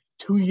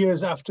 2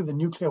 years after the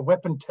nuclear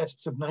weapon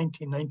tests of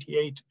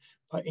 1998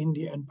 by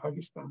India and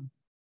Pakistan.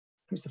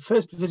 It was the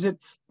first visit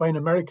by an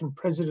American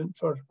president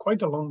for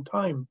quite a long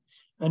time.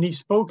 And he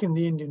spoke in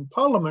the Indian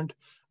parliament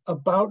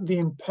about the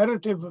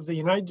imperative of the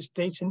United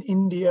States and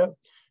India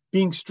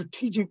being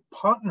strategic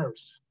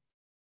partners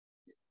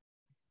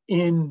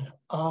in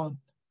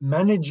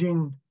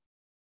managing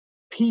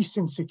peace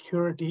and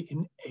security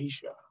in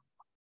Asia.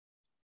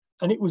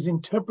 And it was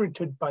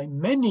interpreted by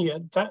many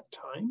at that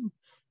time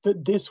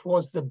that this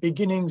was the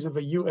beginnings of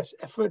a US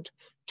effort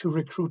to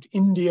recruit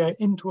India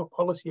into a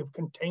policy of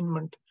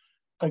containment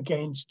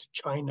against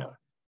China,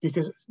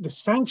 because the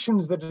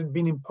sanctions that had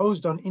been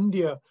imposed on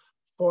India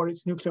for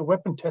its nuclear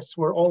weapon tests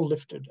were all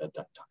lifted at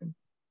that time.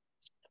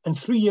 And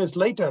 3 years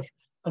later,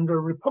 under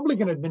a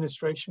Republican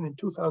administration in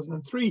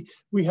 2003,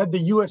 we had the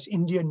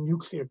US-India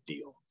nuclear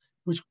deal,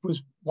 which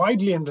was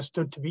widely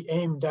understood to be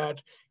aimed at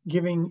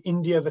giving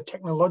India the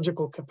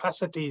technological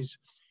capacities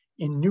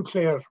in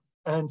nuclear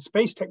and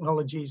space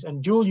technologies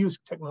and dual-use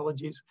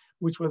technologies,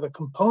 which were the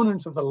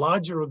components of the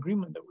larger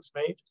agreement that was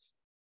made,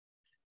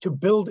 to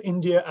build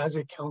India as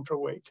a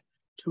counterweight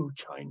to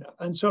China.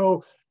 And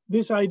so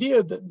this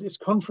idea that this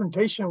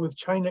confrontation with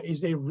China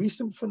is a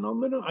recent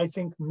phenomenon, I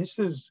think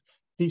misses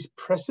these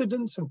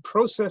precedents and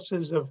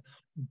processes of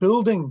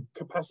building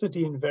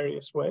capacity in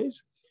various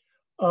ways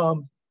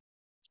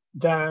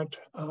that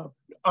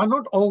are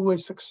not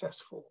always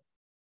successful,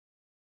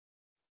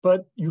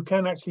 but you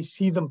can actually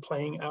see them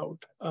playing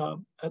out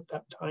at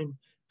that time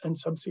and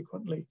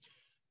subsequently.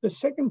 The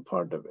second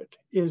part of it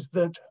is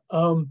that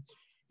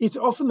it's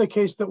often the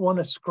case that one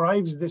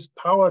ascribes this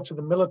power to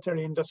the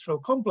military-industrial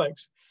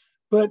complex,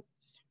 but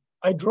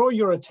I draw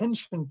your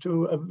attention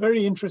to a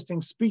very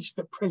interesting speech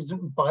that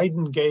President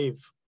Biden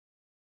gave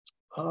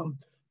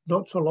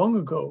not so long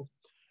ago,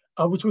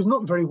 which was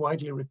not very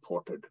widely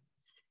reported,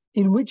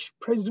 in which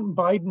President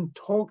Biden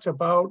talked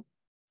about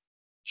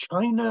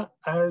China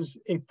as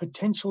a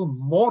potential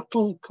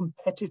mortal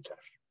competitor.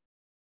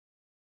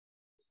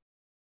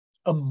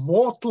 A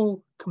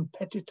mortal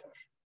competitor,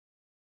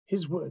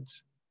 his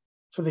words,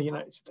 for the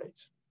United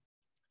States.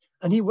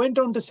 And he went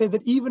on to say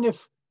that even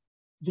if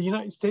the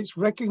United States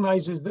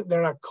recognizes that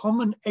there are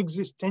common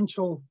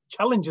existential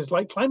challenges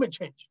like climate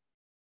change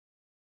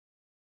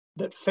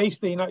that face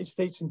the United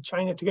States and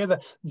China together,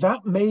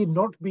 that may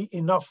not be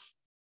enough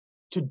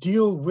to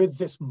deal with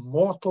this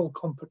mortal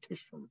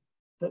competition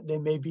that they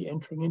may be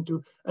entering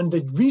into. And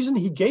the reason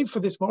he gave for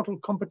this mortal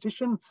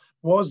competition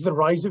was the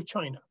rise of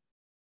China.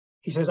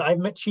 He says, I've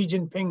met Xi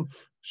Jinping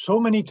so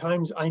many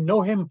times, I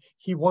know him,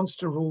 he wants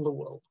to rule the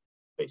world,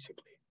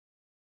 basically.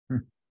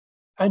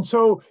 And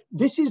so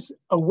this is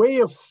a way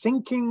of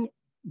thinking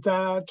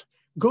that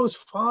goes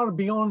far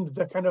beyond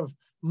the kind of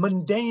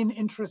mundane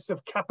interests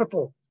of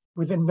capital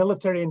within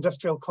military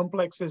industrial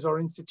complexes or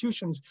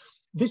institutions.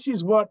 This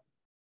is what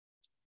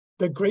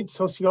the great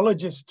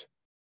sociologist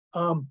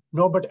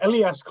Norbert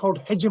Elias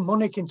called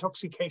hegemonic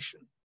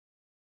intoxication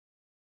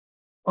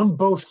on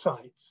both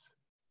sides,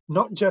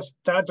 not just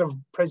that of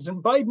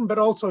President Biden, but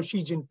also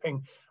Xi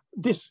Jinping.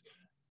 This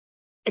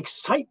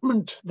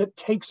excitement that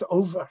takes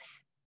over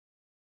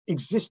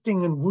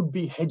existing and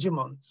would-be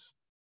hegemons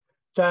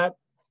that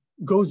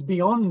goes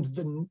beyond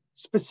the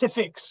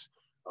specifics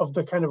of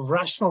the kind of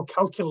rational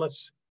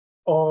calculus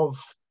of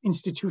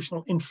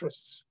institutional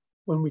interests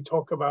when we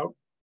talk about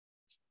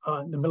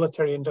the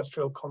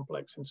military-industrial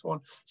complex and so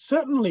on.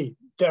 Certainly,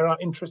 there are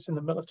interests in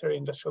the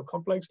military-industrial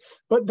complex,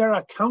 but there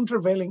are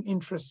countervailing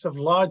interests of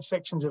large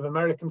sections of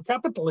American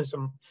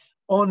capitalism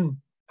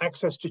on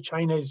access to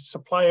China's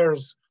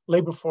suppliers,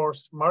 labor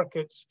force,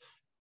 markets.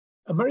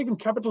 American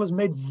capital has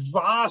made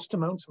vast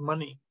amounts of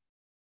money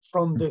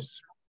from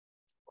this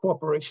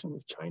cooperation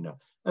with China.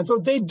 And so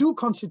they do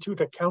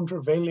constitute a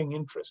countervailing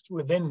interest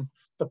within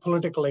the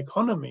political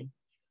economy.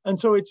 And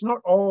so it's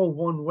not all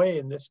one way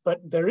in this, but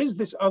there is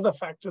this other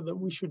factor that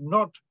we should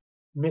not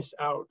miss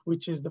out,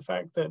 which is the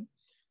fact that,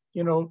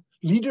 you know,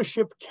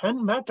 leadership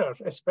can matter,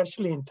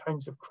 especially in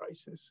times of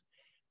crisis.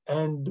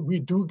 And we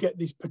do get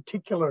these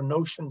particular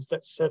notions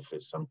that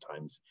surface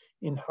sometimes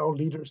in how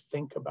leaders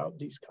think about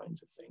these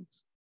kinds of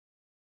things.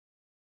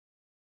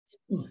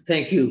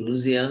 Thank you,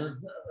 Lucia.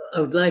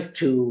 I would like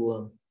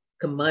to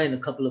combine a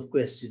couple of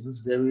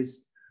questions. There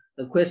is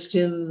a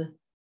question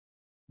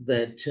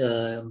that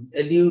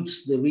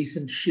alludes the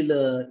recent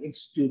Schiller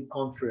Institute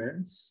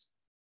conference,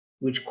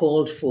 which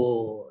called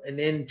for an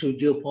end to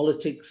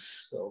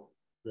geopolitics of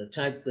the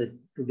type that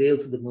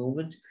prevails at the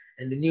moment,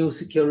 and a new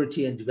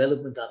security and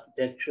development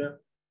architecture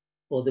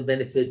for the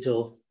benefit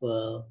of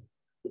the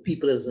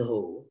people as a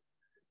whole.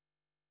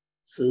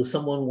 So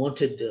someone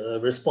wanted a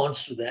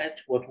response to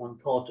that, what one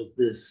thought of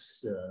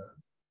this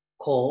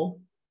call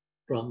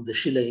from the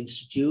Schiller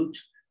Institute.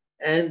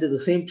 And at the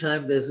same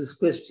time, there's this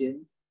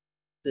question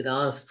that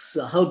asks,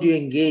 how do you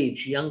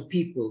engage young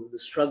people in the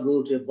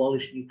struggle to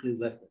abolish nuclear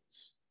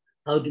weapons?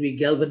 How do we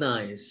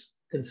galvanize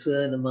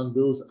concern among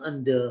those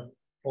under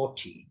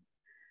 40?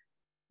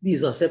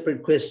 These are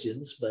separate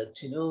questions,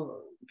 but, you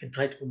know, we can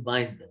try to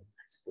combine them,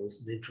 I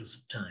suppose, in the interest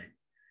of time.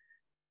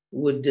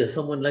 Would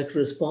someone like to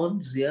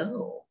respond, Zia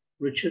or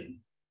Richard?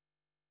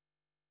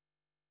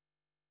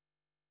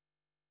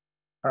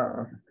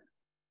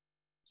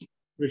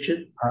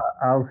 Richard?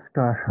 I'll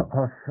start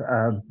off.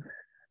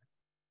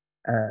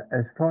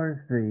 As far as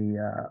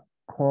the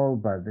call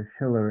by the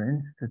Schiller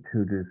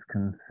Institute is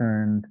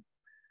concerned,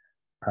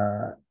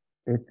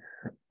 it's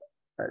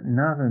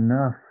not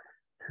enough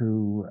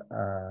to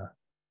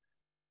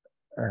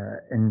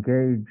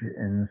engage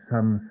in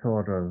some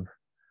sort of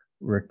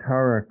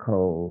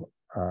rhetorical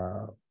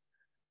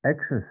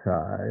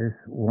exercise.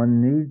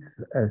 One needs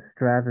a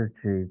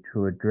strategy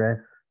to address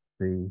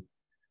the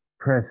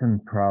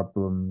present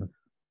problems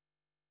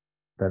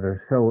that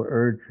are so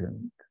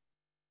urgent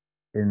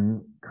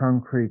in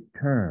concrete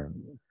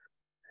terms.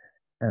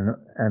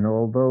 And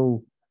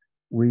although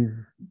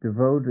we've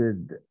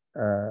devoted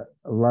a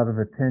lot of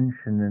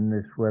attention in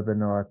this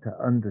webinar to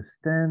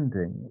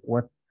understanding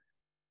what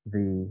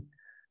the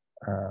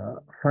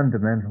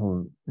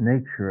fundamental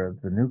nature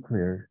of the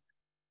nuclear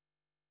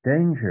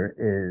danger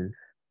is,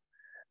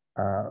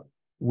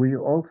 we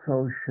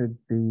also should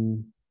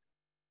be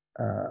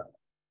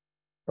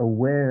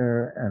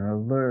aware and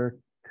alert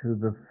to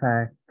the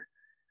fact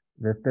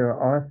that there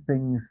are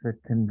things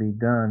that can be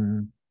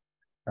done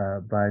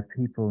by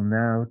people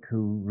now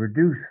to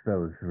reduce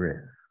those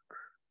risks,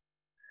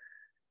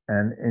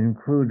 and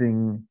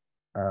including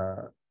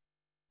a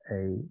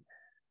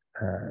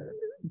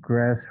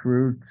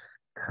grassroots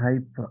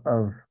type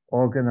of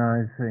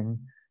organizing,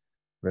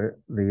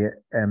 the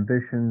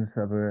ambitions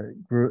of a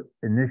group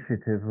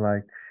initiative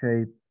like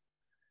SHAPE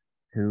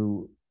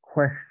to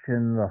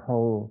question the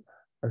whole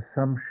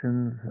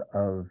assumptions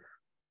of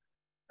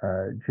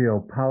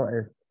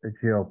geopolitics.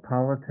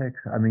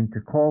 I mean, to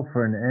call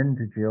for an end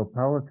to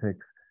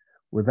geopolitics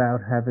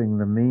without having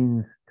the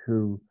means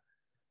to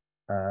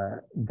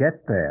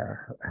get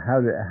there.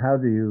 How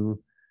do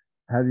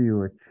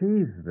you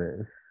achieve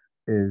this?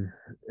 Is,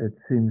 it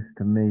seems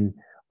to me,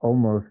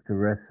 almost a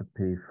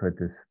recipe for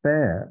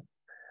despair,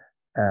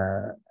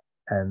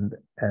 and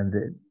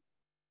it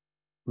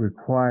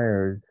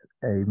requires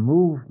a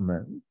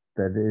movement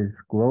that is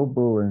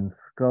global in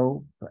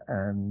scope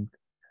and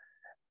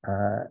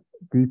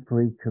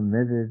deeply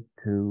committed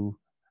to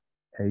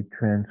a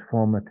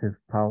transformative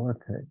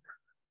politics.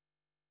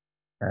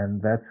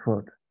 And that's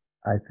what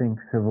I think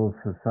civil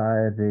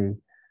society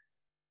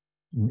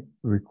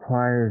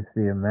requires,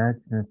 the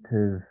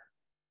imaginative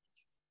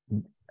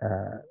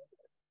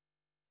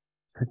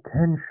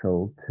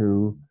potential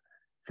to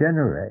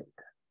generate,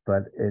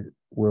 but it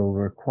will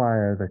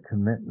require the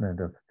commitment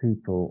of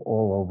people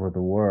all over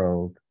the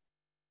world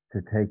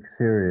to take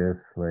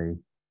seriously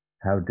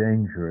how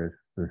dangerous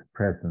this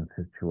present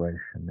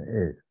situation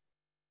is.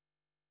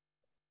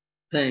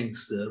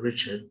 Thanks,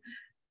 Richard.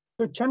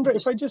 So Chandra,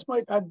 if I just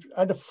might add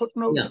a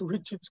footnote to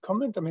Richard's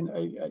comment. I mean,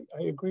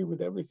 I agree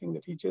with everything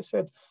that he just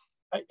said.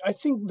 I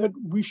think that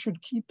we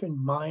should keep in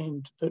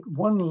mind that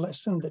one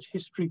lesson that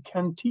history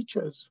can teach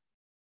us,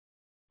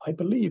 I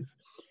believe,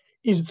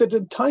 is that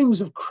at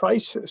times of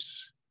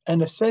crisis,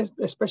 and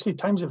especially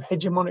times of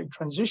hegemonic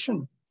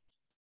transition,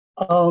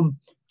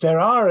 there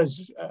are,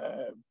 as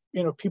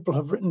people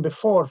have written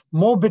before,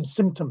 morbid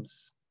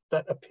symptoms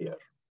that appear,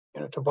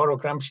 to borrow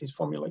Gramsci's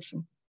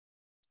formulation.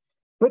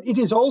 But it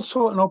is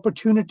also an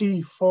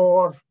opportunity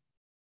for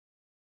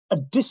a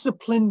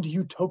disciplined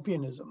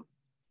utopianism,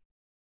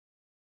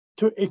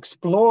 to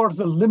explore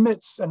the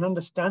limits and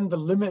understand the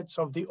limits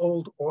of the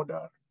old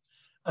order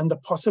and the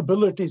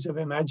possibilities of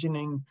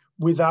imagining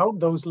without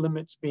those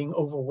limits being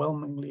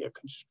overwhelmingly a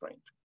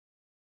constraint.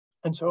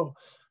 And so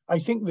I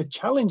think the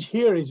challenge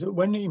here is that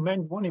when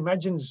one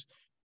imagines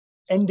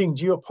ending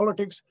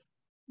geopolitics,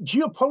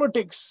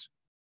 geopolitics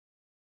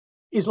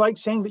is like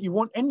saying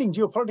that ending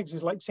geopolitics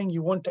is like saying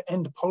you want to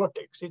end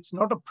politics. It's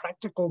not a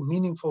practical,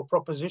 meaningful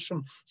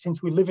proposition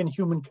since we live in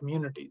human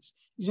communities.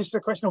 It's just a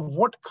question of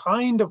what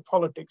kind of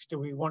politics do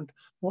we want?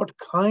 What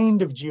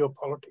kind of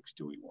geopolitics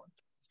do we want?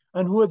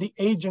 And who are the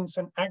agents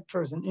and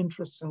actors and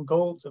interests and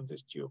goals of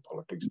this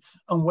geopolitics?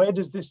 And where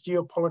does this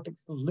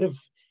geopolitics live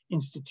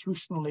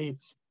institutionally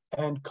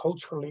and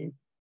culturally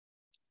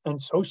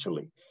and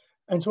socially?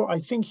 And so I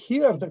think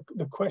here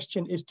the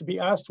question is to be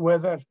asked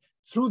whether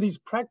through these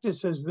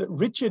practices that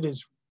Richard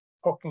is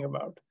talking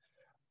about,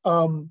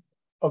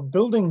 of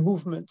building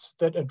movements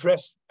that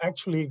address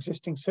actually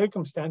existing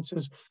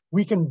circumstances,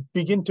 we can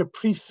begin to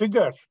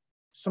prefigure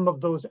some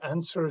of those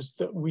answers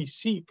that we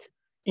seek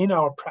in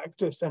our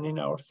practice and in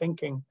our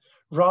thinking,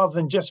 rather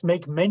than just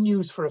make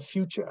menus for a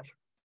future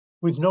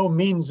with no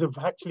means of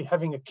actually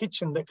having a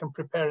kitchen that can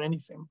prepare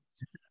anything.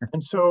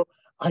 And so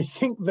I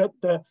think that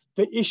the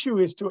issue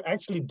is to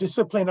actually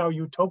discipline our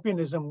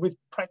utopianism with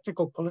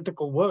practical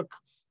political work,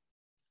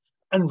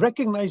 and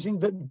recognizing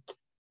that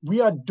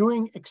we are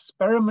doing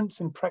experiments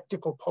in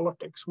practical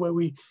politics where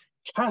we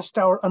cast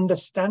our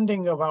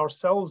understanding of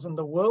ourselves and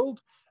the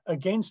world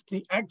against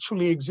the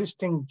actually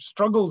existing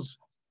struggles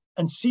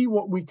and see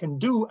what we can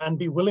do, and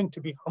be willing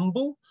to be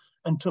humble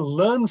and to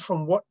learn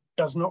from what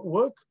does not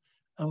work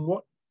and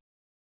what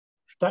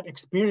that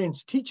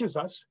experience teaches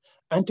us,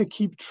 and to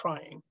keep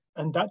trying.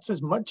 And that's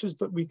as much as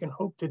that we can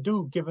hope to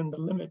do given the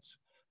limits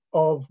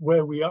of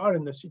where we are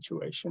in the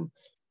situation.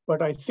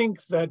 But I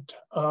think that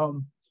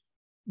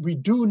we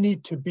do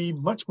need to be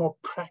much more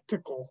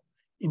practical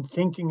in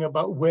thinking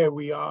about where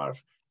we are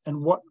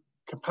and what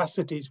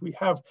capacities we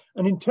have.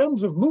 And in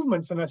terms of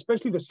movements, and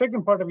especially the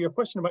second part of your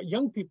question about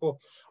young people,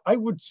 I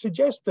would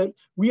suggest that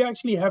we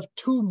actually have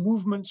two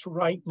movements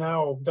right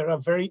now that are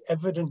very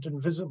evident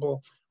and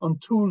visible on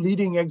two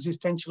leading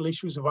existential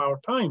issues of our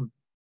time,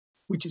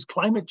 which is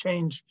climate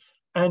change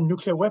and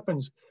nuclear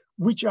weapons,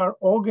 which are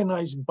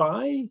organized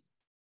by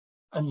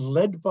and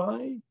led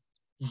by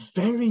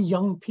very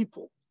young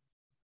people.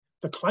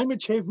 The climate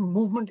change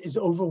movement is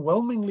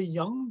overwhelmingly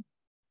young,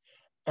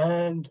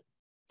 and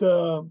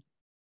the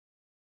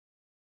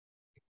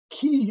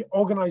key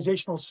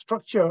organizational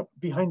structure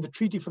behind the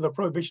Treaty for the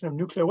Prohibition of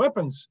Nuclear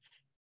Weapons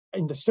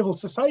in the civil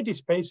society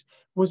space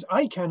was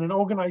ICANN, an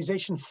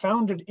organization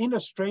founded in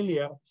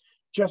Australia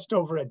just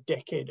over a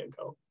decade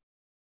ago,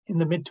 in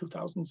the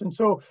mid-2000s. And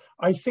so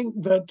I think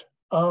that,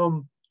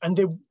 and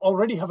they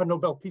already have a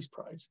Nobel Peace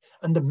Prize,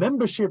 and the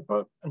membership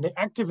and the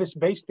activist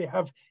base they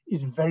have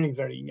is very,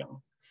 very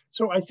young.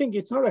 So I think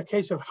it's not a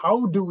case of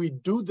how do we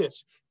do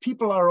this?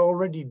 People are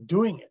already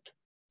doing it.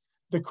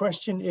 The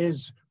question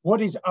is, what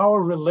is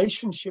our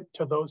relationship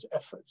to those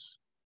efforts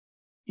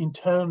in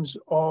terms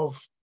of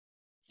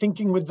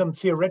thinking with them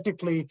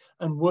theoretically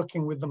and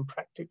working with them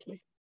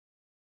practically?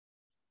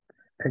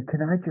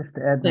 Can I just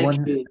add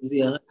Thank you,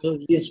 Zia.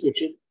 Yes,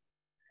 Richard.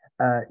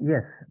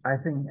 Yes, I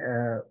think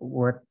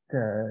what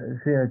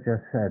Zia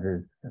just said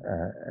is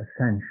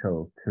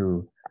essential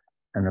to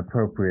an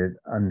appropriate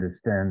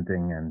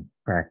understanding and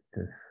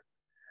practice.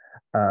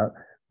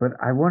 But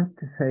I want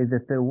to say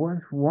that there was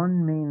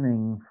one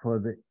meaning for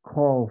the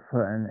call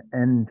for an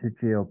end to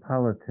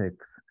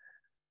geopolitics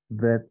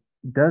that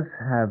does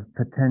have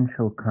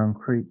potential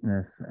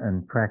concreteness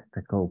and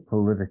practical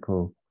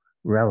political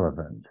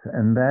relevance,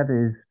 and that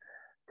is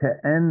to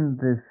end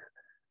this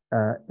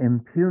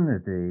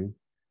impunity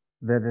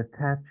that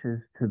attaches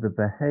to the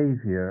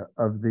behavior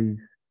of these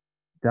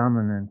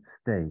dominant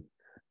states.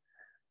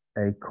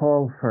 A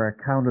call for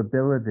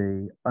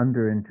accountability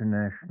under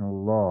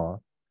international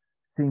law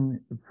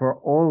for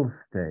all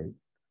states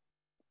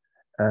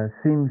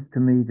seems to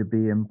me to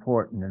be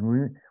important.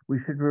 And we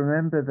should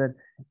remember that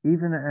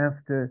even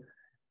after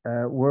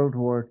World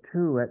War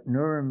II at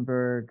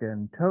Nuremberg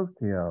and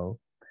Tokyo,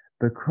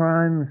 the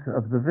crimes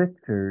of the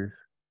victors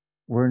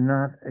were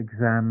not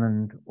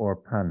examined or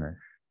punished.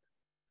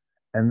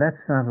 And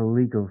that's not a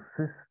legal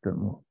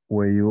system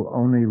where you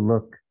only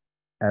look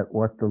at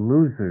what the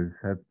losers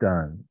have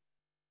done.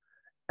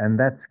 And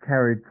that's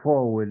carried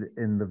forward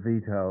in the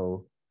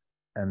veto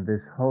and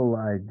this whole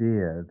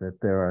idea that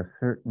there are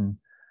certain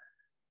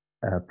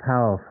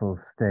powerful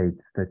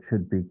states that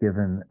should be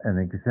given an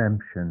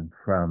exemption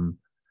from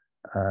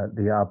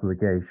the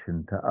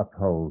obligation to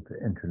uphold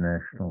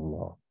international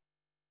law.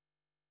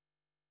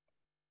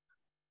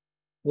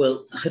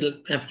 Well, I'll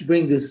have to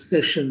bring this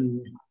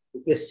session,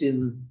 the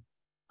question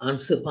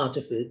answer part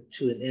of it,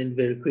 to an end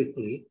very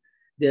quickly.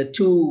 There are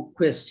two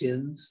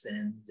questions,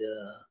 and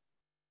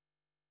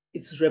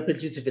it's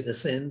repetitive in a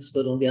sense,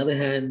 but on the other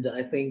hand,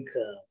 I think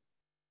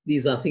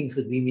these are things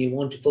that we may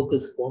want to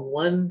focus on.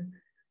 One,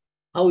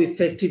 how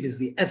effective is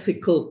the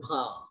ethical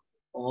power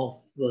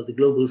of the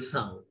global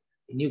South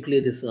in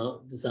nuclear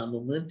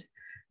disarmament,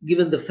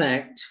 given the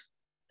fact,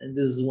 and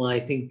this is why I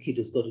think it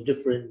has got a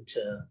different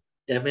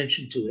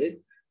dimension to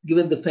it,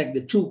 given the fact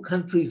that two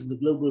countries in the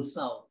global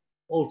South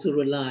also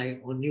rely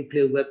on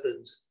nuclear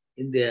weapons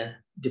in their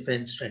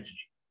defense strategy.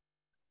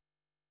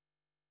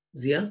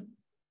 Zia?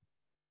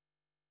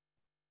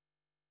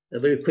 A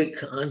very quick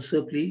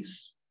answer,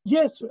 please.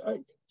 Yes,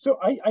 so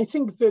I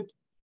think that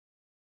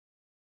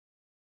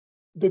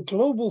the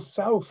global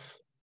South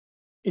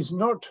is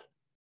not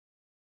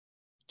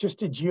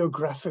just a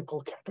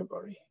geographical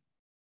category.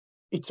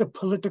 It's a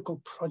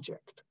political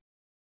project.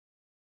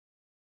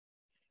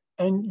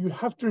 And you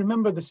have to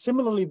remember that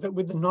similarly that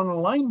with the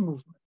non-aligned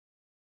movement,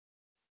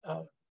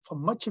 for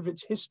much of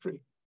its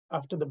history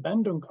after the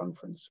Bandung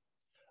Conference,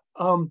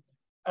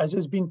 as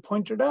has been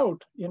pointed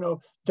out,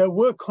 there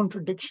were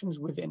contradictions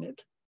within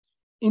it.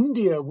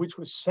 India, which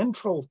was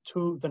central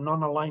to the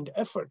non-aligned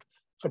effort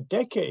for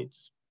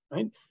decades,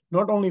 right,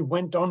 not only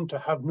went on to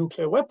have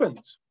nuclear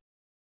weapons,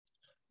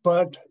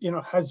 but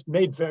has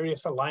made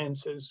various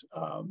alliances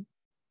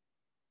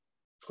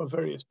for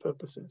various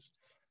purposes.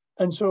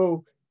 And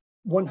so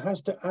one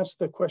has to ask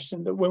the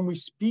question that when we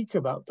speak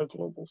about the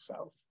global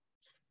South,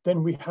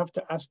 then we have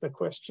to ask the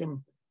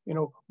question,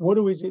 what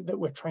is it that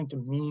we're trying to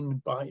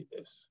mean by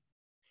this?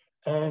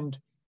 And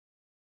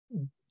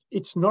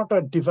it's not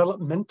a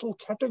developmental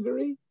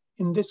category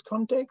in this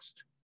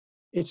context.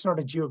 It's not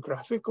a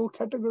geographical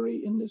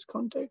category in this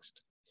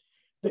context.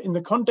 In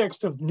the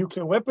context of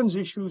nuclear weapons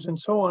issues and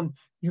so on,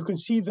 you can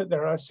see that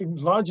there are a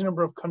large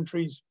number of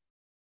countries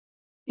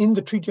in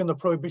the Treaty on the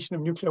Prohibition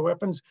of Nuclear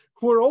Weapons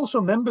who are also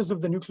members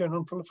of the Nuclear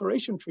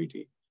Non-Proliferation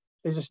Treaty.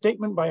 There's a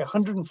statement by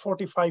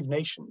 145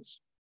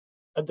 nations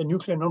at the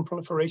Nuclear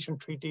Non-Proliferation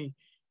Treaty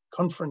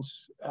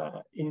conference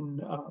in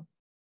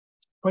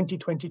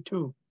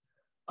 2022,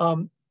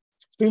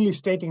 clearly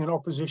stating an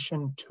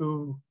opposition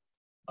to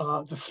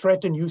the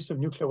threat and use of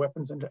nuclear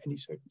weapons under any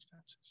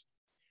circumstances.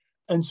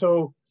 And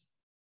so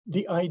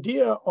the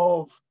idea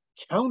of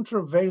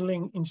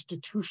countervailing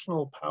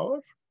institutional power,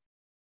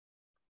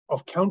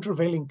 of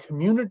countervailing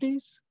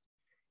communities,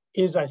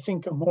 is, I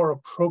think, a more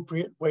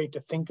appropriate way to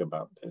think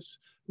about this,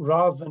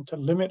 rather than to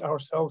limit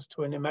ourselves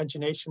to an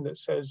imagination that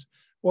says,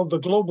 well, the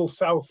global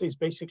South is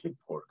basically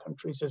poor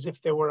countries, as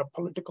if they were a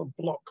political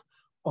bloc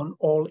on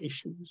all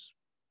issues.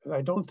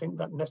 I don't think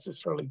that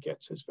necessarily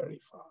gets us very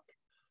far.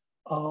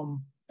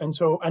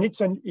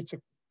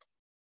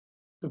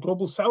 The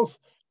global South,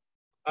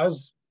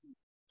 as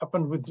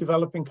happened with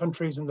developing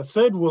countries in the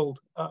third world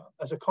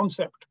as a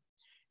concept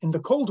in the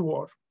Cold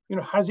War,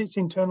 has its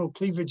internal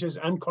cleavages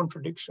and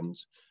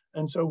contradictions.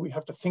 And so we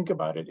have to think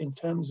about it in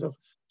terms of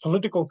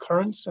political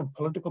currents and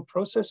political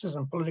processes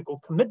and political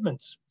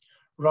commitments,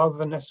 rather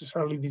than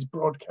necessarily these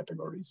broad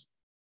categories.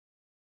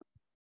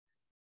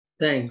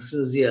 Thanks,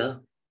 Zia.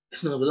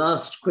 Now, the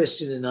last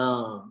question in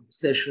our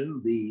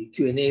session, the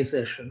Q&A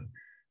session,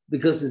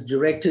 because it's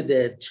directed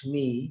at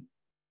me,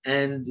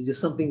 and it is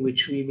something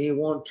which we may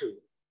want to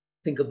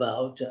think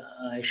about,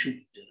 I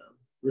should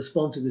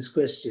respond to this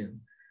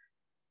question.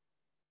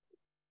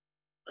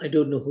 I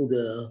don't know who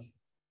the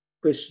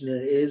questioner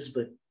is,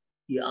 but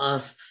he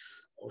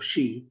asks, or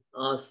she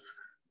asks,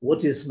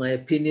 what is my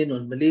opinion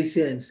on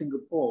Malaysia and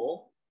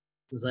Singapore,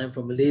 because I'm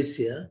from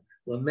Malaysia,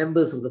 who are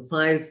members of the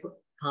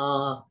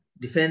five-power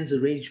defense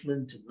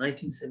arrangement of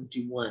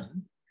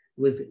 1971,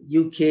 with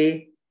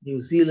UK, New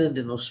Zealand,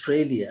 and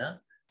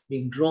Australia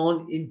being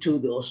drawn into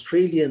the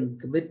Australian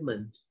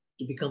commitment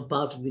to become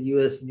part of the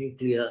US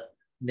nuclear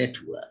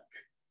network?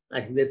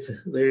 I think that's a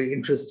very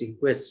interesting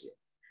question.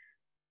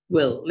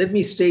 Well, let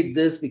me state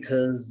this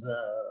because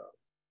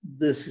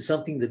this is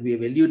something that we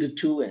have alluded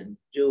to, and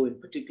Joe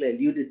in particular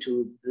alluded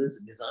to this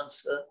in his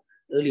answer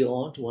earlier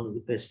on to one of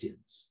the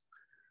questions.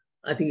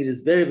 I think it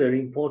is very, very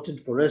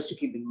important for us to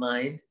keep in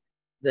mind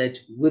that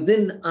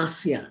within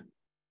ASEAN,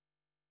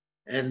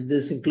 and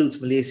this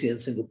includes Malaysia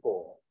and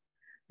Singapore,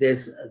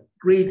 there's a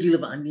great deal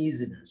of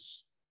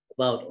uneasiness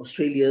about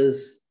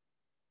Australia's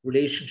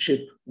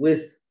relationship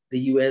with the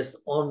US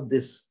on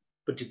this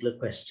particular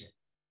question.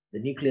 The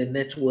nuclear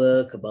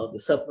network, about the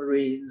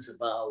submarines,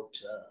 about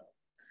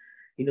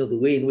the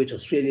way in which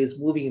Australia is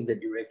moving in that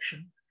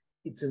direction.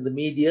 It's in the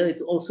media.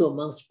 It's also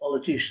amongst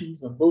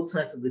politicians on both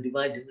sides of the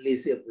divide in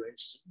Malaysia, for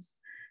instance.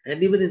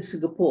 And even in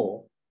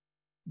Singapore,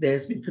 there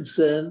has been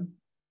concern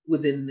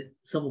within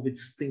some of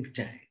its think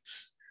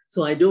tanks.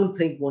 So I don't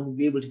think one will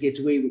be able to get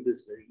away with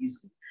this very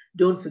easily.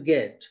 Don't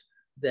forget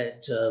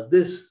that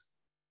this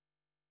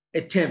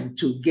attempt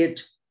to get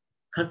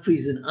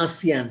countries in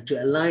ASEAN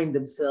to align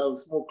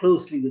themselves more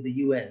closely with the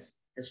US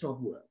has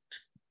not worked.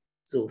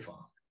 so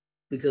far,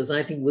 because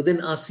I think within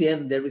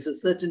ASEAN, there is a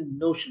certain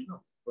notion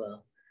of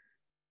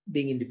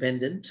being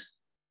independent,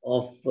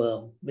 of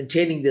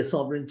maintaining their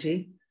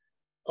sovereignty,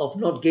 of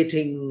not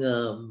getting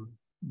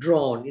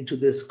drawn into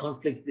this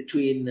conflict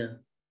between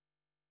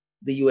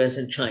the US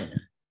and China.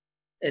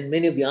 And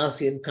many of the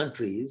ASEAN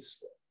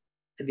countries,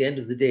 at the end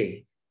of the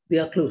day, they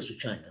are close to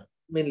China,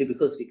 mainly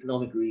because of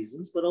economic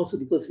reasons, but also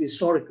because of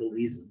historical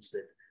reasons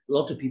that a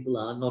lot of people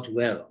are not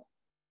aware of.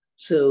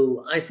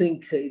 So I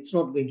think it's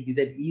not going to be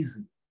that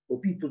easy for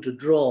people to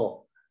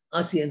draw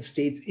ASEAN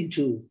states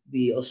into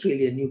the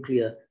Australian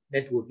nuclear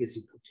network, as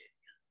you put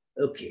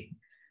it. Okay,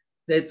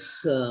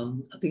 that's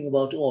I think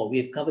about all. We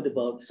have covered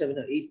about 7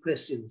 or 8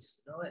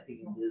 questions now, I think,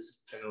 in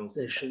this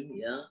session,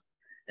 yeah.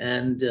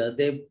 And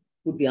there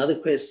would be other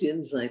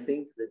questions, I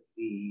think, that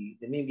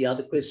there may be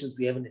other questions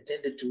we haven't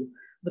attended to,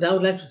 but I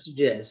would like to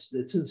suggest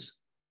that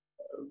since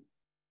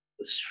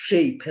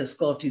SHAPE has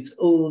got its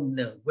own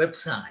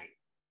website,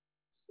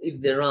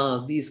 if there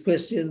are these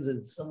questions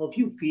and some of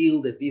you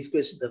feel that these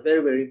questions are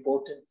very, very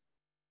important,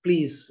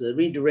 please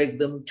redirect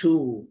them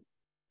to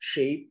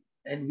SHAPE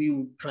and we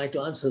will try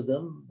to answer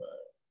them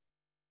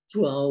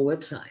through our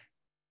website,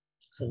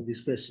 some of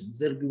these questions.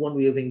 That'll be one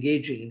way of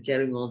engaging and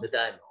carrying on the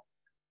dialogue.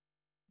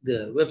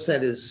 The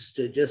website is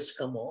just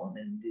come on,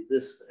 and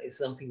this is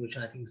something which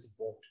I think is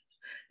important.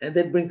 And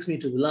that brings me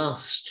to the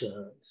last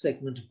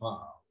segment of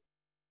our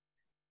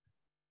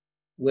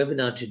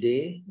webinar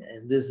today,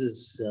 and this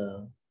is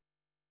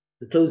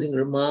the closing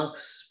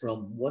remarks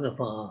from one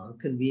of our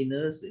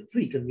conveners, the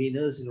 3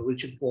 conveners,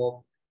 Richard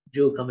Falk,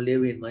 Joe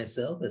Camilleri, and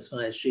myself, as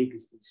far as SHAPE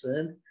is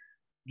concerned.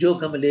 Joe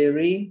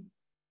Camilleri,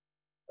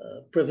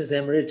 Professor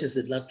Emeritus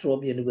at La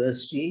Trobe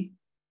University,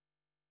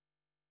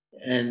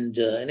 and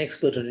an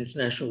expert on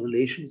international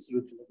relations,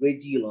 written a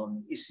great deal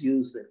on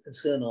issues that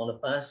concern all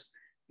of us.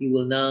 He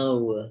will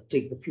now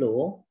take the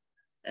floor,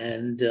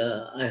 and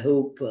I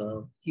hope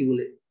he will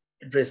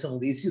address some of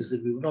the issues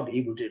that we were not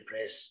able to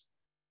address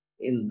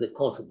in the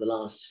course of the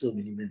last so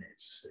many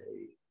minutes.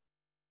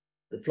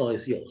 The floor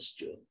is yours,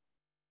 Joe.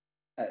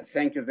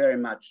 Thank you very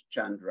much,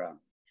 Chandra.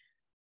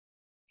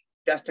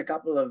 Just a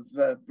couple of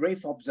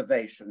brief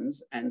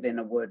observations and then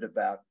a word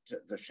about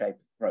the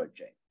SHAPE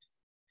project.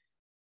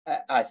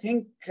 I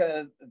think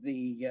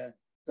the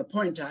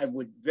point I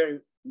would very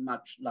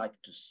much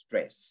like to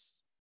stress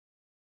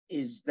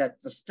is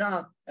that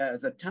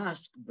the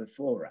task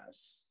before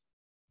us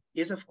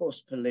is, of course,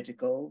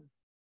 political,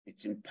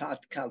 it's in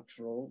part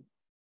cultural,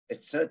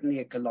 it's certainly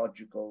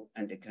ecological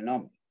and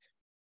economic.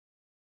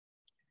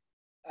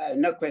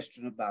 No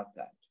question about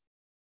that.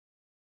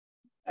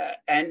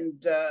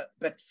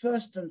 But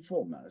first and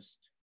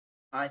foremost,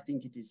 I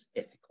think it is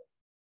ethical.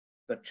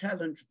 The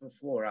challenge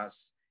before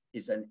us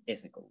is an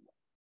ethical one.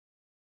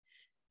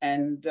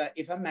 And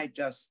if I may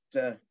just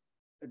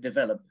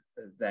develop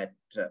that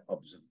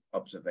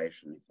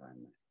observation, if I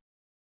may.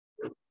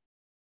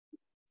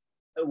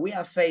 We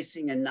are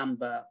facing a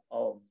number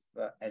of,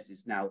 as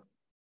is now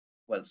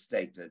well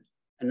stated,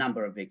 a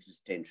number of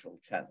existential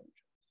challenges.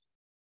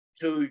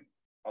 2,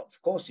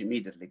 of course,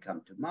 immediately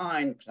come to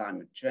mind: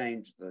 climate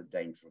change, the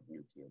danger of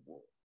nuclear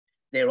war.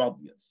 They're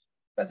obvious,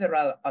 but there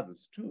are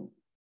others too.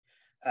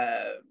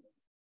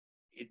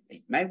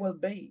 It may well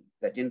be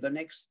that over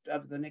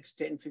the next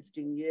 10,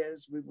 15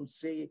 years, we will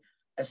see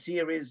a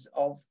series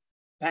of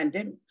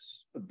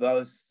pandemics,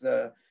 both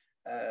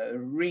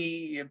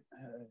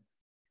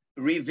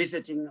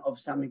revisiting of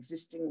some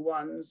existing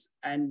ones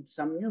and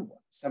some new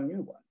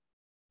ones.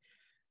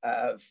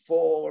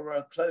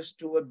 For close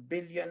to 1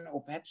 billion,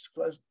 or perhaps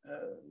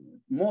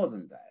more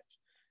than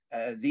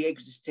that, the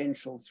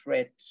existential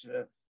threat,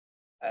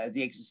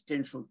 the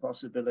existential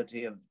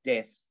possibility of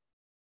death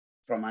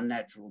from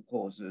unnatural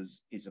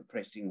causes is a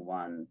pressing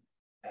one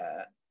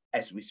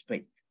as we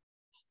speak,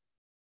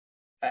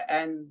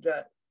 and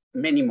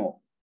many more.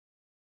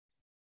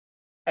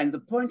 And the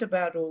point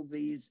about all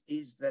these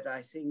is that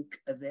I think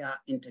they are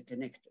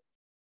interconnected.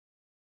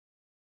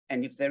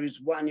 And if there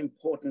is one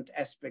important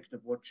aspect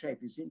of what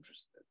SHAPE is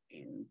interested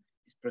in,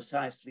 is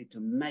precisely to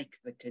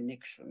make the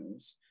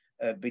connections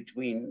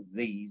between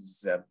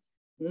these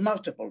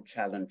multiple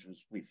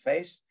challenges we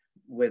face,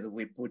 whether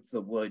we put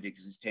the word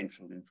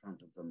existential in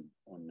front of them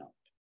or not.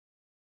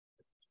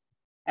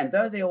 And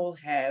though they all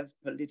have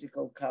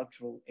political,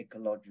 cultural,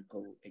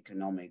 ecological,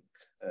 economic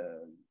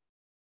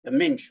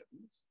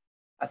dimensions,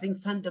 I think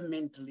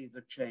fundamentally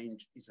the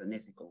change is an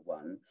ethical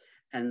one.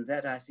 And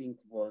that, I think,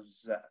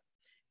 was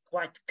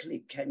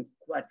came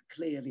quite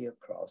clearly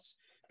across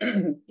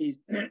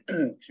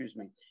excuse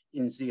me,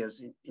 in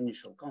Zia's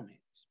initial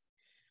comments.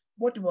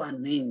 What do I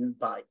mean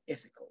by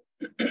ethical?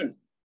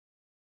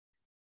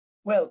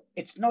 Well,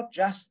 it's not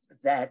just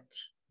that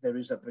there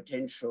is a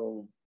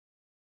potential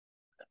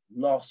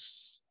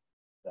loss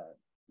of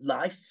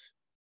life,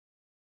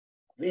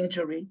 of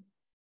injury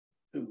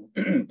to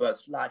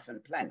both life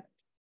and planet,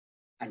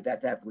 and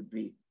that would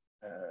be,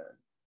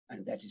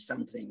 and that is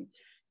something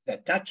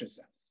that touches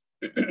us.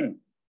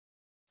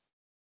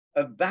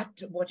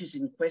 But what is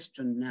in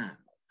question now,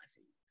 I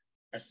think,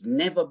 as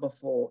never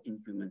before in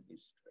human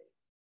history,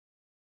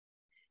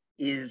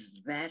 is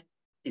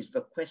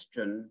the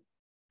question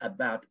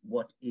about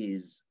what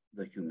is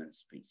the human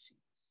species.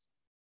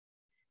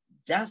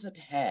 Does it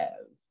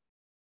have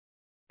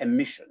a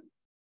mission?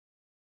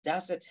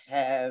 Does it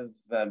have,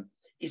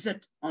 is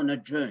it on a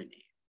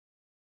journey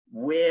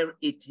where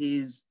it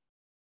is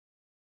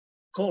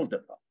called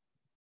upon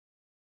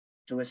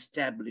to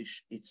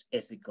establish its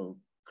ethical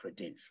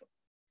credential,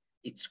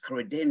 its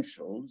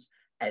credentials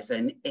as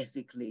an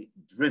ethically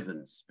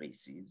driven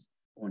species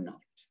or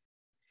not?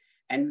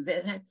 And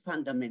that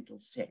fundamental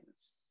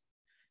sense,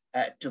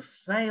 to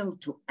fail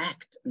to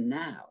act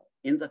now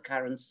in the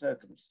current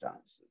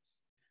circumstances,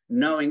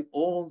 knowing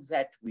all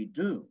that we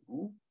do,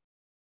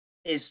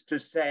 is to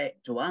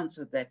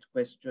answer that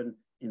question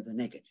in the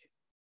negative.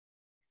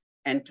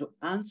 And to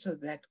answer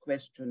that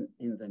question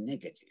in the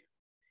negative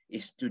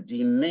is to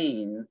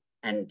demean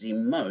and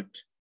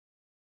demote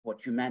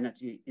what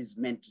humanity is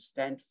meant to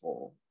stand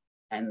for,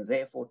 and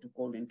therefore to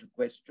call into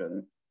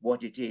question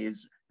what it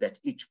is that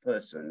each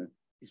person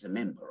is a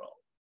member of.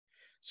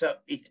 So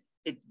it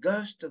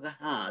goes to the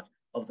heart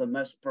of the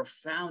most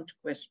profound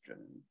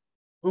question: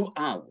 who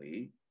are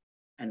we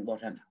and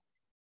what am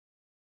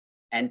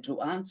I? And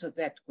to answer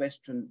that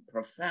question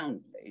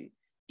profoundly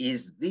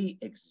is the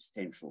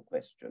existential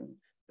question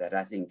that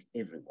I think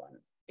everyone,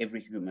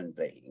 every human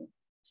being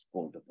is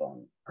called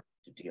upon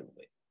to deal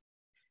with.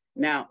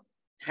 Now,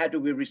 how do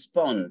we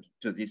respond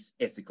to this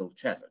ethical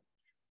challenge?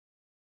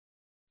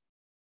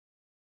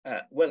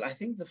 Well, I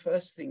think the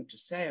first thing to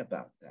say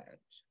about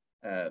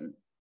that,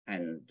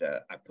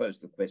 I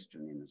posed the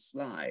question in a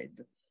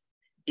slide,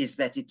 is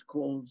that it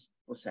calls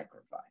for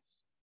sacrifice.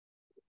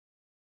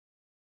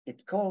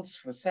 It calls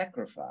for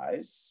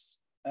sacrifice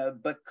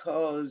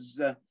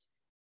because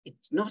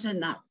it's not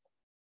enough,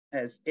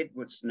 as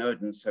Edward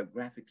Snowden so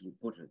graphically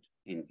put it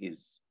in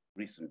his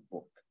recent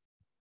book.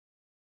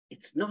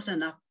 It's not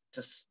enough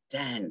to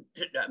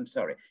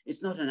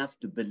it's not enough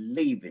to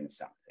believe in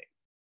something.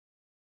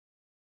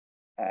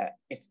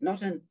 It's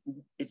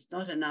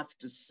not enough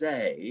to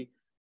say,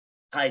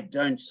 I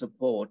don't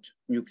support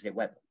nuclear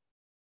weapons.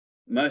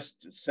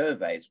 Most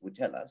surveys would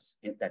tell us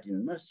that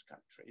in most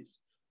countries,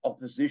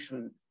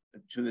 opposition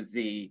to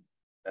the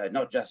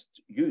not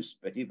just use,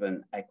 but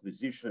even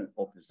acquisition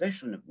or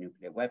possession of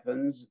nuclear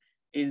weapons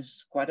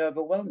is quite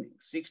overwhelming.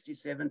 60,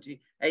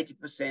 70,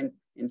 80%,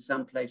 in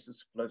some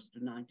places close to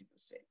 90%.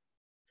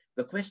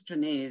 The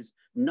question is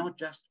not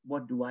just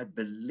what do I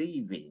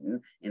believe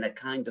in a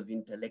kind of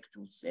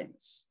intellectual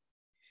sense.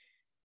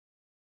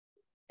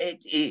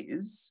 It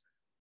is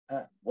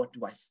what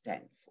do I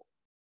stand for?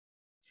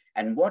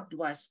 And what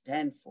do I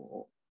stand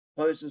for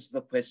poses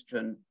the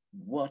question,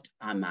 what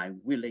am I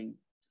willing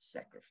to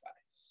sacrifice?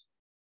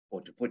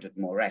 Or to put it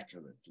more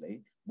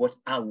accurately, what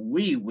are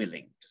we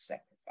willing to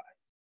sacrifice?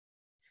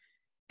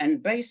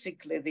 And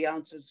basically the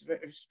answer is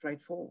very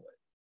straightforward.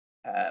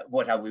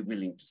 What are we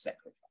willing to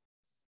sacrifice?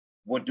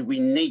 What do we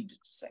need to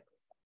sacrifice?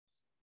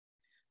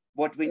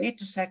 What we need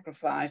to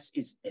sacrifice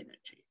is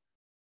energy.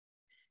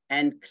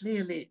 And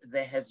clearly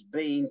there has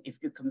been,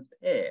 if you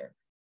compare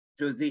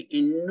to the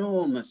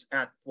enormous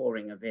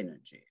outpouring of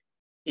energy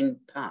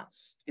in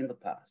the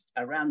past,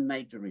 around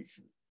major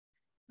issues,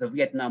 the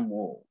Vietnam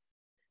War,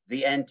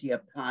 the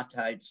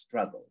anti-apartheid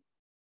struggle,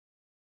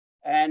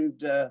 and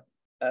the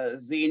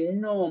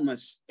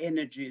enormous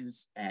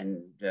energies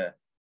and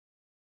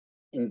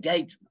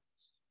engagements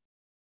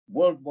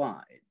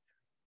worldwide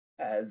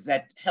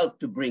that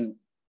helped to bring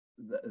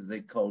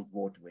the Cold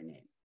War to an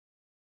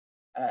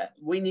end.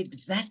 We need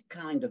that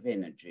kind of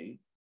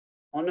energy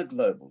on a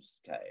global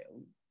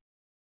scale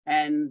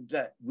and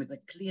with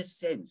a clear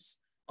sense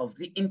of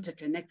the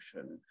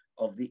interconnection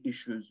of the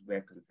issues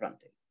we're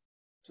confronting.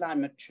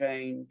 Climate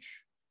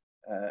change,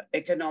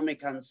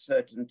 economic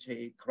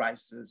uncertainty,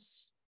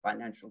 crisis,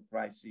 financial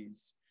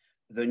crises,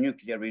 the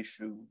nuclear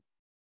issue,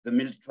 the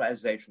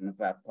militarization of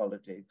our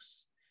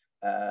politics,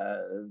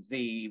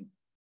 the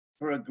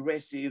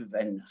progressive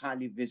and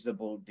highly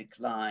visible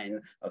decline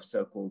of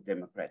so-called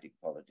democratic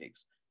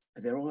politics.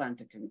 They're all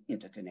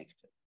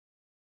interconnected.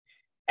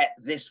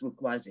 This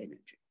requires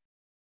energy,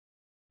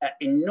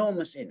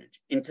 enormous energy,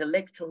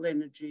 intellectual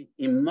energy,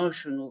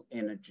 emotional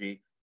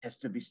energy has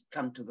to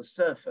come to the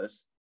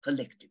surface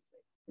collectively,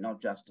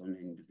 not just on an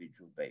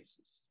individual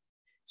basis.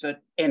 So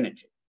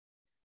energy,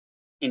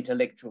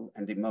 intellectual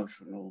and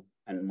emotional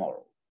and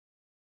moral,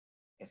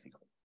 ethical.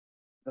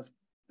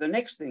 The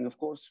next thing, of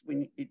course,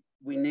 we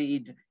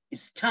need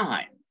is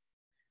time.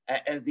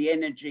 The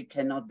energy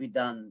cannot be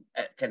done,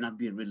 cannot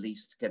be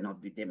released,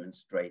 cannot be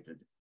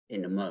demonstrated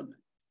in a moment,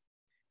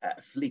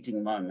 a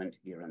fleeting moment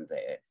here and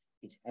there.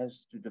 It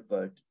has to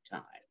devote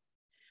time.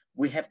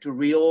 We have to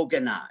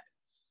reorganize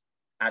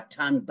our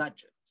time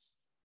budgets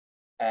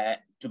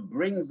to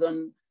bring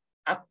them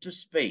up to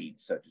speed,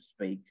 so to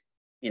speak,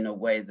 in a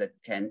way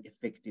that can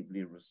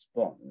effectively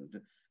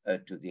respond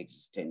to the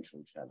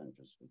existential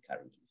challenges we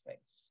currently face.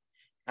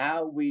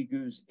 How we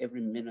use every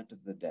minute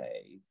of the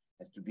day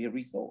has to be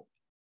rethought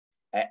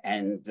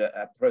and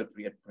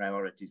appropriate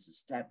priorities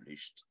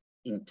established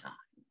in time.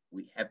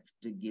 We have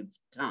to give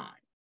time.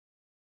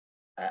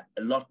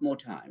 a lot more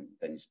time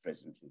than is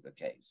presently the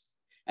case.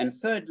 And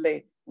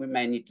thirdly, we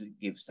may need to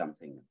give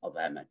something of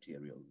our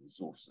material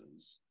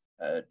resources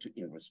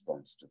in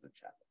response to the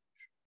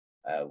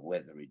challenge,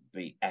 whether it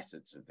be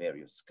assets of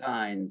various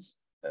kinds,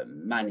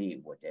 money,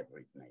 whatever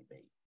it may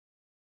be.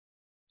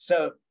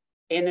 So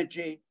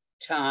energy,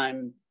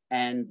 time,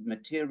 and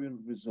material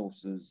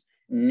resources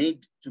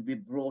need to be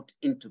brought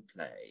into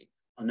play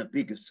on a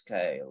bigger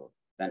scale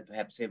than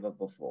perhaps ever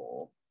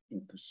before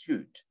in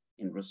pursuit,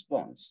 in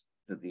response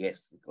to the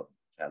ethical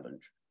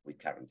challenge we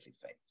currently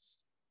face.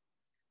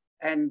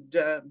 And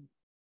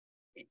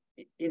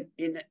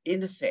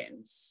in a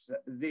sense,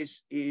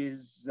 this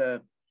is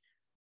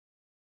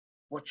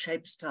what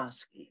SHAPE's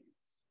task is.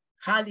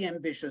 Highly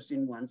ambitious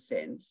in one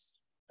sense,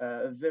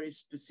 very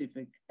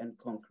specific and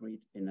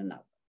concrete in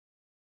another.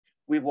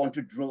 We want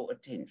to draw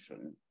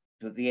attention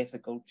to the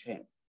ethical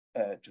challenge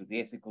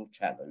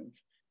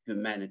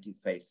humanity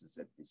faces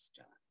at this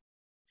time.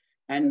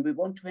 And we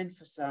want to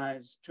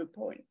emphasize 2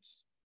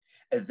 points: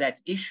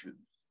 that issues,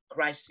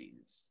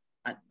 crises,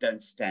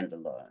 don't stand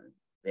alone,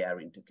 they are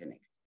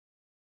interconnected.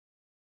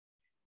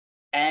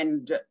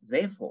 And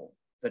therefore,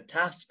 the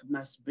task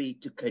must be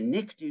to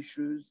connect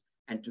issues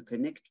and to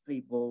connect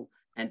people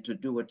and to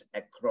do it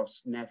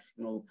across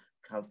national,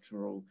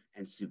 cultural,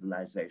 and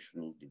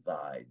civilizational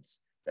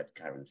divides that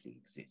currently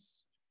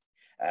exist.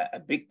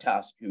 A big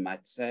task, you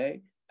might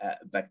say,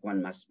 but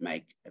one must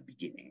make a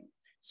beginning.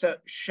 So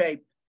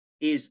SHAPE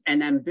is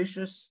an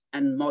ambitious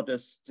and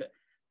modest,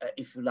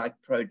 if you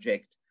like,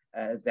 project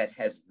that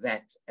has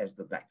that as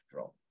the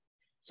backdrop.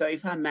 So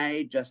if I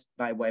may, just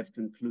by way of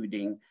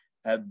concluding,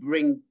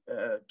 bring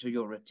to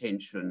your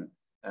attention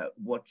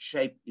what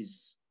SHAPE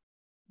is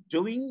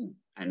doing,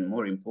 and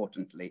more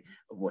importantly,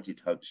 what it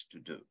hopes to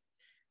do.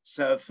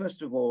 So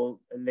first of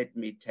all, let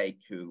me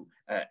take you,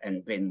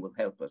 and Ben will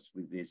help us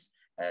with this,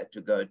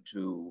 to go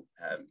to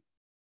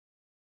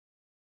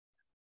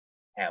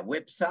our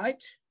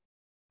website.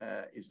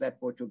 Is that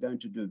what you're going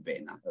to do,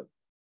 Ben? I hope.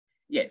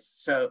 Yes,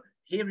 so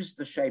here is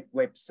the SHAPE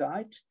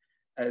website.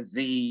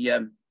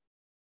 The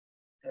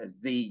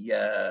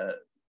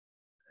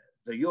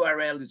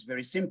URL is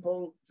very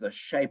simple,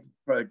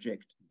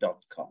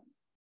 theshapeproject.com.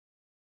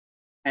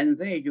 And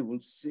there you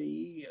will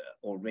see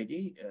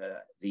already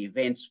the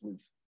events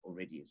we've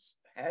already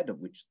had, of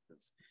which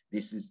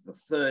this is the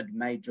 3rd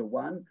major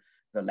one,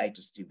 the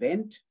latest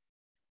event.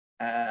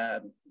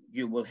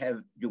 You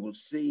will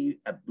see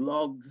a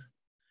blog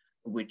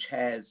which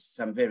has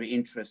some very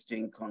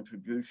interesting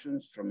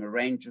contributions from a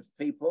range of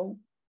people.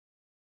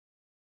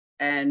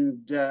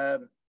 And I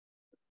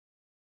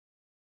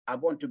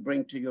want to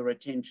bring to your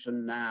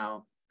attention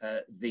now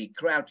the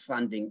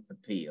crowdfunding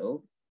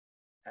appeal,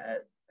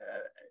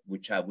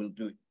 which I will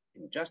do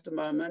in just a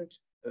moment,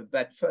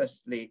 but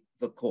firstly,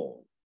 the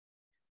call.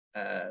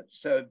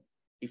 So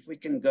if we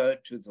can go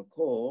to the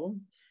call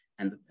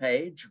and the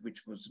page,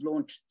 which was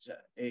launched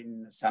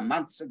in some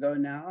months ago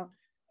now,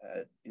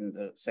 in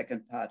the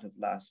second part of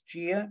last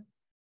year.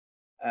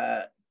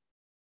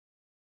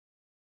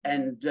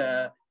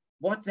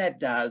 What that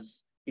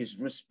does is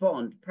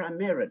respond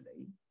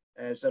primarily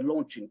as a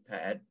launching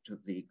pad to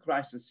the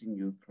crisis in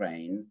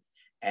Ukraine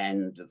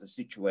and the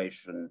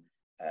situation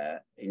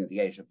in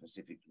the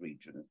Asia-Pacific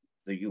region,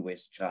 the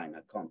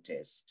US-China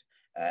contest,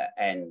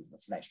 and the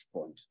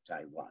flashpoint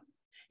Taiwan.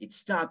 It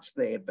starts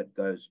there, but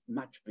goes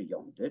much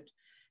beyond it.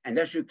 And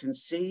as you can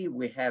see,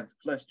 we have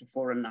close to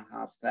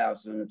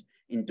 4,500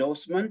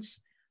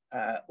 endorsements.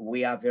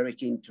 We are very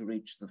keen to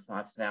reach the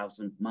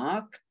 5,000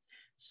 mark.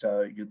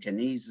 So you can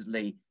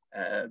easily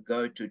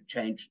go to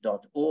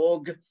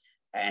change.org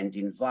and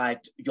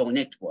invite your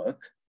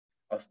network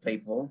of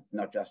people,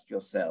 not just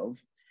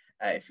yourself,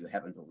 if you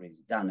haven't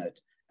already done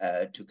it,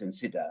 to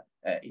consider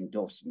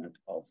endorsement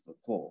of the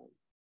call.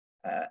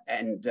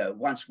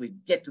 Once we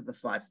get to the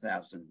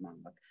 5,000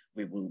 mark,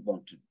 we will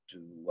want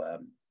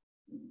to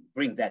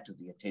bring that to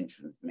the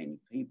attention of many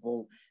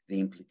people, the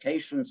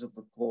implications of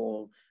the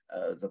call,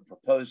 the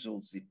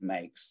proposals it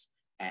makes,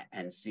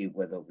 and see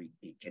whether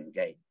it can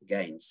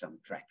gain some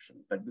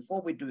traction. But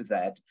before we do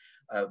that,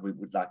 we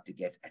would like to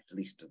get at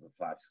least to the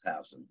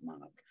 5,000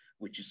 mark,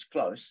 which is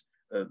close,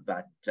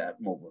 but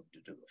more work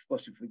to do. Of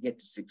course, if we get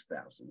to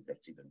 6,000,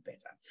 that's even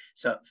better.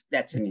 So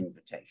that's an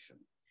invitation.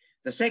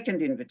 The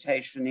second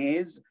invitation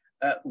is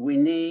we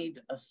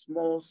need a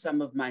small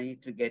sum of money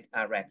to get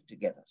our act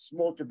together.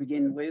 Small to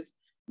begin with,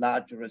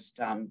 larger as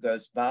time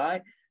goes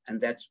by,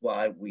 and that's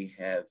why we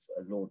have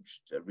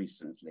launched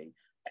recently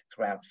a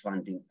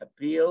crowdfunding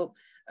appeal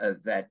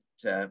that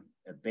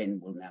Ben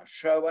will now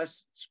show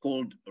us. It's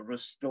called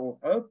Restore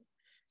Hope,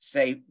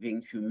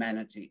 Saving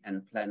Humanity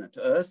and Planet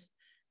Earth.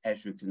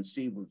 As you can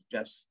see, we've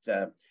just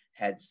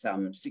had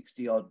some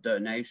 60-odd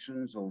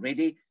donations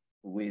already,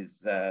 with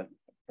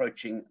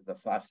approaching the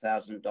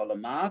 $5,000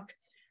 mark.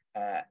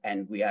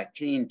 And we are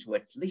keen to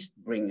at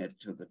least bring it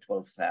to the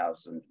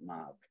 12,000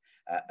 mark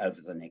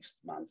over the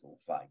next month or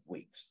 5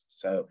 weeks.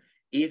 So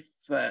if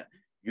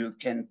you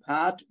can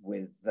part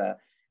with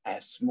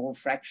a small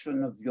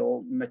fraction of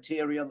your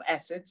material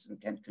assets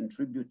and can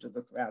contribute to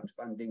the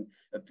crowdfunding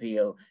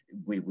appeal,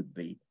 we would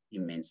be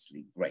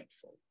immensely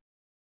grateful.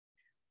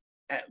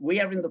 We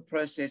are in the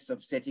process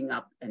of setting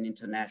up an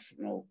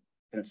international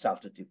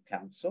consultative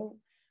council,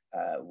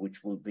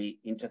 which will be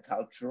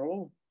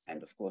intercultural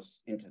and of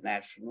course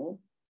international,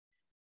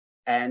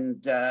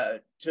 and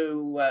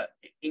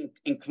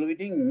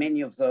including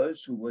many of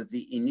those who were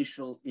the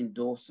initial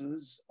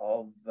endorsers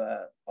of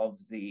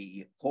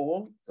the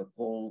call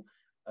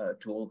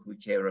to all who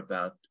care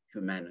about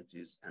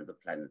humanities and the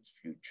planet's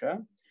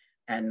future.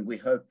 And we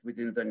hope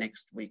within the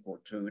next week or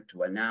two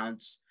to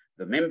announce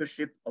the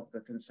membership of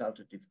the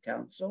Consultative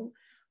Council,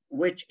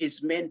 which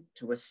is meant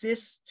to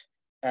assist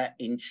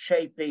in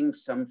shaping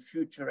some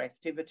future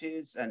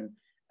activities and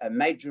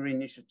major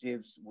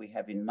initiatives we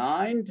have in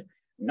mind,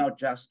 not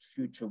just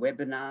future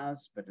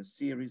webinars, but a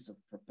series of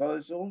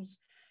proposals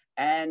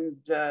and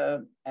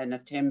an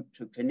attempt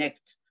to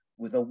connect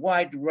with a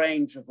wide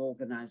range of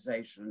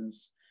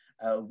organizations,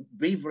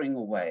 beavering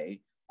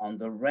away on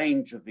the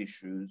range of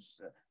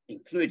issues,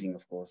 including,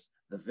 of course,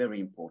 the very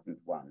important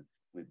one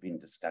we've been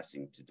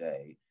discussing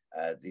today,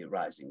 the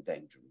rising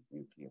danger of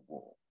nuclear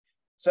war.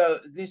 So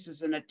this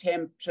is an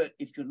attempt,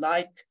 if you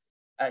like,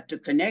 to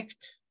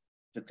connect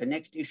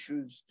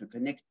issues, to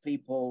connect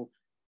people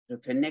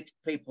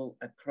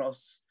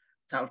across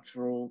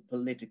cultural,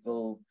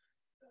 political,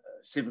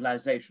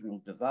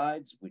 civilizational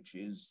divides, which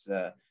is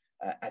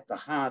at the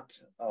heart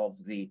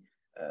of the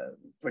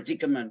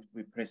predicament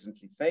we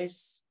presently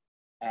face,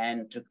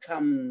 and to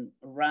come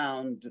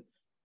around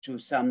to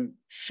some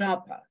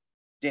sharper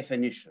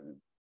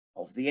definition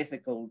of the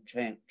ethical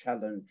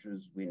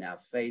challenges we now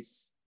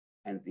face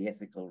and the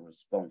ethical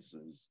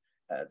responses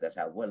that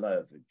are well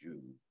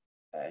overdue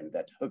and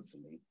that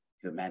hopefully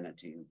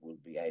humanity will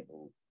be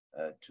able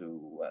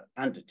to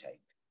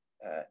undertake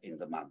in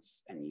the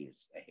months and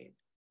years ahead.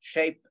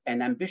 Shape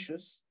an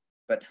ambitious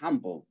but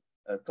humble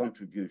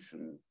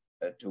contribution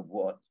to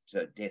what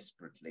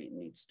desperately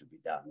needs to be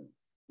done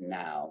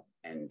now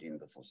and in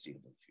the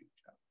foreseeable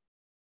future.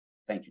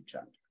 Thank you,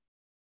 Chandra.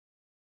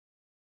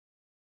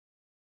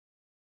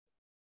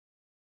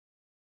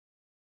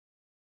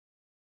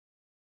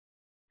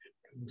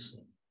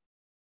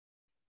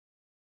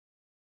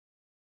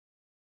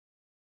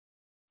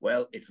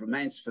 Well, it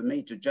remains for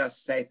me to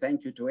just say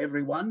thank you to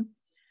everyone.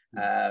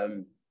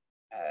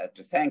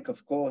 To thank,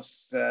 of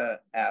course,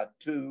 our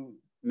two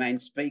main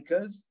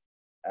speakers,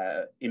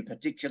 in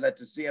particular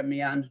to Sia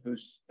Mian,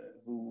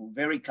 who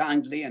very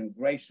kindly and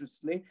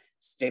graciously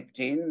stepped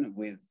in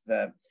with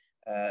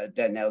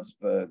Daniel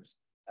Ellsberg's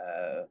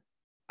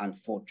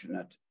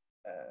unfortunate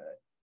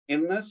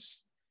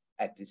illness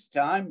at this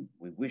time.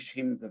 We wish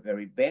him the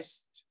very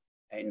best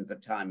in the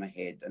time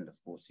ahead and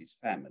of course his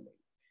family.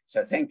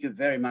 So thank you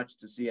very much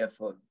to Sia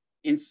for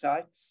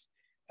insights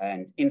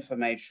and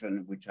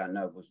information which I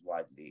know was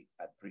widely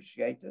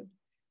appreciated.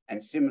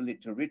 And similarly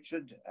to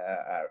Richard,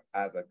 our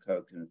other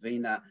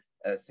co-convener,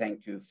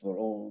 thank you for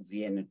all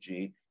the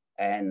energy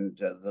and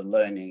the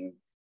learning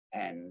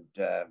and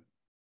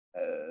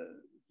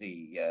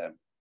the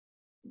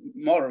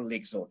moral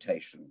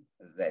exhortation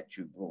that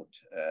you brought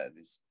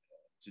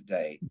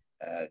today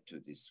to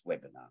this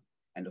webinar.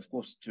 And of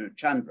course to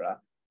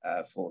Chandra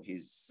for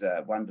his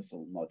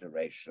wonderful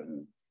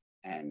moderation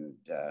and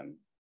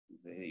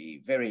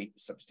the very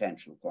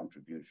substantial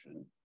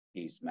contribution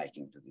he's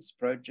making to this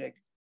project.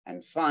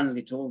 And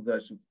finally, to all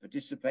those who've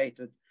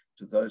participated,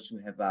 to those who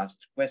have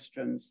asked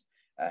questions,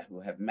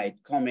 who have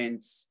made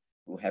comments,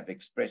 who have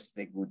expressed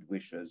their good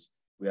wishes,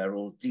 we are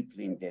all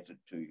deeply indebted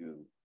to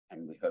you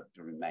and we hope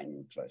to remain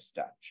in close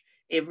touch.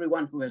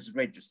 Everyone who has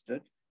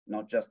registered,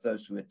 not just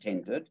those who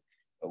attended,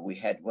 we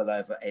had well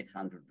over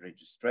 800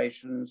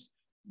 registrations,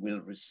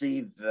 will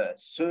receive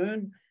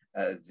soon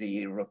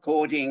the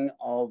recording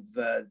of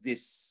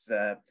this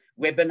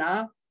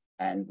webinar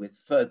and with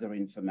further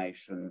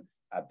information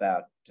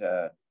about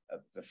the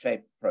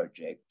SHAPE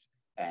project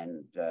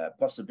and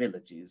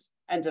possibilities,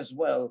 and as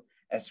well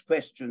as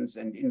questions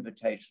and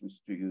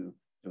invitations to you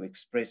to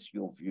express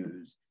your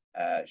views,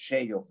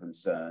 share your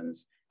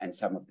concerns, and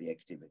some of the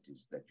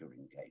activities that you're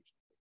engaged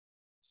in.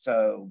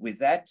 So with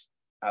that,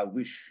 I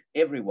wish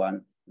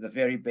everyone the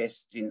very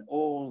best in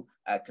all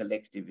our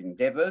collective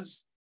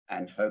endeavors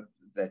and hope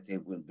that they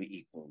will be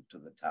equal to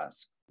the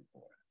task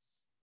before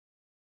us.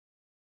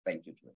 Thank you.